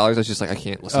 $600. I was just like, I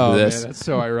can't listen to this. Man, that's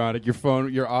so ironic. Your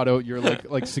phone, your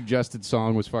like suggested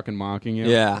song was fucking mocking you.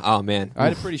 Yeah. Oh man. I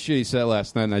had a pretty shitty set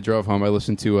last night, and I drove home. I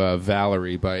listened to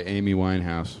Valerie by Amy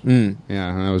Winehouse. Yeah,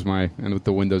 and that was and with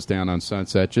the windows down on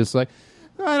Sunset, just like,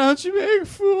 why don't you make a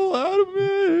fool out of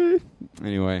me?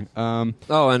 Anyway,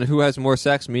 Oh, and who has more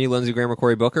sex, me, Lindsey Graham, or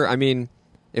Cory Booker? I mean,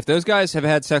 if those guys have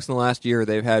had sex in the last year,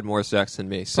 they've had more sex than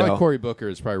me. So probably Cory Booker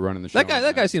is probably running the show.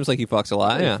 that guy seems like he fucks a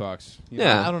lot. Yeah. Fucks.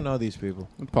 Yeah. I don't know these people.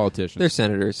 Politicians. They're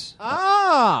senators.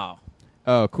 Oh.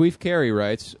 Queef Carey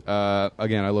writes,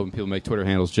 again, I love when people make Twitter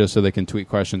handles just so they can tweet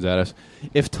questions at us.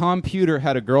 If Tom Pewter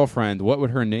had a girlfriend, what would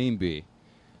her name be?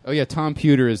 Oh yeah, Tom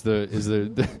Pewter is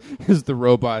the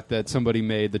robot that somebody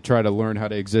made to try to learn how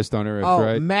to exist on Earth, Oh,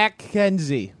 right?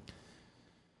 Mackenzie.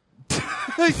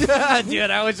 Dude,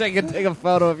 I wish I could take a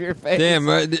photo of your face. Damn,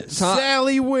 Tom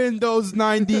Sally Windows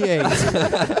 98.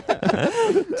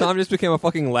 just became a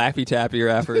fucking Laffy Tappy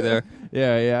rapper there.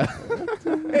 yeah.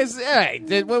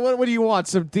 Hey, what do you want?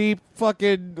 Some deep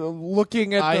fucking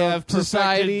looking at I the have perfected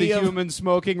society the of human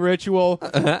smoking ritual.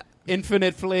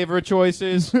 Infinite flavor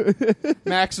choices.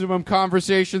 Maximum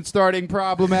conversation starting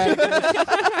problematic.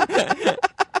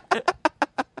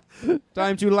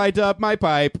 Time to light up my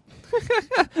pipe.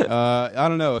 I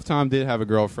don't know if Tom did have a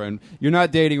girlfriend. You're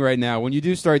not dating right now. When you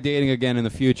do start dating again in the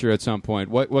future at some point,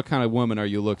 what kind of woman are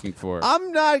you looking for?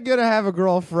 I'm not gonna have a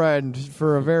girlfriend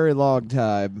for a very long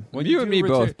time. When You do and me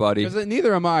both, buddy. 'Cause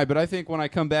neither am I, but I think when I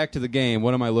come back to the game,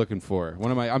 what am I looking for?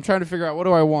 I'm trying to figure out what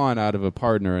do I want out of a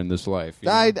partner in this life. You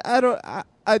know?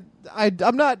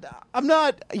 I'm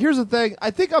not. Here's the thing.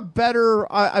 I think I'm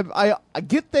better. I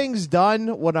get things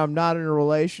done when I'm not in a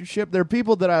relationship. There are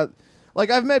people that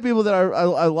I've met people that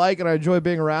I like and I enjoy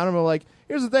being around them. I'm like,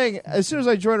 here's the thing. As soon as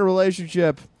I join a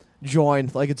relationship,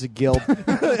 like it's a guild.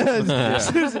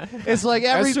 It's like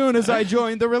As soon as I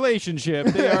join the relationship,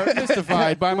 they are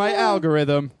mystified by my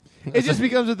algorithm. it just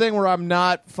becomes a thing where I'm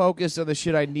not focused on the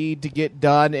shit I need to get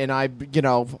done, and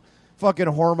fucking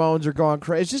hormones are going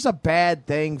crazy. It's just a bad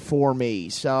thing for me.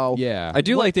 So Yeah. I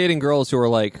do like dating girls who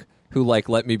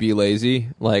let me be lazy.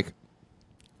 Like,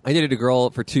 I dated a girl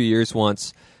for 2 years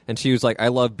once, and she was like, I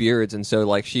love beards, and so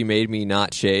like she made me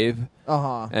not shave.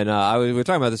 And we were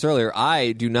talking about this earlier.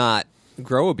 I do not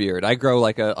grow a beard. I grow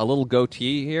like a little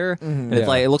goatee here, and it's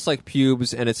like it looks like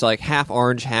pubes, and it's like half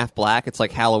orange, half black. It's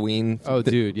like Halloween. Oh,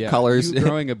 dude, yeah. Colors. You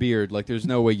growing a beard, like, there's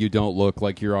no way you don't look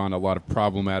like you're on a lot of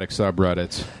problematic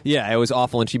subreddits. Yeah, it was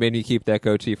awful, and she made me keep that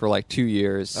goatee for like 2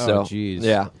 years. Oh, so jeez.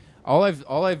 yeah. All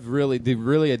I've really,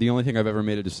 the only thing I've ever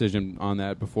made a decision on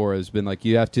that before has been like,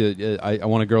 you have to. I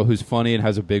want a girl who's funny and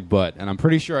has a big butt, and I'm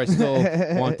pretty sure I still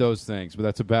want those things, but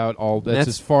that's about all. That's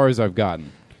as far as I've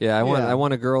gotten. Yeah, I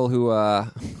want a girl who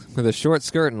with a short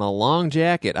skirt and a long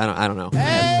jacket. I don't know.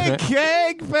 Hey,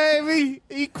 Cake, baby.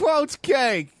 He quotes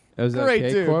Cake. Is that Great a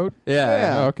cake dude. quote?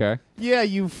 Yeah. Oh, okay. Yeah,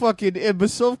 you fucking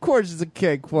imbecile. Of course it's a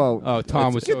Cake quote. Oh,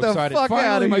 Tom was Get so the excited. fuck Finally,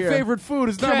 outta my here. favorite food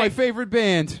is not Cake. my favorite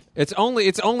band. It's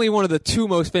only one of the two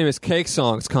most famous Cake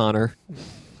songs, Connor.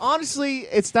 Honestly,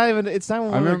 it's not even. It's not even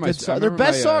one of remember their good I songs. Their remember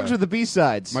best my, songs are the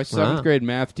B-sides. My 7th grade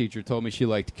math teacher told me she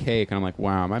liked cake, and I'm like,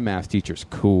 wow, my math teacher's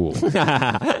cool.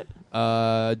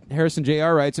 Harrison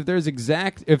Jr. writes, if there's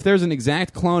an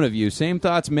exact clone of you, same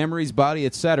thoughts, memories, body,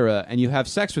 etc., and you have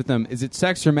sex with them, is it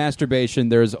sex or masturbation?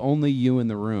 There's only you in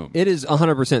the room. It is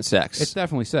 100% sex. It's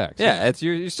definitely sex. Yeah,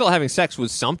 you're still having sex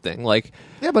with something. Like,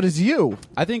 yeah, but it's you.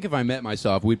 I think if I met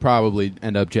myself, we'd probably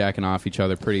end up jacking off each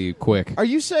other pretty quick. Are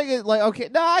you saying it like, okay,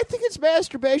 no, I think it's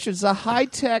masturbation. It's a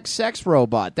high-tech sex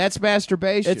robot. That's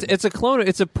masturbation. it's a clone.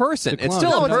 It's a person. It's a It's clone.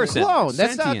 still no, a it's person. a clone.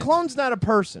 That's not a Sentient. clone's not a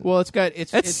person. Well, it's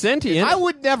Sentient. I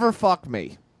would never fuck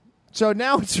me. So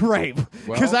now it's rape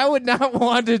because Well- I would not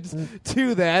want to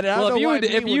do that. I Well, don't if know why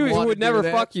if me you want would to do never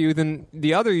that. fuck you, then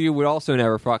the other you would also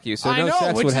never fuck you. So I no know,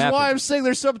 sex which would is happen. why I'm saying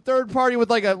there's some third party with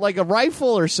like a rifle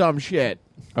or some shit.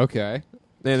 okay.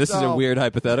 Man, this is a So- weird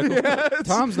hypothetical.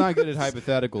 Tom's not good at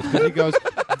hypotheticals because he goes,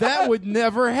 "That would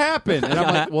never happen," and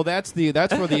I'm like, "Well, that's where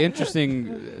the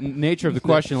interesting nature of the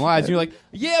question lies." And you're like,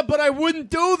 "Yeah, but I wouldn't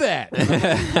do that."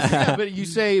 Yeah, but you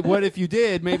say, "What if you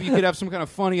did? Maybe you could have some kind of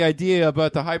funny idea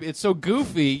about the hype." It's so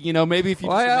goofy, maybe if you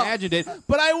just Well, imagined it.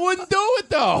 But I wouldn't do it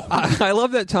though. I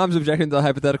love that Tom's objecting to the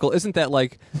hypothetical. Isn't that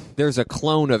like there's a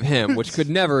clone of him which could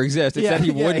never exist? It's Yeah, that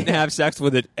he yeah, wouldn't yeah. have sex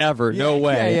with it ever. No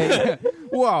way. Yeah.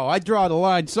 Whoa, I draw the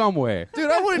line somewhere.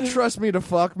 Dude, I wouldn't trust me to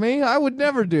fuck me. I would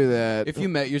never do that. If you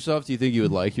met yourself, do you think you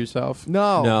would like yourself?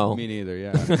 no. No. Me neither,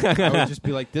 yeah. I would just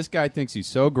be like, this guy thinks he's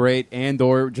so great and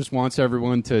or just wants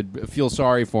everyone to feel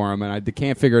sorry for him, and I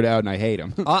can't figure it out, and I hate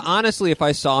him. Honestly, if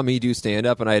I saw me do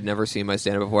stand-up and I had never seen my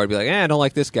stand-up before, I'd be like, I don't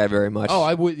like this guy very much. Oh,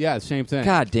 I would, yeah, same thing.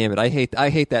 God damn it. I hate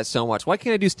that so much. Why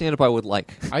can't I do stand-up I would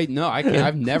like? I can't.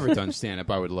 I've never done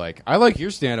stand-up I would like. I like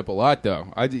your stand-up a lot, though.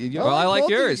 Well, I like both of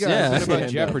you yours, guys. yeah. What about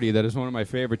Jeopardy? That is one of my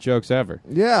favorite jokes ever.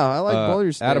 Yeah, I like both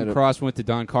your stand-up. Adam Cross went to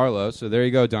Don Carlos, so there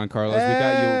you go, Don Carlos. We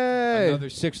got you Hey. another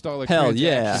 $6 Hell transaction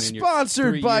yeah. in your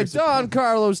Sponsored 3 by years of- Don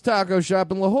Carlos Taco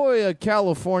Shop in La Jolla,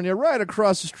 California, right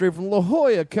across the street from La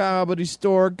Jolla Comedy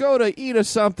Store. Go to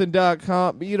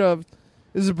eatasomething.com.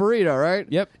 This is a burrito, right?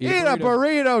 Yep.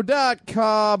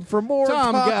 Eataburrito.com for more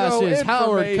Tom taco Gosses,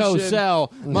 Howard information.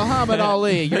 Cosell, Muhammad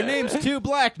Ali. Your name's too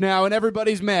black now, and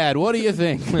everybody's mad. What do you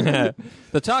think?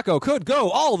 The taco could go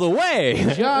all the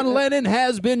way. John Lennon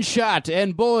has been shot,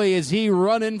 and boy, is he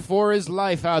running for his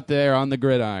life out there on the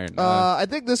gridiron. I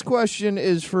think this question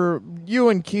is for you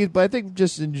and Keith, but I think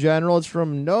just in general, it's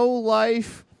from No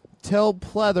Life Till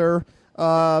Pleather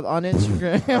on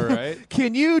Instagram. All right.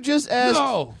 Can you just ask?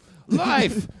 No!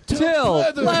 Life! Till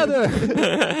leather.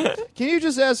 Can you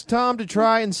just ask Tom to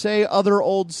try and say other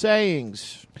old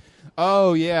sayings?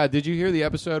 Oh, yeah. Did you hear the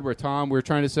episode where Tom, we're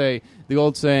trying to say the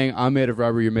old saying, I'm made of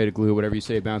rubber, you're made of glue, whatever you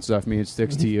say bounces off me and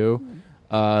sticks to you?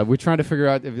 We're trying to figure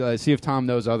out, see if Tom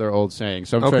knows other old sayings.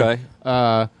 So I'm Okay.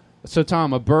 trying, so,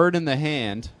 Tom, a bird in the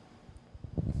hand.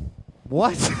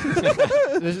 What?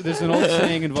 There's an old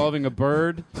saying involving a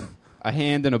bird, a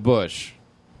hand, and a bush,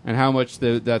 and how much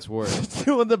that's worth.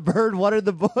 Doing the bird, what are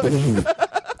the bush?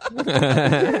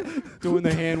 Doing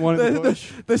the hand, one in the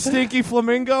bush. The stinky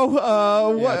flamingo? Yeah,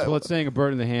 What? well, it's saying a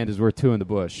bird in the hand is worth two in the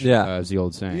bush. Yeah. Is the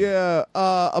old saying. Yeah,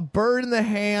 a bird in the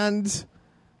hand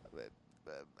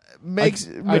makes.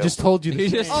 I just told you. He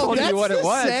The just saying. told that's you what the it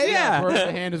was. saying? Yeah. Bird in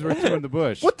the hand is worth two in the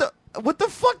bush. What the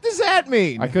fuck does that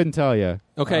mean? I couldn't tell you.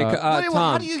 Okay, Wait, well, how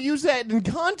Tom. do you use that in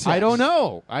context? I don't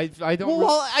know. I don't.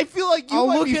 Well, I feel like you I'll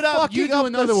might look be it up. fucking You do up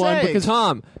another the one, saying. because-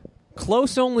 Tom,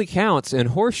 close only counts in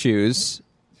horseshoes.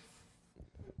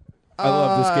 I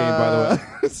love this game, by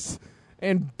the way.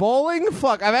 And bowling?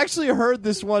 Fuck, I've actually heard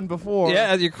this one before.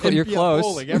 Yeah, you're Yeah, close.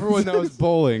 Bowling. Everyone knows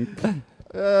bowling.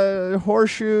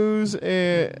 Horseshoes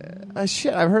and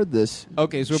shit. I've heard this.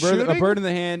 Okay, so a Shooting? bird in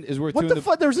the hand is worth What two the in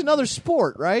fuck? There's another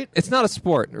sport, right? It's not a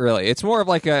sport, really. It's more of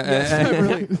like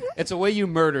a It's a way you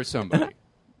murder somebody.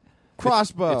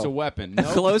 Crossbow. It's a weapon. No.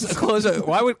 close.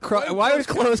 Why would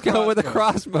close go with a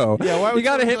crossbow? Yeah, why would you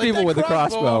got to someone hit be like, people "That with a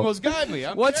crossbow? Almost got me.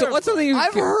 I'm What's terrified." something you?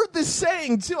 I've heard this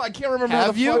saying too. I can't remember how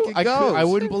Have the you? fuck it goes. I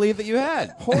wouldn't believe that you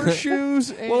had. Horseshoes.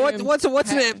 And Well,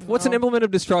 what's an implement of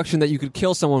destruction that you could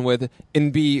kill someone with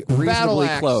and be reasonably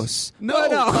axe. close? No,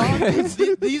 Tom,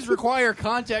 these require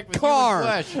contact with car?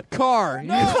 human flesh. Car.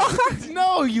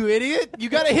 No, you idiot! You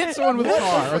got to hit someone with a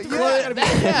car. Or the car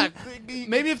gotta be-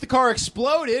 Maybe if the car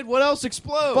exploded, what else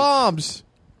explodes? Bombs.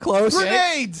 Close.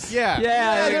 Grenades. Yeah.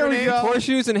 Yeah, there we go.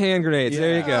 Horseshoes and hand grenades.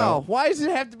 There you Oh, go. why does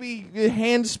it have to be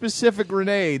hand-specific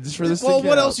grenades for this? Well, to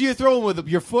what count? else are you throwing with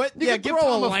your foot? You could give throw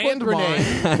Tom a a foot landmine.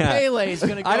 grenade. Pele's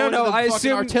going to go I don't into know. the I fucking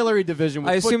assume- artillery division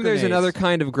with I foot assume there's grenades. another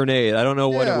kind of grenade. I don't know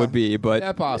what it Yeah. would be, but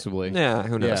Yeah, possibly. yeah,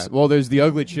 who knows? Yeah. Well, there's the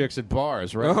ugly chicks at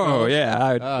bars, right? Oh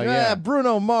yeah. Oh, Yeah, yeah.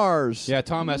 Bruno Mars. Yeah,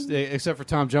 Tom has to, except for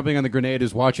Tom jumping on the grenade,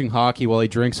 is watching hockey while he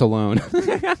drinks alone.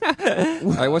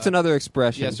 All right. What's another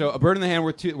expression? Yeah, so a bird in the hand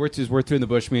worth two in the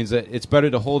bush means that it's better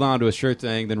to hold on to a sure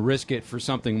thing than risk it for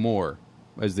something more,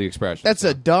 is the expression. That's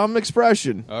a dumb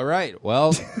expression. All right.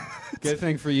 Well, good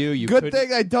thing for you. You Good could-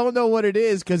 thing I don't know what it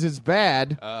is because it's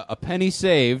bad. a penny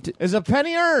saved. Is a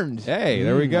penny earned? Hey,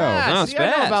 there we go. Ah, No, see, it's I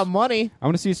know bad. about money. I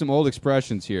want to see some old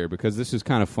expressions here because this is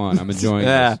kind of fun. I'm enjoying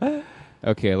Yeah. this.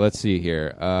 Okay, let's see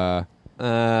here. No,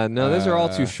 those are all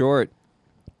too short.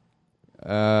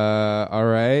 All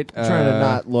right. I'm trying to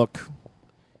not look.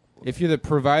 If you're the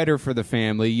provider for the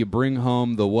family, you bring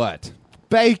home the what?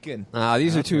 Bacon.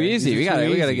 These are too easy. These are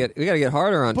We too gotta easy. get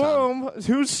harder on Tom. Boom.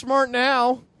 Who's smart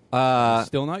now?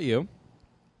 Still not you.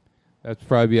 That's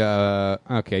probably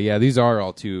okay. Yeah, these are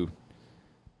all too.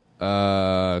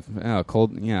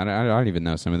 Cold. Yeah, I don't even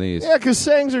know some of these. Yeah, because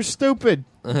sayings are stupid.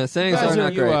 Sayings Guys are are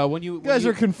not great. When you You guys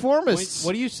are conformists.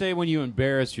 what do you say when you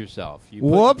embarrass yourself? You put,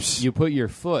 Whoops. You put your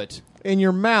foot. In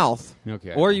your mouth.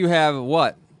 Okay. Or you have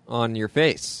what on your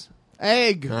face?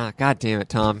 Egg. God damn it,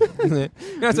 Tom! You're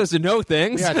not supposed to know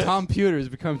things. yeah, Tom Pewter has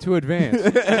become too advanced.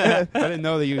 I didn't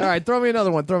know that you. All right, throw me another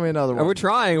one. Throw me another one. We're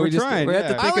trying. We're We just trying, we have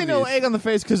to yeah. I think only of know these. egg on the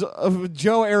face because of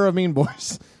Joe era Mean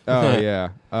Boys. Oh yeah.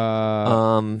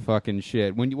 Um, Fucking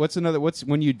shit. What's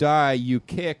when you die? You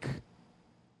kick.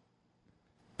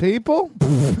 People? all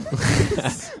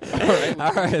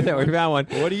right, there we found one.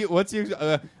 What's your?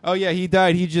 Oh yeah, he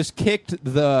died. He just kicked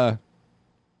the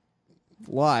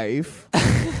Life.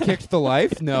 kicked the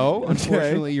life. No,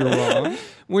 unfortunately, you're wrong.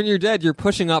 When you're dead, you're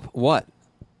pushing up what?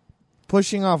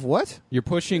 Pushing off what? You're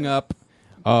pushing up.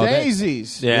 Oh, that-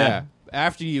 Daisies. yeah.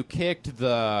 After you kicked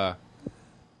the.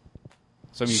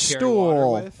 Something you carry water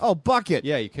Stool. with? Oh, bucket.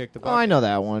 Yeah, you kicked the. Oh, I bucket. know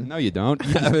that one. No, you don't.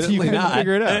 you Evidently couldn't not.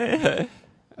 figure it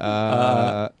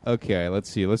out. Okay, let's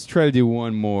see. Let's try to do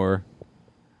one more.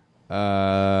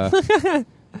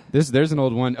 There's an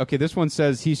old one. Okay, this one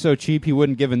says he's so cheap he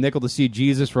wouldn't give a nickel to see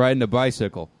Jesus riding a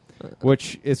bicycle,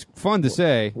 which is fun to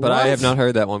say. But I have not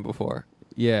heard that one before.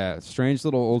 Yeah, strange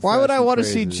little old. Why would I want to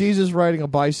see phrases. Jesus riding a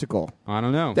bicycle? I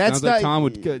don't know. That's sounds like not- Tom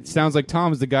would. It sounds like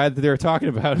Tom is the guy that they were talking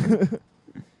about.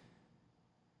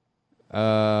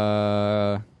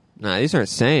 Nah, these aren't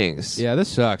sayings. Yeah, this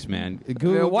sucks, man.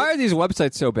 Why are these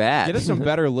websites so bad? Get us some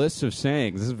better lists of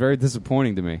sayings. This is very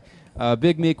disappointing to me.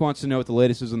 Big Meek wants to know what the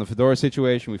latest is on the Fedora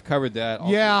situation. We've covered that.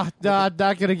 Also- Yeah,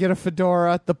 not gonna get a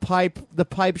fedora. The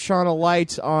pipe shone a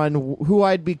light on who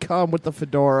I'd become with the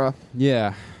fedora.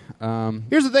 Yeah.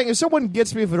 Here's the thing: if someone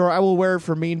gets me a fedora, I will wear it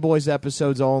for Mean Boys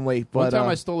episodes only. One But time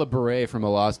I stole a beret from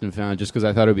a Lost and Found just because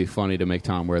I thought it would be funny to make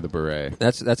Tom wear the beret.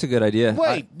 That's a good idea.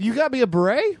 wait, you got me a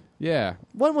beret? Yeah.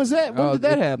 When was that? When did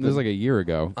that happen? It was like a year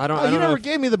ago. I don't. oh, I you don't know. never If,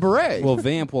 gave me the beret. Well,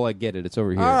 vamp while I get it. It's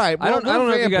over here. all right. I don't. I don't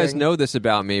know if you guys vamping. know this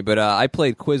about me, but I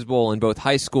played Quiz Bowl in both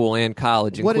high school and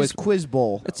college. And What is Quiz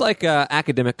Bowl? It's like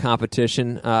academic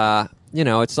competition.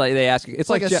 It's like they ask. It's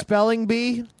like like a spelling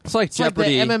bee. it's like It's like the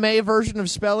Jeopardy. MMA version of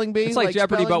spelling bee. It's like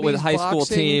Jeopardy, Spelling but with Bee's high school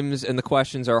boxing. teams, and the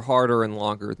questions are harder and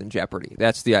longer than Jeopardy.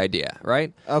 That's the idea,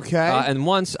 right? Okay. And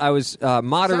once I was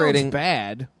moderating. Sounds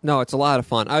bad. No, it's a lot of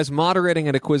fun. I was moderating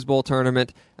at a Quiz Bowl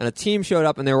tournament, and a team showed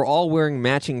up, and they were all wearing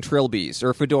matching trilbies,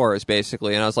 or fedoras,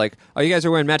 basically. And I was like, oh, you guys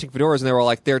are wearing matching fedoras? And they were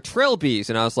like, they're trilbies.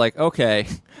 And I was like, okay.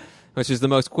 Which is the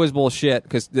most Quiz Bowl shit,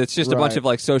 because it's just a bunch Right. of,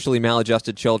 like, socially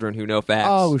maladjusted children who know facts.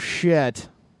 Oh shit.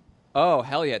 Oh,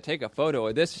 hell yeah. Take a photo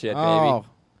of this shit, Oh.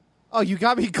 Oh, you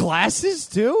got me glasses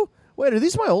too? Wait, are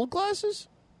these my old glasses?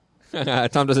 baby.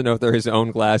 Tom doesn't know if they're his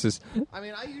own glasses. I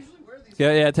mean, I usually wear these.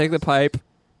 Yeah, take the pipe.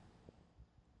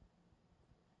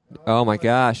 Oh my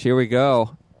gosh, here we go.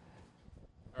 All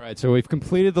right, so we've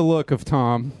completed the look of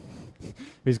Tom.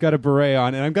 He's got a beret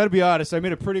on, and I've got to be honest, I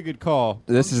made a pretty good call.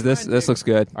 This looks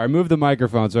good. All right, move the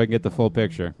microphone so I can get the full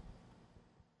picture.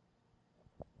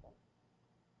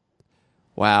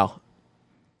 Wow.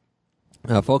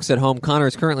 Folks at home, Connor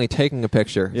is currently taking a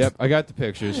picture. Yep, I got the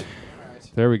pictures.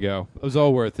 There we go. It was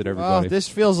all worth it, everybody. Oh, this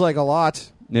feels like a lot.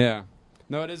 Yeah.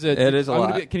 No, it is. It is a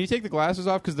lot. Can you take the glasses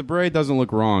off? Because the beret doesn't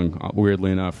look wrong,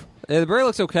 weirdly enough. The beret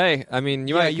looks okay. I mean,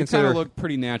 you might you consider... kind of look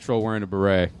pretty natural wearing a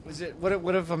beret.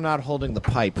 What if I'm not holding the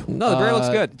pipe? No, the beret looks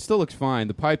good. It still looks fine.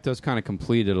 The pipe does kind of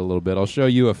complete it a little bit. I'll show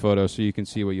you a photo so you can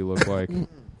see what you look like.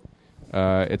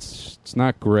 It's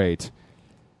not great.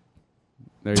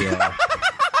 There you are.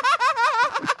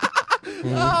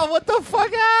 Oh, what the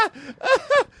fuck?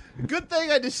 Good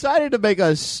thing I decided to make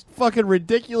a fucking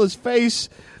ridiculous face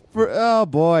for. Oh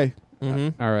boy.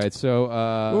 Mm-hmm. All right, so.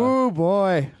 Oh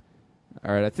boy.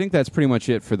 All right, I think that's pretty much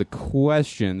it for the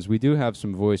questions. We do have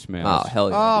some voicemails. Oh, hell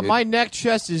yeah. Oh, dude. my neck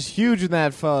chest is huge in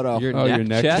that photo. Your your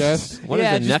neck chest? What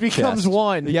yeah, is it a just neck becomes chest?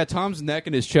 one. Yeah, Tom's neck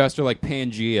and his chest are like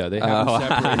Pangea. They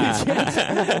haven't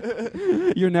separated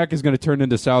yet. Your neck is going to turn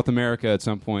into South America at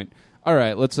some point. All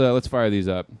right, let's fire these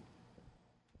up.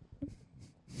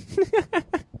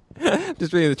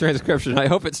 Just reading the transcription. I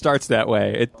hope it starts that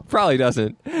way. It probably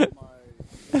doesn't.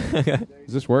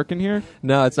 Is this working here?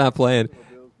 No, it's not playing.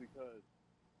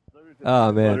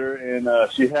 Oh, man.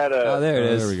 And she had a. Oh, there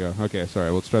it is. There we go. Okay,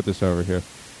 sorry. We'll start this over here.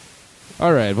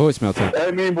 All right, voicemail time.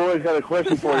 Hey, Mean Boys, got a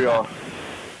question for y'all.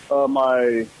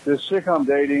 This chick I'm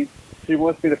dating, she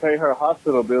wants me to pay her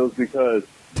hospital bills because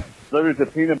there's a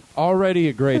peanut. Already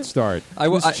a great start.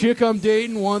 This chick I'm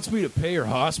dating wants me to pay her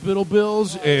hospital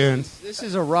bills, and This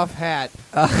is a rough hat.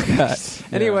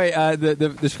 Anyway,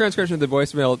 the transcription of the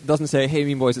voicemail doesn't say, "Hey,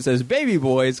 Mean Boys." It says, "Baby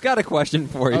Boys, got a question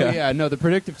for you." oh yeah, no, the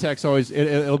predictive text always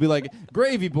it'll be like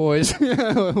 "Gravy Boys,"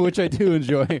 which I do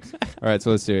enjoy. All right,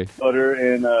 so let's see. Butter,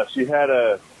 and she had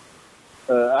a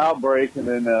outbreak, and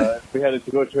then we had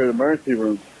to go to her emergency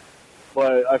room.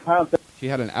 But I found that She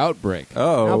had an outbreak.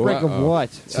 Oh, Outbreak of uh-oh.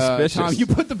 what? Suspicious. Tom, you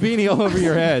put the beanie all over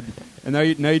your head, and now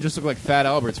you just look like Fat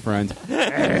Albert's friend.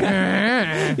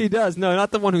 he does. No,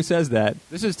 not the one who says that.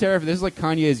 This is terrifying. This is like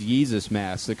Kanye's Yeezus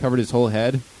mask that covered his whole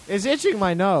head. It's itching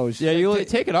my nose. Yeah, you look.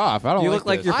 Take it off. I don't. You like look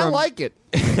like this. you're I from. like it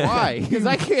Why? because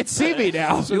I can't see me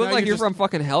now. So You look now like you're just- from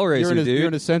fucking Hellraiser, You're in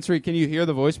dude. a sensory. Can you hear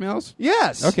the voicemails?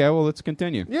 Yes. Okay, well let's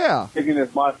continue. Yeah. thinking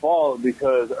it's my fault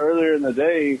because earlier in the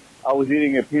day I was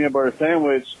eating a peanut butter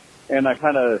sandwich and I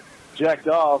kind of jacked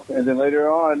off, and then later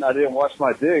on I didn't wash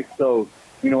my dick. So,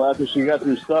 after she got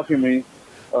through stuffing me,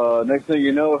 next thing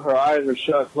you know, her eyes are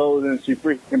shut closed and she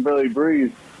freaking can barely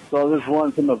breathe. So I just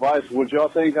wanted some advice. Would y'all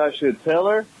think I should tell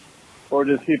her or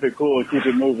just keep it cool and keep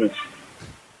it moving?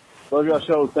 What do y'all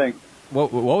show think?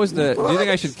 What was the? Do you think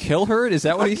I should kill her? Is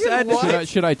that what he said?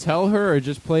 Should I tell her or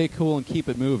just play it cool and keep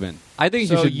it moving? I think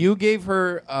So you should. you gave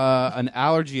her an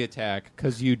allergy attack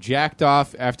because you jacked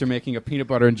off after making a peanut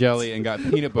butter and jelly and got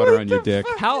peanut butter on your dick.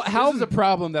 How This is a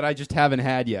problem that I just haven't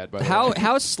had yet. By the way.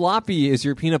 how sloppy is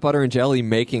your peanut butter and jelly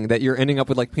making that you're ending up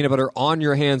with like peanut butter on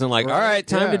your hands and like, all right,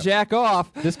 time Yeah. to jack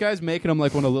off. This guy's making them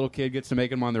like when a little kid gets to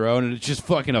make them on their own, and it's just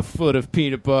fucking a foot of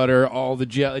peanut butter, all the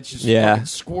jelly, it's just fucking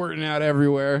squirting out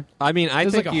everywhere. I mean, I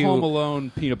It's think like a Home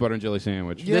Alone peanut butter and jelly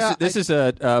sandwich. This is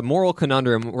a moral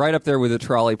conundrum right up there with the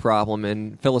trolley problem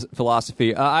and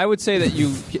philosophy. I would say that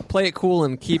you play it cool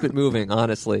and keep it moving,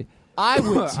 honestly. I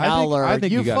would tell her. I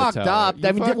think you gotta fucked tell her. up. You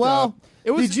I mean, fucked well,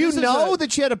 up. This did you is know a-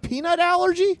 that she had a peanut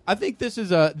allergy? I think this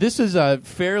is a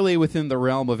fairly within the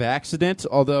realm of accident,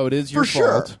 although it is your For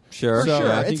sure. fault. Sure. So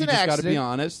sure. I think It's you an just got to be accident.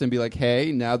 honest and be like,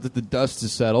 hey, now that the dust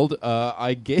is settled,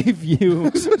 I gave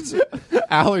you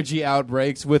allergy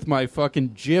outbreaks with my fucking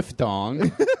Jif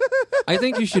dong. I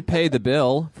think you should pay the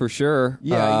bill for sure.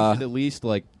 Yeah, you should at least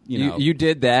you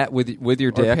did that with your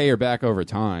or dick. pay her back over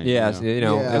time. Yes, you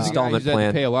know? Yeah. As a guy installment who's had to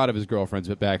plan. pay a lot of his girlfriends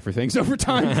back for things over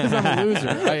time because I'm a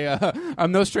loser.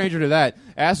 I'm no stranger to that.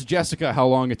 Ask Jessica how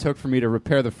long it took for me to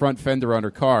repair the front fender on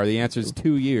her car. The answer is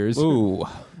 2 years. Ooh.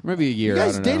 Maybe a year. You I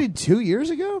guys don't know. dated 2 years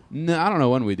ago? No, I don't know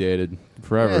when we dated.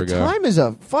 Forever Yeah, ago. time is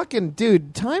a fucking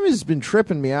dude. Time has been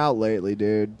tripping me out lately,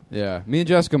 dude. Yeah, me and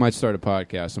Jessica might start a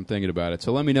podcast. I'm thinking about it.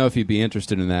 So let me know if you'd be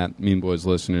interested in that, Mean Boys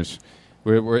listeners.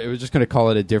 We're just going to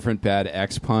call it a different bad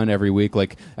X pun every week,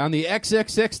 like on the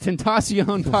XXX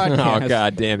Tentacion podcast. Oh,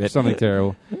 God damn it. Something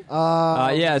terrible.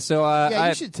 Yeah, so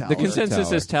you should tell the her. consensus Tell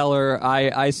her. is tell her.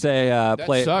 I say That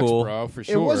play sucks, it cool. bro, for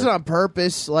sure. It wasn't on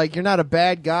purpose. Like, you're not a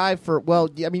bad guy for. Well,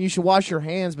 I mean, you should wash your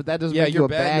hands, but that doesn't Yeah, make you you're a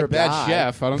bad You're a bad guy.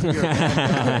 chef. I don't think you're a bad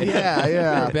guy. Yeah, You're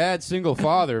yeah. a bad single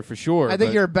father, for sure. I think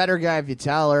but, you're a better guy if you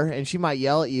tell her, and she might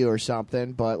yell at you or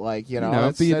something. But that's the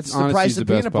honesty's price the of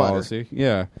best peanut butter. policy.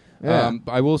 Yeah. Yeah.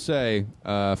 I will say,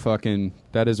 fucking,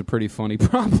 that is a pretty funny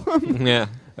problem. Yeah.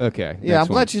 Okay. Yeah, next I'm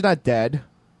glad one. she's not dead.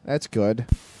 That's good.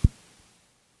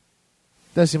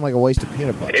 Does seem like a waste of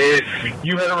peanut butter. If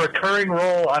you had a recurring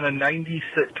role on a 90s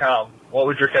sitcom, what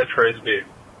would your catchphrase be?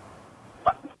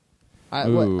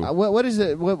 Ooh. What is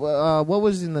it? What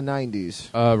was in the 90s?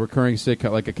 Recurring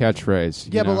sitcom, like a catchphrase.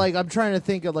 Yeah, you know? but like I'm trying to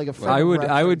think of like a. I would be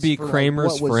reference for, like,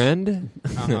 Kramer's what was- friend.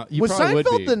 You Was probably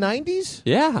Seinfeld would be. the 90s?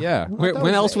 Yeah. Yeah. When thought it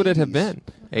was else the would it have 80s. been?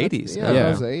 80s. Yeah, Yeah. that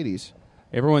was the 80s.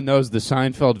 Everyone knows the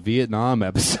Seinfeld Vietnam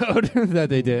episode that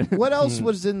they did. What else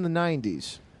was in the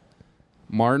 90s?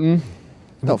 Martin.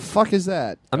 The fuck is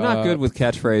that? I'm not good with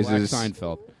Black catchphrases.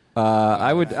 Seinfeld.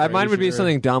 Mine would be Frasier.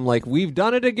 something dumb like "We've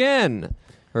done it again"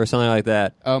 or something like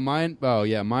that. Mine. Oh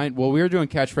yeah, mine. Well, we were doing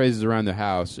catchphrases around the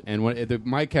house, and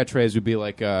my catchphrase would be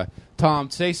like,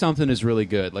 "Tom, say something is really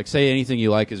good. Like, say anything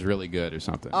you like is really good, or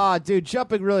something." Ah, dude,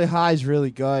 jumping really high is really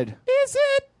good. Is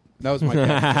it? That was my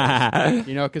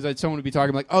catchphrase. Because someone would be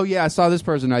talking like, "Oh yeah, I saw this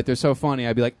person tonight. They're so funny."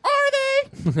 I'd be like, "Are they?"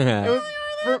 It would,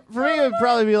 for me, it would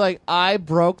probably be like, I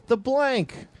broke the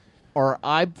blank. Or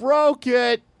I broke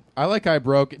it. I like I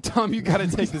broke it. Tom, you got to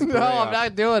take this. No, I'm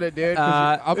not doing it, dude.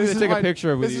 I'm going This to is take my- a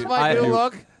picture with This you. is my new I-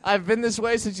 look. I've been this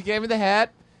way since you gave me the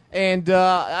hat. And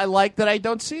I like that I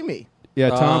don't see me.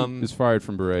 Yeah, Tom is fired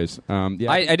from Berets.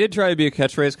 Yeah. I did try to be a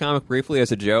catchphrase comic briefly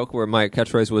as a joke, where my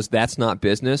catchphrase was "That's not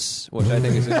business," which I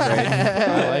think is great.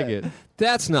 I like it.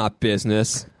 That's not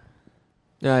business.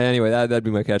 Anyway, that'd be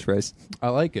my catchphrase. I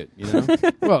like it,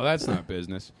 Well, that's not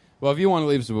business. Well, if you want to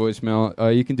leave us a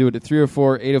voicemail, you can do it at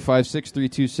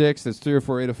 304-805-6326. That's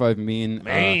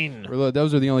 304-805-MEAN.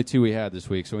 Those are the only two we had this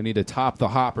week, so we need to top the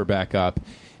hopper back up.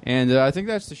 And I think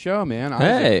that's the show, man. Isaac,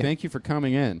 Hey. thank you for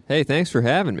coming in. Hey, thanks for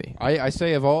having me. I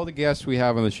say of all the guests we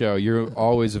have on the show, you're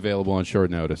always available on short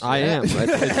notice. I am.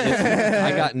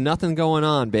 I got nothing going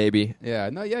on, baby. Yeah,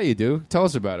 you do. Tell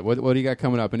us about it. What do you got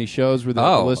coming up? Any shows where the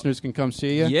Oh. listeners can come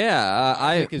see you? Yeah,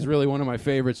 I think is really one of my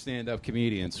favorite stand-up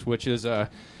comedians, which is not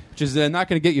going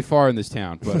to get you far in this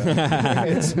town, but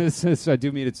I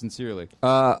do mean it sincerely.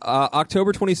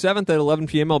 October 27th at 11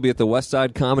 p.m. I'll be at the West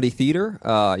Side Comedy Theater.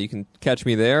 You can catch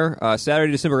me there.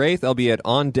 Saturday, December 8th, I'll be at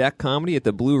On Deck Comedy at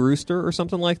the Blue Rooster or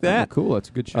something like that. Oh, cool. That's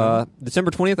a good show.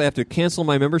 December 20th, I have to cancel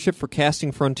my membership for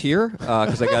Casting Frontier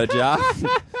because I got a job.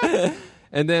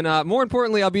 And then, more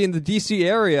importantly, I'll be in the D.C.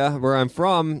 area where I'm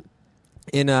from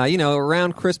in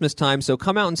around Christmas time. So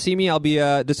come out and see me. I'll be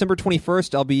December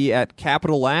 21st. I'll be at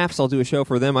Capital Laughs. I'll do a show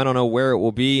for them. I don't know where it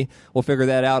will be. We'll figure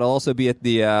that out. I'll also be at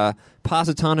the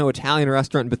Positano Italian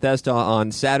Restaurant in Bethesda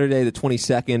on Saturday the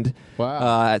 22nd.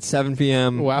 Wow. At 7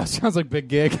 p.m. Wow, sounds like a big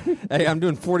gig. Hey, I'm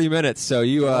doing 40 minutes, so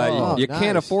you nice.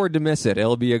 can't afford to miss it.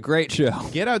 It'll be a great show.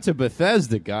 Get out to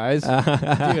Bethesda, guys.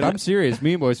 Dude, I'm serious.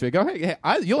 Mean Boys. Go,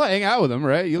 you'll hang out with them,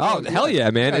 right? Hell yeah,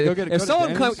 man. Yeah, go if to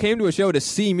someone Denny's. came to a show to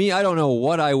see me, I don't know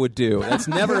what I would do. That's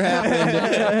never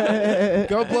happened.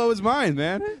 Go blow his mind,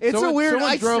 man. It's a weird- Someone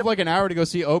I drove s- like an hour to go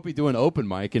see Opie do an open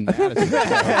mic in Madison.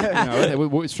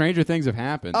 So, stranger things have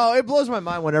happened. Oh, it blows my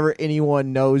mind whenever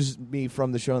anyone knows me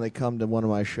from the show and they come to one of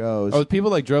my shows. Oh,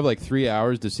 people drove 3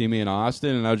 hours to see me in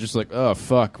Austin, and I was just like, "Oh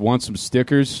fuck, want some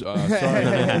stickers?" Sorry,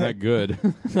 I'm not good.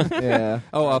 Yeah.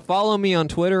 Follow me on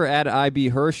Twitter at IB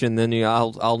and then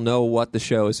I'll know what the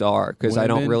shows are because I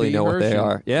don't Women really be know what they Hershey.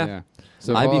 are. Yeah.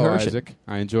 So IB follow Hershey. Isaac.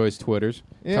 I enjoy his Twitters.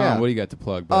 Yeah. Tom, what do you got to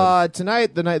plug, bud?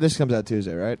 Tonight, the night this comes out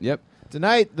Tuesday, right? Yep.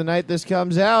 Tonight, the night this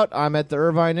comes out, I'm at the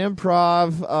Irvine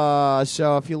Improv.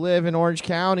 So if you live in Orange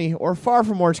County or far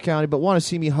from Orange County but want to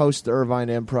see me host the Irvine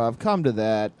Improv, come to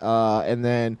that. And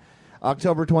then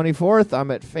October 24th, I'm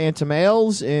at Phantom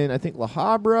Ales in, I think, La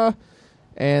Habra.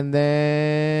 And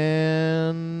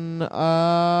then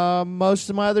most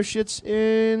of my other shit's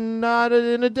in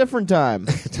a different time.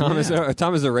 Tom is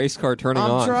a race car turning I'm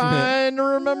on. trying to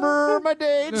remember my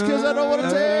dates because I don't want to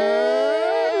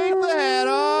take the hat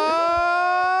off.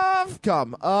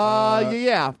 Come,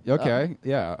 yeah. Okay.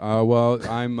 Yeah. Well,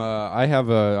 I have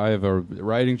a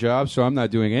writing job, so I'm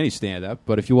not doing any stand up.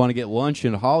 But if you want to get lunch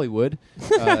in Hollywood,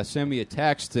 send me a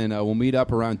text, and we'll meet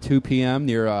up around 2 p.m.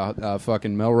 near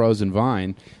fucking Melrose and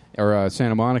Vine. or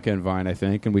Santa Monica and Vine, I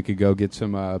think, and we could go get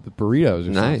some burritos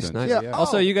or Nice, something. nice. Yeah.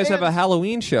 Also, Oh, you guys have a and-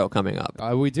 Halloween show coming up.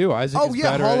 We do. Isaac Oh, is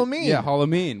yeah, better at- Halloween. Yeah,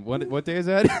 Halloween. What day is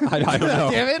that? I don't know.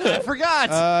 Damn it! I forgot.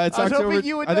 It's I was October. hoping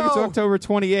you would I think it's know. October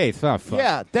 28th. Oh, fuck.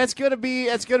 Yeah, that's gonna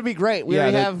be great. We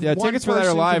already have one tickets for that are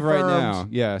person live right confirmed. now.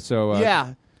 Yeah, so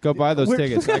Yeah. go buy those We're-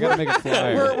 tickets. I gotta make a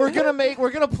flyer.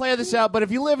 We're gonna plan this out, but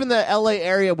if you live in the LA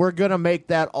area, we're gonna make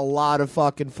that a lot of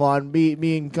fucking fun. Me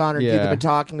and Connor Keith Yeah. have been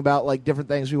talking about like different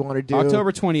things we want to do.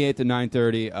 October 28th at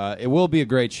 9:30. It will be a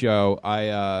great show.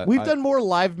 We've done more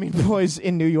live Mean Boys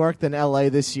in New York than LA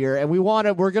this year, and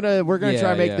we're gonna Yeah,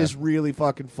 try to make yeah. this really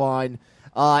fucking fun.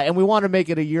 And we want to make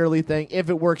it a yearly thing if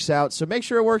it works out. So make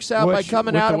sure it works out by Which,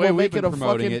 coming with out, the and way we'll we've make it been a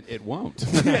promoting fucking. it won't.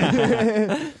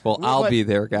 Well, I'll But- be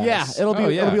there, guys. Yeah, it'll be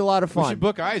it'll be a lot of We fun. should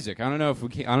book Isaac. I don't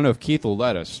know if Keith will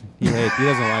let us. He doesn't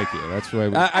like you. That's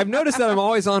why. I've noticed that I'm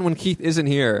always on when Keith isn't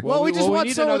here. Well, we just want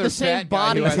need someone with another the same fat guy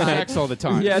body who has type. sex all the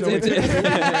time. Yeah, So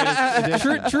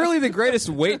it's truly the greatest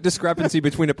weight discrepancy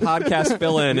between a podcast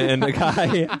fill-in and a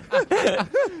guy That'd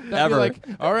be ever. like,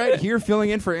 all right, here filling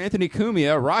in for Anthony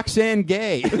Cumia, Roxanne Gay.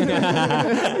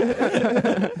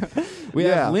 We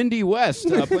Yeah. have Lindy West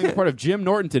playing the part of Jim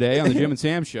Norton today on the Jim and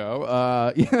Sam show.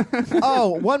 Oh,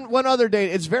 one other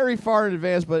date. It's very far in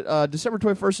advance, but December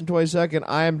 21st and 22nd,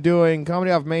 I am doing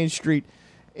Comedy Off Main Street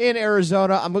in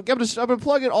Arizona. I'm gonna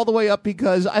plug it all the way up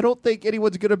because I don't think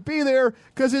anyone's gonna be there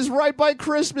because it's right by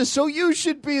Christmas. So you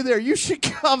should be there. You should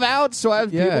come out so I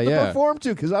have people to yeah. perform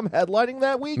to because I'm headlining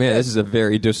that weekend. Man, this is a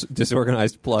very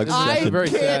disorganized plug. I It's a very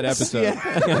can't sad episode.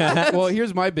 yeah. Well,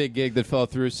 here's my big gig that fell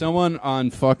through. Someone on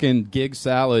fucking Gig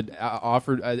Salad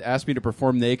asked me to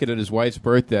perform naked at his wife's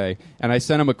birthday, and I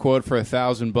sent him a quote for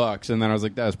 $1,000, and then I was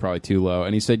like, that was probably too low.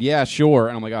 And he said, yeah, sure.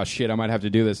 And I'm like, oh shit, I might have to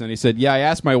do this. And he said, yeah, I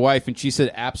asked my wife, and she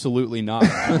said, absolutely not.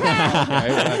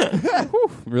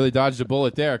 Really dodged a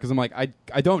bullet there because I'm like,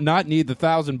 I don't not need the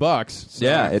 $1,000. So.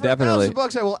 Yeah, it For definitely.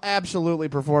 $1,000, I will absolutely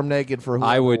perform naked for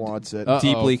whoever I would wants it.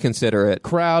 deeply consider it.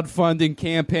 Crowdfunding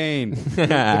campaign. The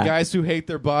guys who hate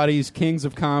their bodies, kings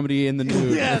of comedy in the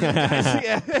nude.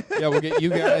 yeah. Yeah, we'll get you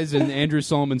guys and Andrew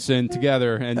Solomon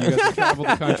together, and you guys will travel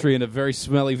the country in a very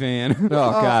smelly van. Oh,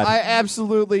 God. I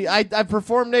absolutely. I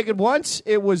performed naked once.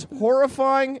 It was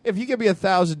horrifying. If you give me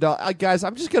 $1,000, guys,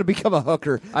 I'm just gonna become a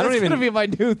hooker. I don't That's even- gonna be my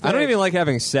new thing. I don't even like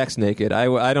having sex naked.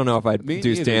 I don't know if I'd Me do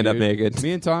neither, stand-up dude. naked.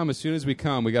 Me and Tom, as soon as we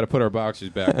come, we got to put our boxers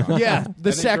back on. Yeah, And the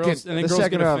then second, girls, and then the girls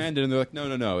second get of. offended, and they're like,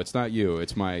 no, it's not you.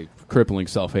 It's my crippling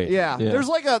self-hate. Yeah. Yeah. there's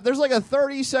like a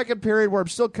 30-second period where I'm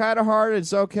still kind of hard.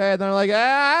 It's okay, and then I'm like,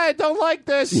 I don't like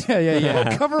this.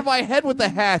 Yeah. Cover my head with the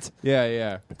hat.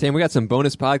 Yeah. Damn, we got some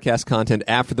bonus podcast content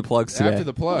after the plugs today. After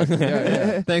the plug.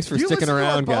 Yeah. Thanks for Do you sticking listen to our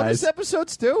around, bonus guys.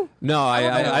 episodes too? No,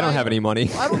 I don't have any money.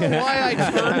 I don't know why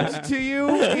I turned to you,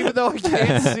 even though I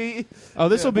can't see. Oh,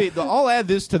 this will be. I'll add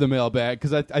this to the mailbag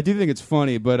because I do think it's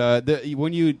funny. But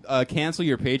when you cancel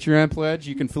your Patreon pledge,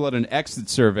 you can fill out an exit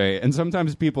survey, and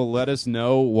sometimes people let us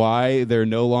know why they're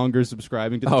no longer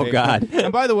subscribing to the Oh, Patreon. God.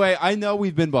 And by the way, I know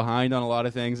we've been behind on a lot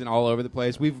of things and all over the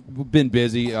place. We've been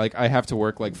busy. Like I have to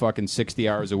work like fucking 60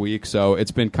 hours a week, so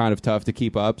it's been kind of tough to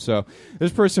keep up. So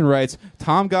this person writes,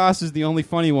 Tom Goss is the only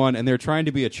funny one, and they're trying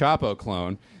to be a Chapo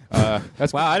clone.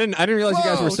 That's Wow, I didn't realize you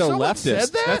guys Whoa, were so someone leftist. said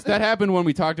that? that happened when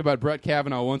we talked about Brett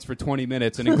Kavanaugh once for 20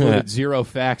 minutes and included zero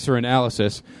facts or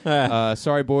analysis.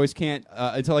 Sorry, boys, can't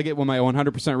until I get my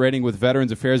 100% rating with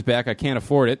Veterans Affairs back. I can't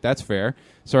afford it. That's fair.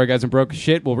 Sorry, guys, I'm broke as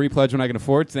shit. We'll repledge when I can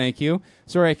afford. Thank you.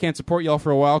 Sorry, I can't support y'all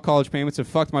for a while. College payments have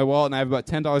fucked my wallet, and I have about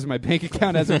 $10 in my bank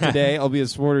account as of today. I'll be a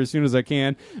supporter as soon as I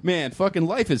can. Man, fucking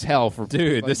life is hell for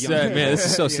Dude, like, this young man, this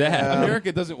is so sad.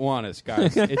 America doesn't want us,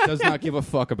 guys. It does not give a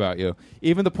fuck about you.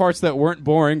 Even the parts that weren't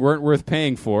boring weren't worth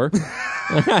paying for.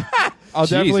 I'll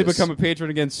definitely Jesus. become a patron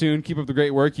again soon. Keep up the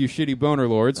great work, you shitty boner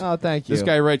lords. Oh, thank you. This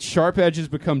guy writes, sharp edges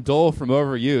become dull from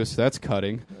overuse. That's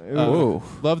cutting. Ooh.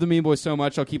 Love the Mean Boys so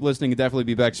much. I'll keep listening and definitely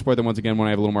be back to support them once again when I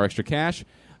have a little more extra cash.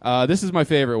 This is my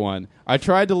favorite one. I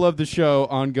tried to love the show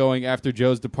ongoing after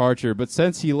Joe's departure, but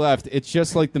since he left, it's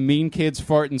just like the mean kids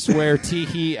fart and swear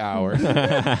tee-hee hour.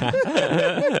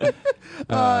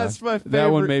 That's my favorite.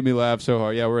 That one made me laugh so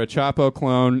hard. Yeah, we're a Chapo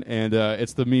clone, and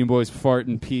it's the Mean Boys fart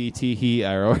and pee tee-hee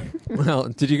hour. Well,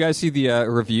 did you guys see the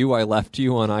review I left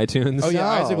you on iTunes? Oh, yeah, No.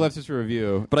 Isaac left us a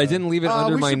review. But I didn't leave it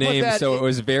under we my should put name, that so in- it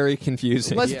was very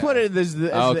confusing. Let's Yeah. put it as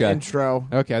the Okay. intro.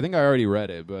 Okay, I think I already read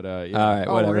it, but yeah. All right,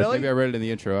 Oh, whatever. really? Maybe I read it in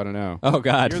the intro. I don't know. Oh,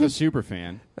 God. You're the super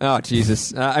fan. Oh,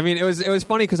 Jesus. I mean, it was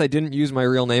funny because I didn't use my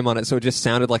real name on it, so it just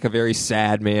sounded like a very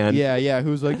sad man. Yeah.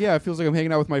 Who's like, yeah, it feels like I'm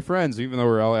hanging out with my friends, even though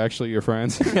we're all actually your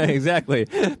friends. Exactly.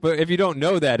 But if you don't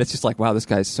know that, it's just like, wow, this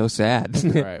guy's so sad.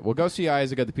 All right, well, go see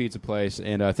Isaac at the pizza place,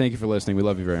 and thank you for listening. We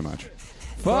love you very much.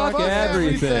 Fuck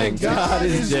everything. God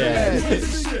is dead.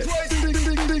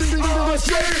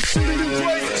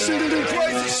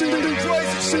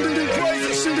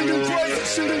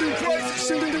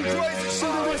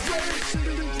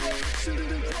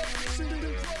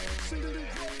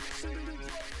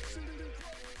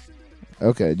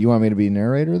 Okay, do you want me to be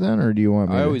narrator then, or do you want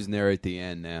me? I to... always narrate the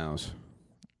end now.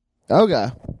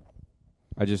 Okay.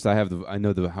 I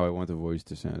know how I want the voice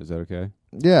to sound. Is that okay?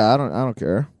 Yeah, I don't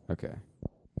care. Okay.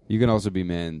 You can also be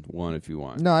man 1 if you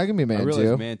want. No, I can be I man realize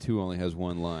 2. man 2 only has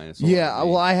one line. It's all Yeah, about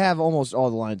me. well, I have almost all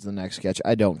the lines in the next sketch.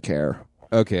 I don't care.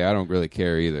 Okay, I don't really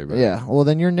care either. But Yeah, well,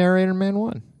 then you're narrator man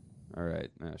 1. All right.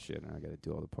 Oh shit! Now I got to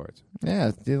do all the parts.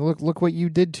 Yeah, look what you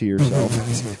did to yourself,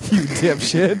 you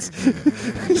dipshits.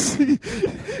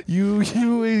 you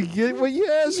get what you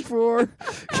asked for.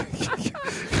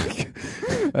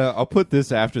 I'll put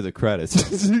this after the credits.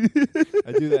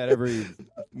 I do that every.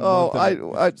 Oh,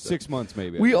 month, 6 months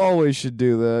maybe. We always should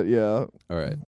do that. Yeah. All right.